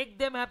have to make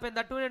them happen.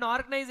 That too in an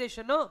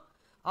organization, no?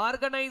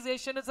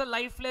 Organization is a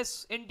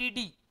lifeless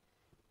entity.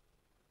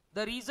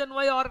 The reason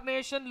why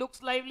organization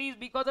looks lively is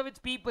because of its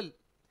people.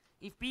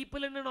 If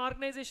people in an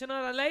organization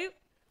are alive,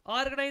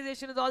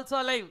 organization is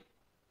also alive.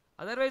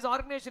 Otherwise,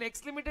 organization,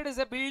 X Limited is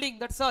a building,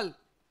 that's all.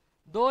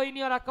 Though in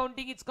your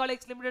accounting it's called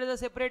X Limited as a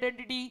separate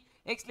entity,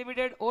 X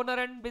Limited owner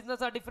and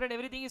business are different,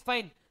 everything is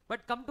fine.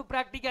 But come to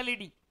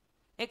practicality,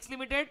 X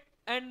Limited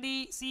and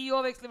the CEO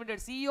of X Limited.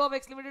 CEO of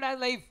X Limited has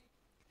life.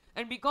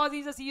 And because he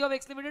is the CEO of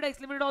X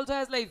Limited also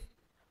has life.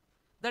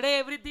 The day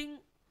everything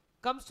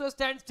comes to a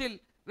standstill,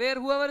 where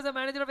whoever is the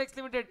manager of X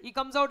Limited, he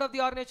comes out of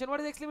the organization.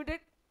 What is X Limited?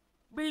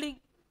 Building.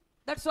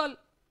 That's all.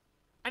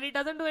 And it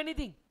doesn't do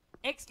anything.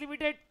 X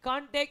Limited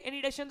can't take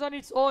any decisions on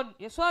its own.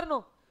 Yes or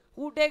no?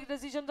 Who takes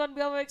decisions on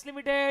behalf of X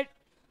Limited?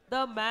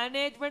 The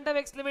management of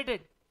X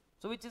Limited.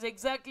 So which is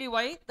exactly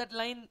why that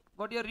line,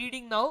 what you're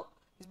reading now,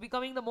 is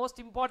becoming the most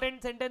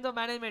important sentence of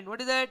management.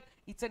 What is that?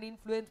 It's an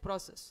influence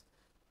process.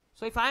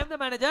 So if I am the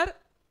manager,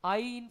 I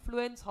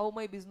influence how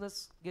my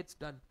business gets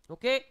done.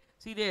 Okay?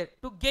 See there.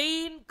 To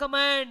gain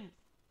command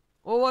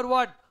over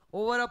what?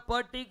 Over a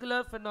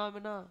particular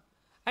phenomena.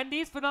 And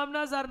these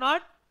phenomena are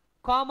not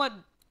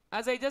common.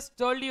 As I just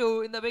told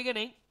you in the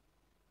beginning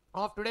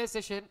of today's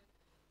session,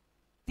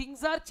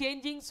 things are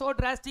changing so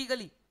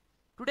drastically.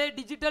 Today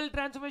digital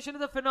transformation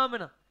is a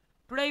phenomena.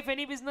 Today if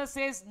any business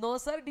says, no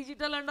sir,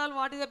 digital and all,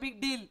 what is a big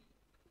deal?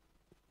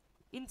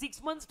 In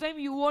 6 months time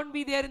you won't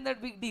be there in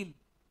that big deal.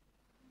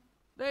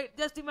 Right?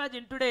 Just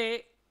imagine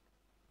today,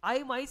 I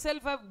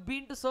myself have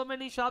been to so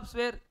many shops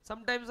where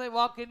sometimes I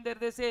walk in there,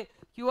 they say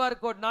QR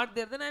code not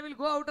there, then I will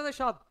go out of the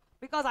shop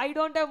because I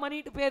don't have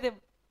money to pay them.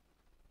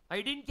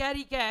 I didn't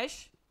carry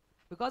cash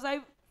because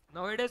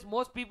nowadays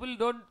most people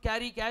don't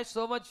carry cash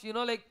so much, you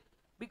know, like,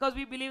 because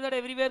we believe that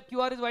everywhere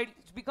QR is wide.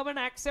 It's become an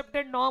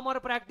accepted norm or a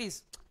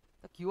practice.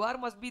 The QR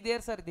must be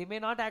there, sir. They may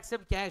not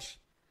accept cash,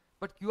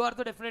 but QR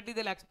so definitely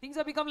they'll accept. Things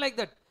have become like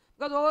that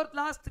because over the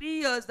last 3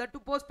 years, that to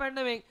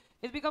post-pandemic,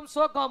 it's become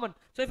so common.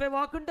 So if I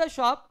walk into a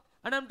shop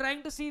and I'm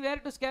trying to see where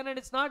to scan and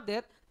it's not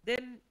there,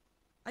 then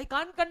I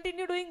can't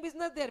continue doing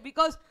business there,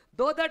 because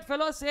though that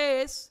fellow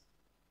says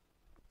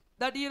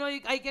that, you know,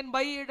 I can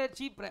buy it at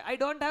cheap price, I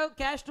don't have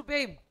cash to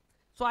pay him.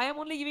 So I am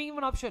only giving him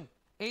an option.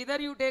 Either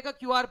you take a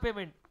QR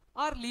payment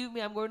or leave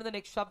me. I'm going to the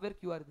next shop where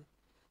QR is there.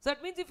 So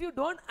that means if you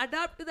don't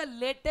adapt to the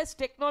latest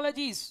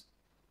technologies,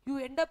 you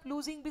end up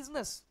losing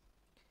business.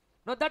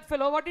 Now that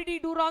fellow, what did he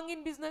do wrong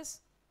in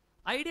business?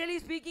 Ideally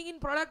speaking, in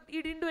product,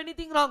 he didn't do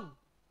anything wrong.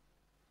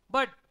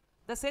 But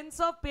the sense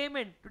of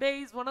payment today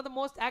is one of the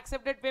most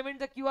accepted payment,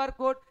 the QR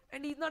code,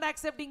 and he's not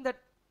accepting that.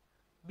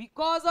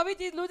 Because of which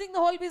he's losing the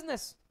whole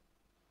business.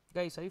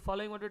 Guys, are you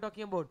following what we're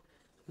talking about?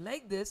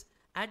 Like this,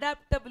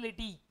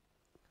 adaptability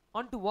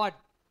onto what?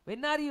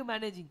 When are you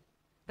managing?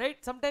 Right?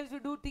 Sometimes we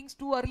do things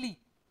too early.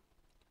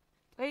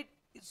 Right?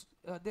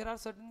 There are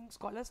certain things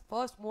called as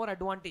first mover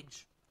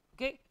advantage.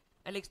 Okay?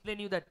 I'll explain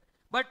you that.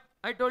 But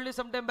I told you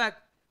some time back,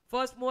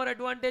 first mover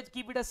advantage,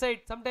 keep it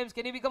aside. Sometimes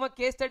can you become a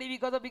case study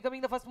because of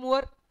becoming the first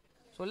mover?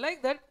 So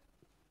like that,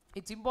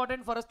 it's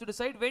important for us to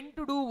decide when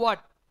to do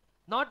what.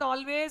 Not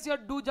always you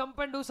do jump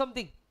and do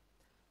something.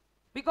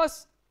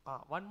 Because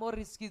one more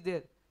risk is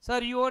there.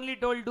 Sir, you only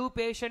told do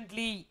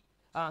patiently.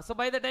 So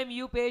by the time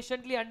you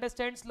patiently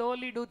understand,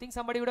 slowly do things,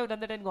 somebody would have done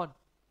that and gone.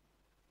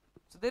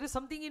 So there is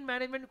something in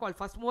management called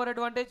first mover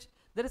advantage.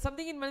 There is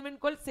something in management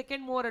called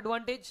second mover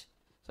advantage.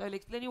 So I will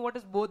explain you what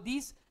is both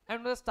these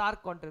and what is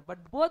stark contrast.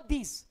 But both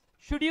these,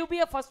 should you be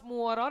a first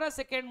mover or a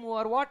second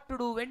mover, what to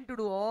do, when to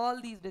do,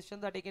 all these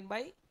decisions are taken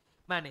by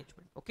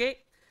management. Okay?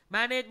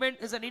 Management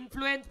is an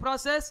influence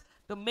process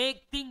to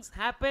make things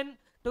happen,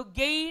 to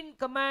gain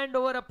command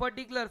over a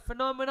particular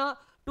phenomena,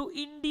 to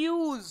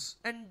induce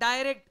and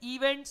direct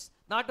events.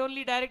 Not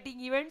only directing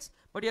events,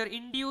 but you are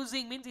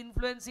inducing means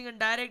influencing and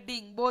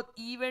directing both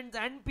events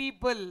and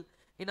people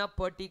in a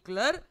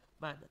particular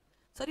manner.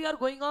 Sir, you are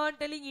going on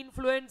telling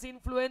influence.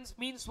 Influence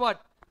means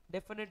what?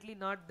 Definitely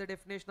not the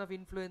definition of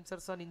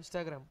influencers on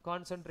Instagram.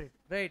 Concentrate,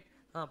 right?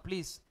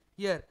 Please.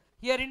 Here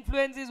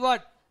influence is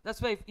what?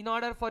 That's why in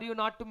order for you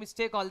not to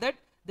mistake all that,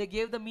 they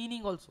gave the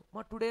meaning also.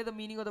 But today the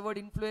meaning of the word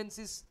influence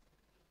is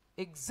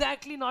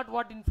exactly not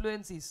what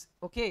influence is.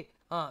 Okay.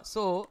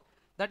 So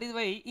that is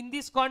why in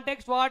this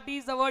context, what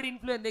is the word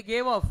influence? They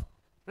gave off,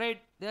 right?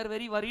 They are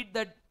very worried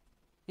that,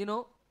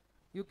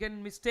 you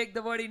can mistake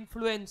the word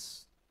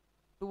influence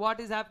to what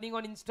is happening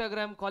on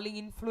Instagram, calling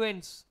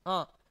influence.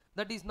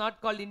 That is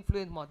not called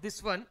influence more.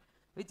 This one,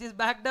 which is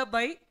backed up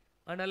by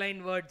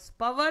underlined words: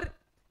 power,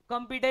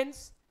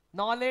 competence,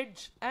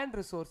 knowledge and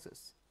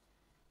resources.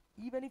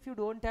 Even if you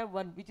don't have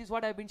one, which is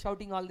what I've been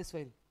shouting all this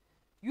while,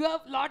 you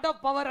have lot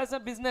of power as a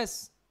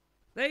business,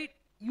 right?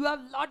 You have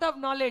lot of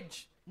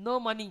knowledge, no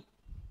money.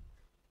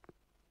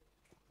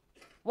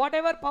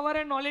 Whatever power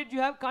and knowledge you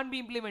have can't be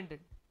implemented.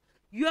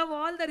 You have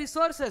all the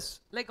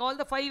resources, like all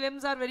the 5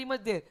 M's are very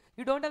much there.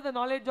 You don't have the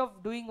knowledge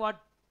of doing what.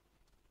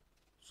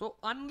 So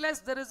unless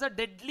there is a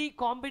deadly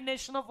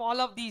combination of all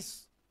of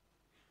these,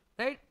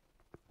 right?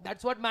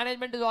 That's what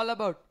management is all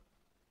about.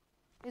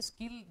 A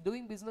skill,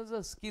 doing business is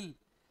a skill.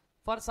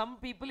 For some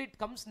people it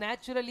comes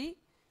naturally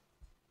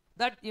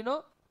that,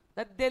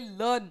 that they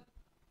learn.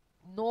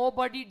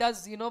 Nobody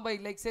does, by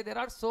like say there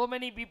are so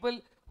many people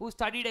who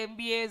studied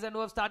MBAs and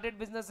who have started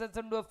businesses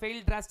and who have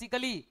failed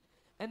drastically.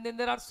 And then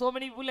there are so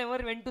many people who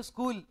never went to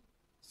school.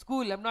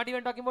 I'm not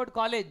even talking about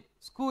college.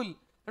 School. And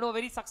who are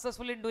very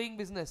successful in doing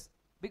business.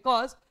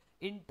 Because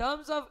in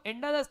terms of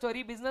end of the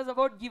story, business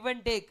about give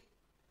and take.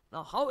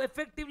 Now how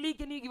effectively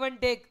can you give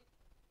and take?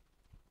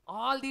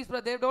 All these,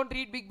 they don't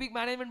read big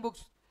management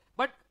books.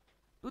 But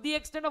to the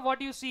extent of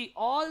what you see,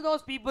 all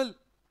those people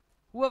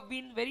who have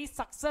been very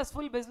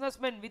successful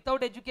businessmen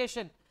without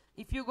education,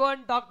 if you go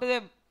and talk to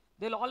them,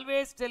 they'll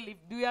always tell,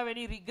 do you have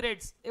any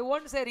regrets? They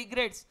won't say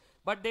regrets,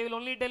 but they will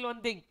only tell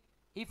one thing: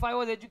 if I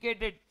was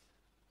educated.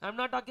 I'm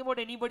not talking about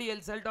anybody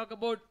else. I'll talk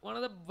about one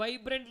of the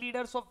vibrant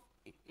leaders of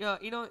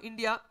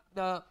India.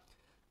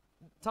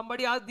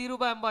 Somebody asked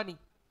Dhirubhai Ambani,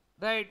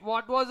 right,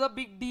 what was a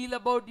big deal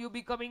about you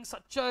becoming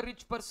such a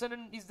rich person,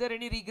 and is there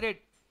any regret?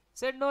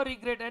 Said no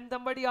regret. And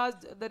somebody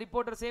asked,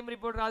 same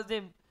reporter asked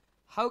him,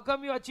 how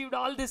come you achieved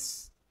all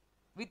this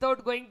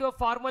without going to a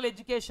formal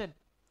education?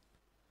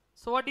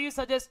 So what do you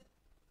suggest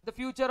the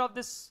future of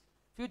this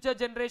future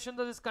generations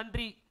of this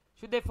country?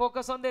 Should they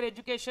focus on their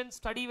education,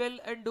 study well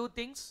and do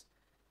things?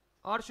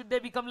 Or should they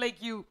become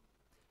like you?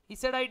 He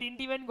said, I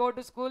didn't even go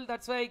to school,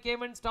 that's why I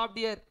came and stopped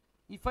here.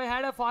 If I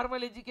had a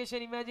formal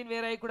education, imagine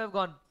where I could have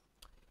gone.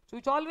 So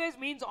which always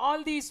means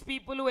all these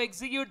people who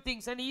execute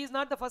things, and he is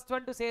not the first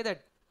one to say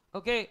that.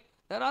 Okay,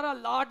 there are a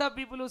lot of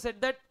people who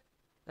said that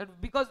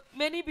because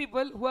many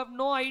people who have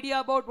no idea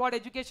about what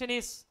education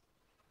is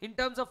in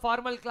terms of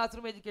formal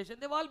classroom education,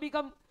 they've all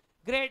become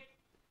great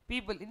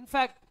people. In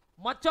fact,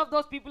 much of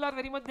those people are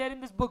very much there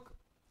in this book.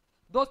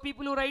 Those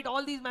people who write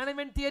all these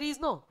management theories,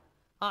 no.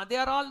 They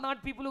are all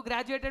not people who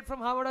graduated from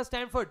Harvard or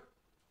Stanford.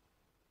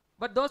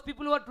 But those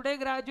people who are today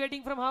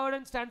graduating from Harvard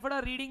and Stanford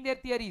are reading their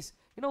theories.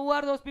 Who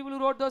are those people who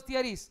wrote those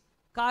theories?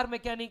 Car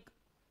mechanic.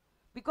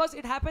 Because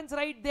it happens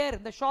right there,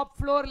 the shop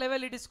floor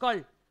level it is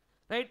called.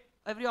 Right?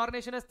 Every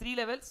organization has 3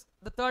 levels.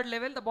 The 3rd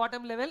level, the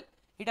bottom level,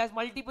 it has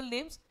multiple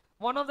names.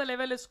 One of the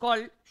level is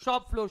called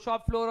shop floor.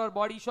 Shop floor or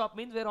body shop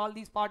means where all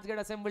these parts get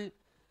assembled.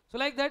 So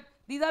like that,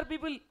 these are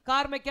people,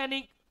 car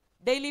mechanic,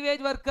 daily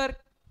wage worker.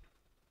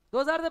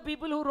 Those are the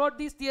people who wrote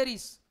these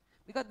theories,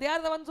 because they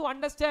are the ones who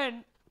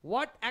understand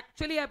what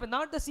actually happened,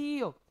 not the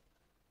CEO.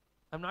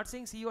 I'm not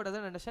saying CEO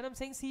doesn't understand, I'm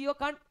saying CEO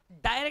can't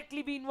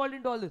directly be involved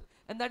into all this.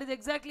 And that is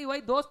exactly why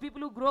those people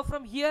who grow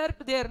from here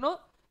to there, no,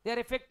 they are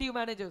effective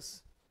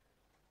managers.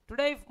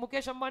 Today, if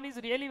Mukesh Ambani is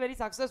really very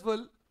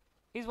successful,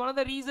 is one of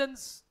the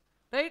reasons,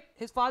 right?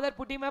 His father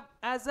put him up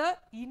as an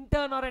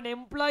intern or an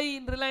employee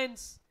in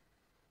Reliance.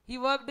 He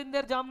worked in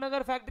their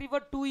Jamnagar factory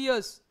for 2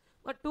 years.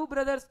 But two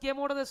brothers came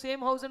out of the same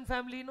house and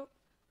family,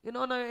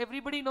 now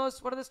everybody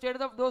knows what is the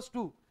status of those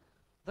two,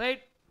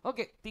 right?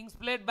 Okay, things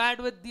played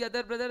bad with the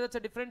other brother, that's a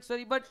different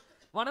story. But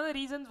one of the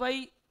reasons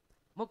why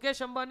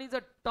Mukesh Ambani is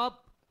a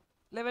top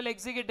level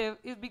executive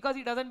is because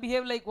he doesn't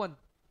behave like one.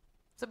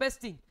 It's the best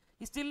thing.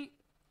 He still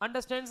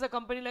understands the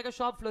company like a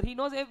shop floor. He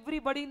knows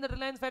everybody in the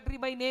Reliance factory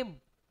by name.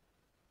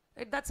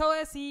 Right? That's how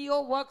a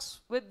CEO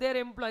works with their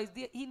employees.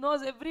 He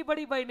knows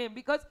everybody by name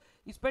because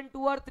he spent 2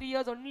 or 3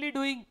 years only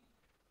doing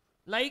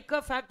like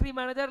a factory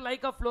manager,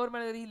 like a floor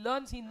manager. He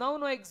learns, he now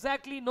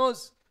exactly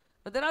knows.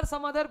 But there are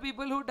some other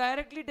people who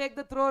directly take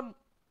the throne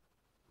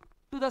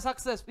to the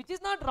success, which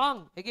is not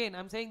wrong. Again,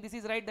 I'm saying this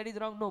is right, that is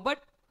wrong. No,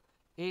 but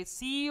a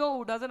CEO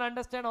who doesn't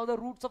understand how the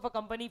roots of a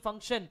company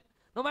function,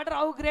 no matter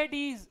how great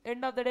he is,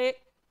 end of the day,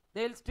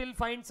 they'll still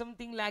find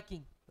something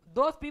lacking.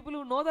 Those people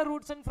who know the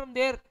roots, and from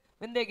there,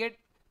 when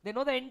they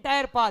know the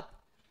entire path.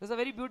 There's a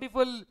very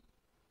beautiful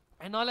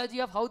analogy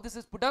of how this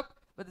is put up,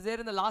 but it's there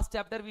in the last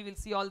chapter. We will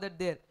see all that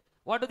there.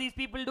 What do these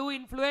people do?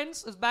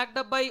 Influence is backed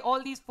up by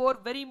all these 4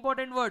 very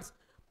important words: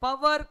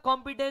 power,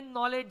 competence,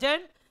 knowledge,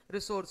 and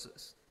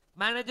resources.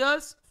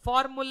 Managers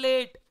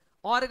formulate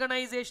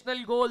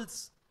organizational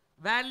goals,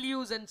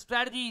 values, and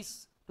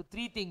strategies to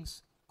 3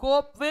 things: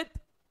 cope with,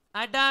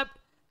 adapt,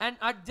 and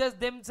adjust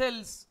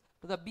themselves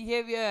to the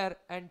behavior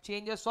and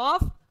changes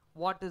of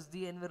what is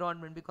the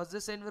environment, because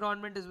this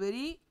environment is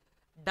very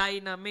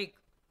dynamic.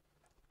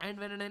 And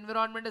when an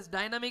environment is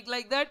dynamic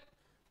like that,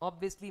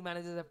 obviously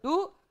managers have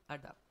to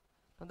adapt.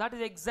 And that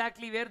is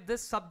exactly where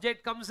this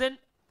subject comes in.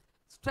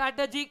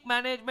 Strategic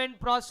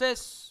management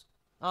process.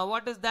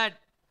 What is that?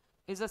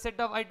 Is a set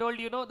of, I told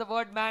you, the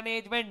word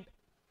management.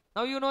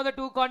 Now you know the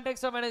 2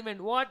 contexts of management.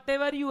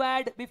 Whatever you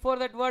add before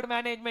that word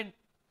management.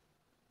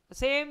 The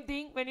same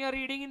thing when you are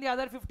reading in the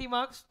other 50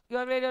 marks, you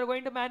are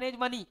going to manage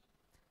money.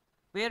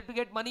 Where to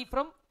get money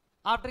from?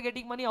 After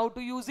getting money, how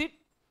to use it?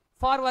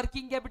 For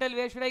working capital,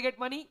 where should I get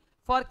money?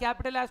 For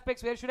capital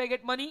aspects, where should I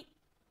get money?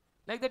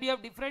 Like that, you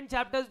have different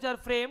chapters which are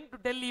framed to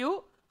tell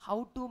you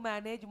how to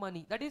manage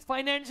money. That is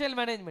financial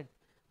management.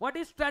 What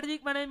is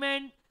strategic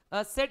management?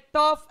 A set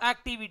of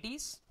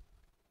activities,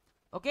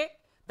 okay,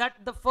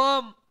 that the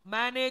firm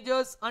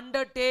managers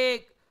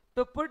undertake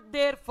to put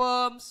their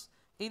firms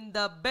in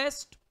the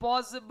best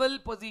possible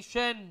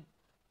position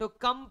to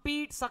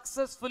compete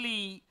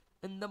successfully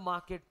in the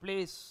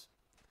marketplace.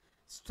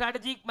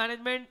 Strategic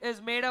management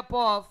is made up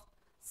of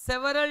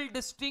several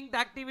distinct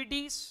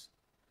activities,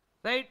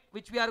 right,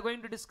 which we are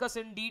going to discuss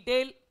in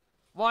detail.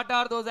 What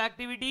are those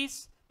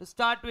activities? To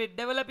start with,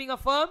 developing a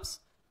firm's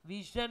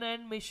vision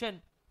and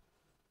mission.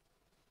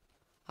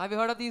 Have you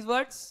heard of these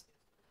words?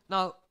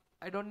 Now,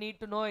 I don't need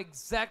to know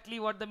exactly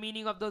what the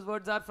meaning of those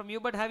words are from you,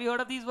 but have you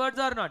heard of these words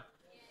or not?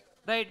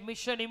 Yes. Right,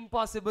 mission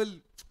impossible.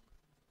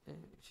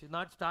 Should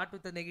not start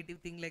with a negative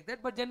thing like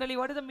that, but generally,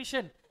 what is a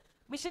mission?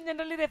 Mission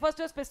generally refers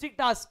to a specific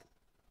task.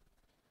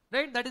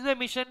 Right, that is why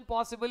mission,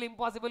 possible,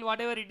 impossible,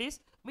 whatever it is.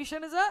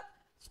 Mission is a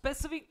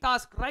specific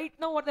task. Right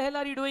now, what the hell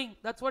are you doing?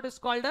 That's what is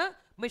called a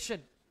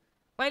mission.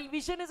 While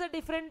vision is a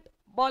different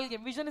ball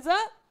game. Vision is a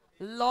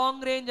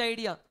long range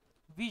idea.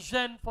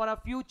 Vision for a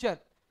future.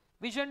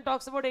 Vision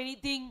talks about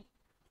anything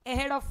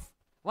ahead of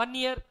 1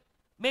 year,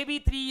 maybe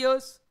 3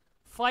 years,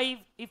 5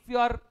 if you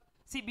are,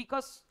 see,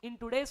 because in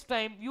today's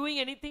time, viewing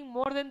anything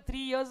more than 3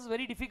 years is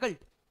very difficult.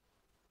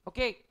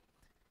 Okay.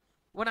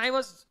 When I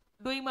was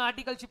doing my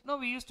articleship,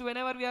 we used to,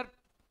 whenever we are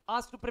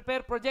asked to prepare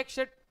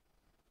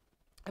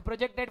a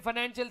projected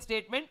financial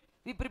statement,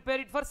 we prepare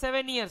it for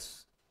 7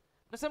 years.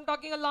 Now, I'm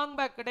talking a long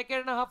back, a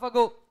decade and a half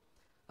ago.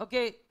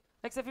 Okay,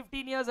 like say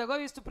 15 years ago,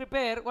 we used to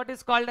prepare what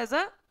is called as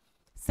a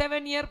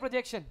 7-year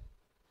projection.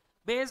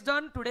 Based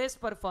on today's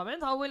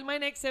performance, how will my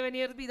next 7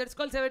 years be? That's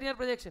called 7-year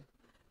projection.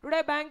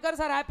 Today, bankers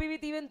are happy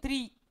with even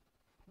 3.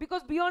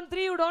 Because beyond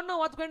 3, you don't know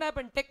what's going to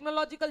happen.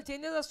 Technological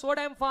changes are so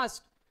damn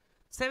fast.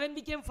 7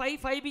 became 5,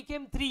 5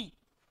 became 3.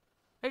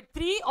 Right?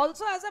 3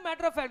 also, as a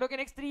matter of fact, okay,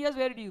 next 3 years,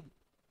 where do you be?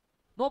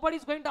 Nobody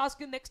is going to ask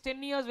you next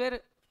 10 years where,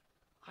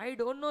 I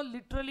don't know,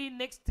 literally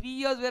next 3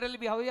 years where I'll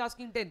be. How are you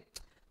asking 10?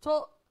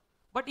 So,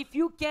 but if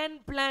you can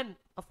plan,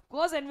 of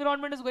course,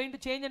 environment is going to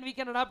change and we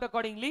can adapt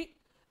accordingly.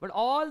 But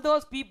all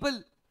those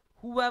people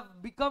who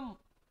have become,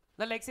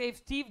 like say, if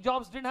Steve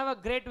Jobs didn't have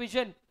a great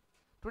vision,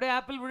 today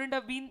Apple wouldn't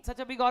have been such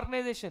a big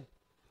organization.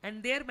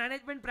 And their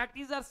management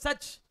practices are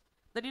such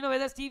that,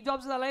 whether Steve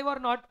Jobs is alive or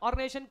not,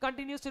 organization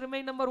continues to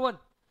remain number 1.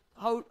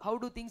 How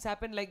do things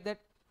happen like that?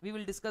 We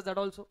will discuss that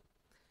also.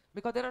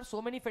 Because there are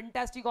so many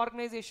fantastic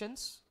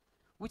organizations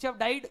which have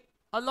died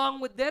along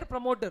with their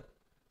promoter.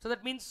 So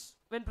that means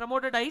when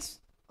promoter dies,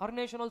 our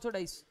nation also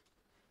dies.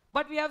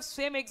 But we have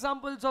same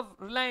examples of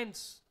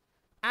Reliance,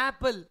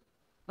 Apple.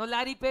 Now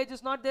Larry Page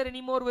is not there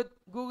anymore with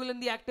Google in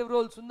the active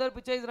role. Sundar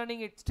Pichai is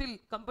running it. Still,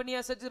 company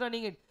as such is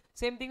running it.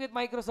 Same thing with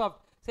Microsoft.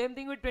 Same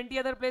thing with 20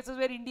 other places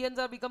where Indians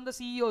are become the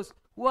CEOs,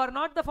 who are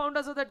not the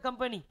founders of that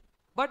company.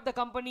 But the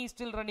company is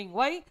still running.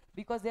 Why?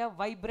 Because they have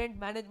vibrant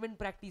management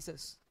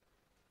practices.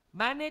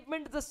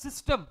 Management is the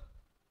system.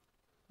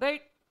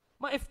 Right?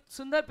 If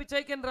Sundar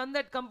Pichai can run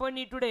that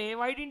company today,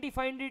 why didn't he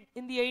find it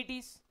in the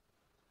 80s?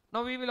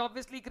 Now we will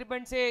obviously crib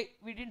and say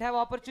we didn't have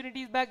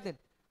opportunities back then.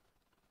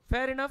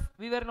 Fair enough,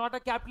 we were not a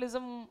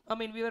capitalism,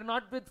 we were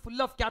not with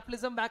full of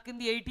capitalism back in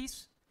the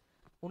 80s.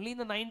 Only in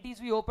the 90s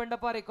we opened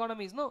up our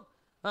economies, no?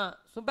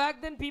 So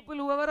back then people,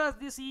 whoever are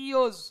the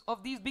CEOs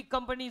of these big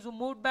companies who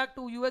moved back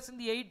to US in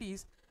the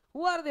 80s,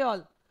 who are they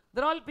all?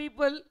 They're all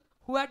people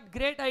who had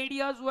great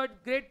ideas, who had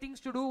great things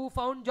to do, who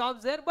found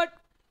jobs there. But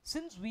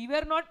since we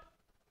were not,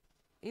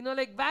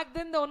 like back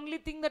then the only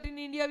thing that in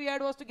India we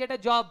had was to get a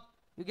job.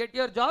 You get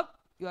your job,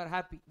 you are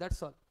happy,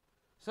 that's all.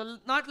 So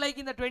not like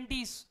in the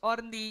 20s or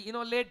in the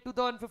late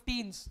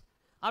 2015s,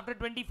 after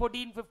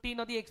 2014-15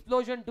 or the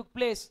explosion took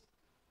place,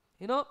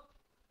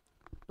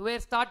 where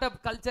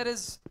startup culture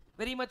is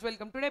very much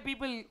welcome. Today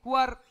people who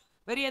are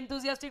very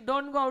enthusiastic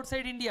don't go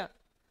outside India,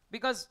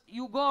 because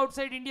you go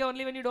outside India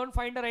only when you don't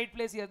find the right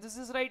place here. This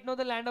is right now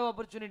the land of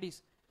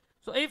opportunities.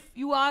 So if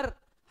you are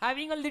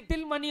having a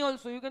little money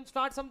also, you can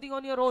start something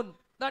on your own.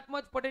 That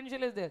much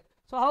potential is there.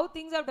 So how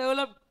things have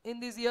developed in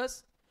these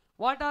years?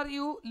 What are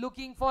you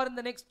looking for in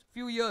the next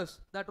few years?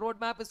 That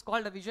roadmap is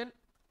called a vision.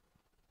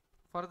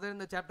 Further in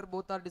the chapter,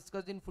 both are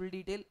discussed in full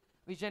detail.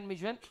 Vision,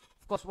 mission.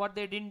 Of course, what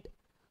they didn't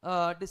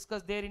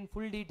discuss there in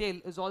full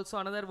detail is also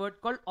another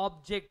word called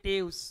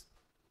objectives.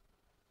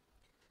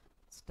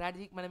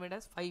 Strategic management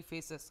has 5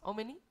 phases. How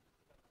many?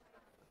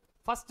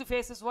 First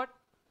phase is what?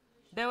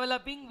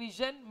 Developing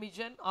vision,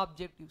 mission,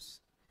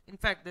 objectives. In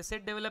fact, they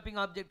said developing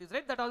objectives,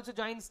 right? That also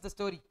joins the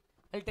story.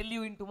 I'll tell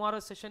you in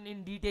tomorrow's session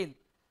in detail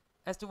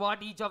as to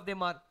what each of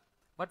them are.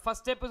 But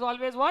first step is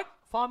always what?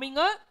 Forming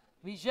a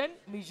vision,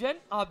 mission,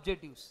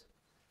 objectives.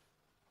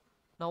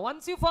 Now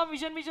once you form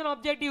vision, mission,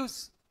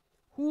 objectives,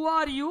 who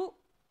are you?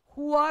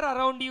 Who are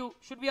around you?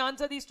 Should we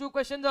answer these 2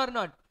 questions or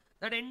not?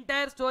 That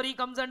entire story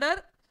comes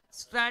under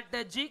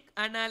strategic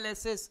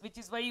analysis, which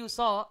is why you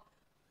saw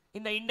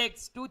in the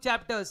index 2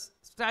 chapters: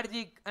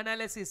 strategic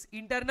analysis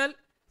internal,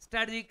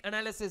 strategic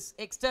analysis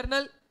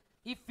external.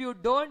 If you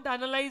don't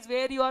analyze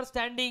where you are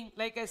standing,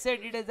 like I said,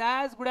 it is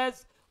as good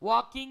as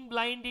walking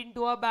blind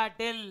into a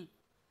battle,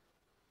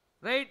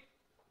 right?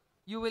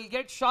 You will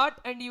get shot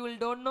and you will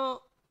don't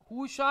know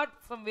who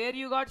shot, from where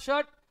you got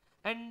shot,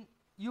 and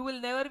you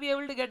will never be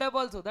able to get up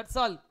also. That's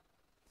all.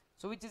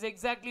 So which is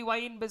exactly why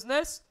in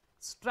business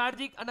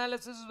strategic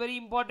analysis is very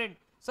important.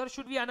 Sir,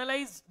 should we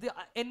analyze the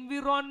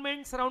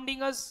environment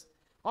surrounding us,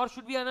 or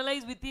should we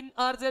analyze within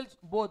ourselves?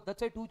 Both.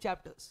 That's why 2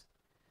 chapters.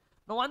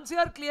 Now once you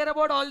are clear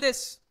about all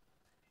this,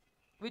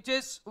 which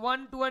is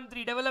 1, 2 and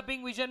 3,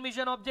 developing vision,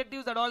 mission,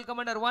 objectives, that all come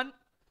under 1.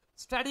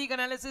 Strategic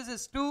analysis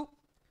is 2.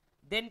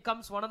 Then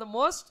comes one of the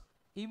most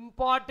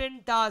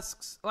important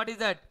tasks. What is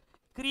that?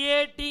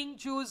 Creating,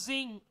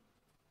 choosing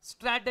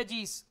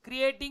strategies.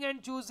 Creating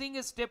and choosing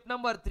is step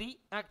number 3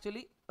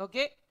 actually.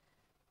 Okay.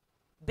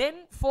 Then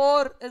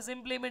 4 is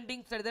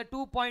implementing strategy. There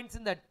are 2 points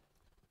in that,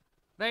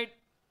 right?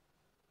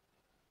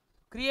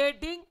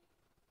 Creating,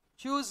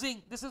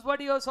 choosing. This is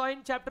what you saw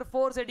in chapter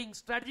 4 setting,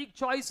 strategic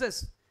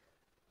choices.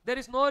 There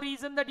is no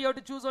reason that you have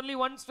to choose only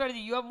one strategy.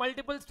 You have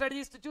multiple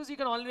strategies to choose, you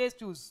can always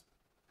choose.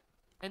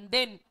 And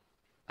then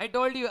I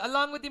told you,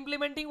 along with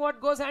implementing, what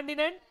goes hand in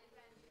hand?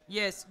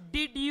 Yes.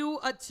 Did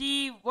you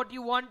achieve what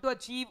you want to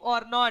achieve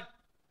or not?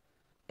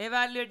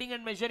 Evaluating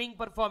and measuring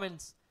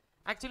performance.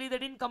 Actually, they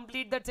didn't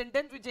complete that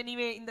sentence, which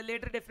anyway in the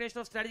later definition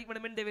of strategic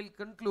management they will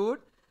conclude.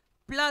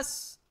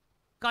 Plus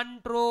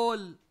control.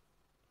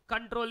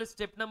 Control is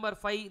step number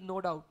 5, no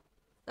doubt.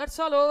 That's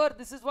all over.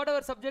 This is what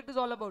our subject is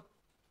all about.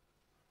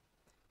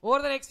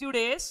 Over the next few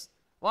days,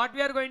 what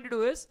we are going to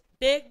do is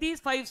take these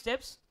 5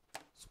 steps,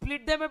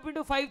 split them up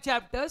into 5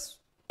 chapters,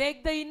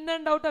 take the in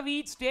and out of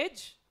each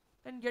stage,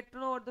 and get to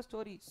know what the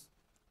story is.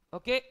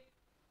 Okay?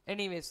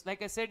 Anyways,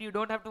 like I said, you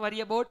don't have to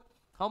worry about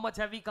how much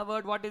have we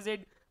covered, what is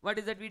it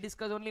we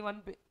discuss only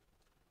one.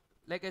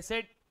 Like I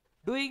said,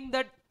 doing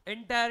that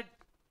entire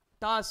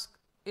task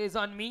is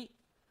on me.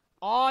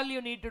 All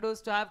you need to do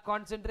is to have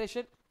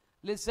concentration,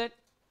 listen,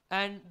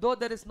 and though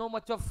there is no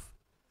much of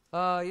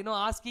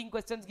asking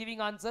questions,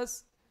 giving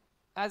answers,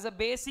 as a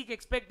basic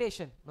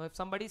expectation. Now if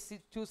somebody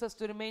chooses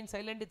to remain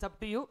silent, it's up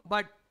to you,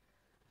 but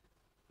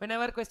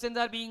whenever questions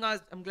are being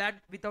asked, I'm glad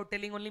without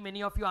telling only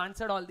many of you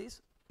answered all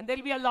these, and there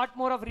will be a lot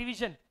more of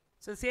revision.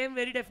 So same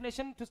very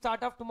definition to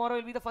start off tomorrow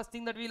will be the first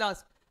thing that we'll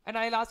ask, and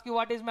I'll ask you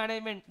what is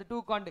management, the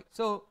 2 contexts.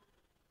 So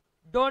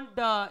don't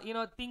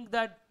think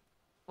that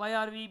why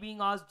are we being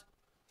asked.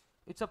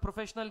 It's a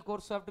professional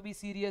course, so you have to be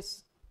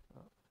serious.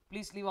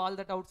 Please leave all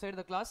that outside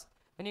the class.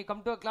 When you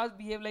come to a class,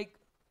 behave like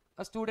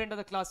a student of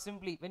the class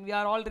simply. When we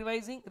are all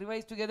revising,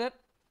 revise together,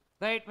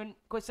 right? When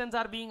questions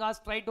are being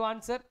asked, try to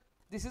answer.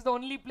 This is the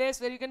only place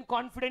where you can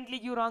confidently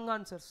give wrong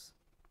answers.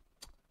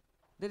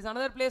 There is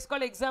another place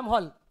called exam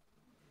hall,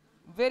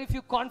 where if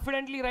you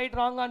confidently write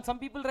wrong answers, some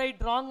people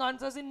write wrong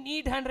answers in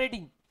neat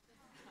handwriting,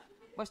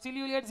 but still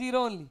you will get 0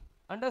 only.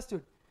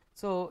 Understood?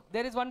 So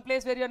there is one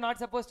place where you are not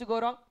supposed to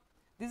go wrong.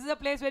 This is a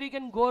place where you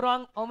can go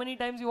wrong how many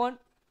times you want,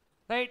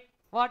 right?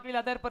 What will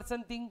other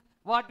person think?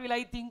 What will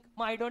I think?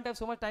 I don't have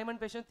so much time and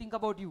patience think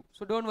about you,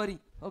 so don't worry.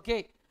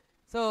 Okay?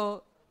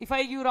 So if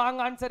I give wrong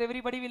answer,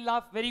 everybody will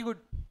laugh. Very good.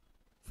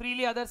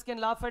 Freely others can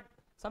laugh at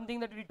something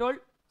that we told.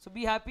 So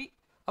be happy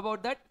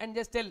about that and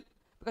just tell.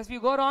 Because if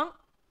you go wrong,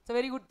 it's a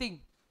very good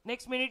thing.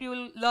 Next minute you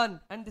will learn,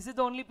 and this is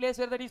the only place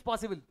where that is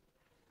possible.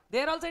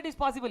 There also it is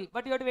possible,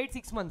 but you have to wait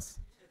 6 months.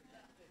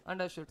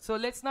 Understood? So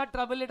let's not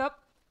trouble it up.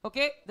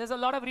 Okay? There's a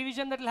lot of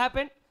revision that will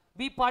happen.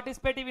 Be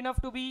participative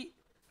enough to be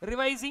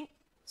revising,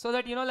 so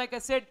that, you know, like I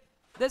said,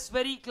 this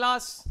very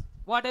class,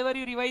 whatever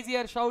you revise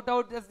here, shout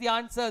out as the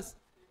answers,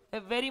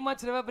 very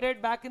much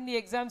reverberate back in the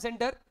exam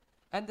center.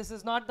 And this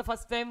is not the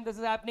first time this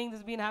is happening. This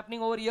has been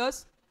happening over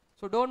years.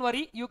 So don't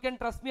worry. You can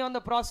trust me on the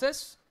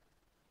process.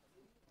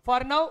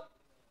 For now,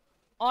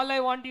 all I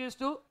want you is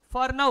to,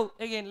 for now,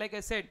 again, like I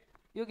said,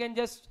 you can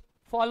just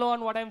follow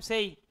on what I'm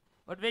saying.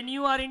 But when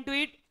you are into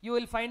it, you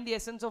will find the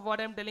essence of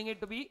what I'm telling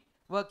it to be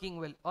working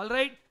well. All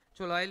right?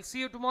 So I'll see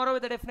you tomorrow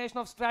with the definition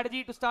of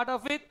strategy to start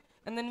off with.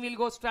 And then we'll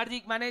go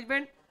strategic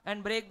management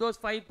and break those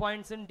 5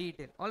 points in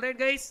detail. All right,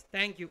 guys?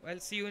 Thank you. I'll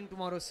see you in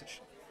tomorrow's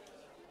session.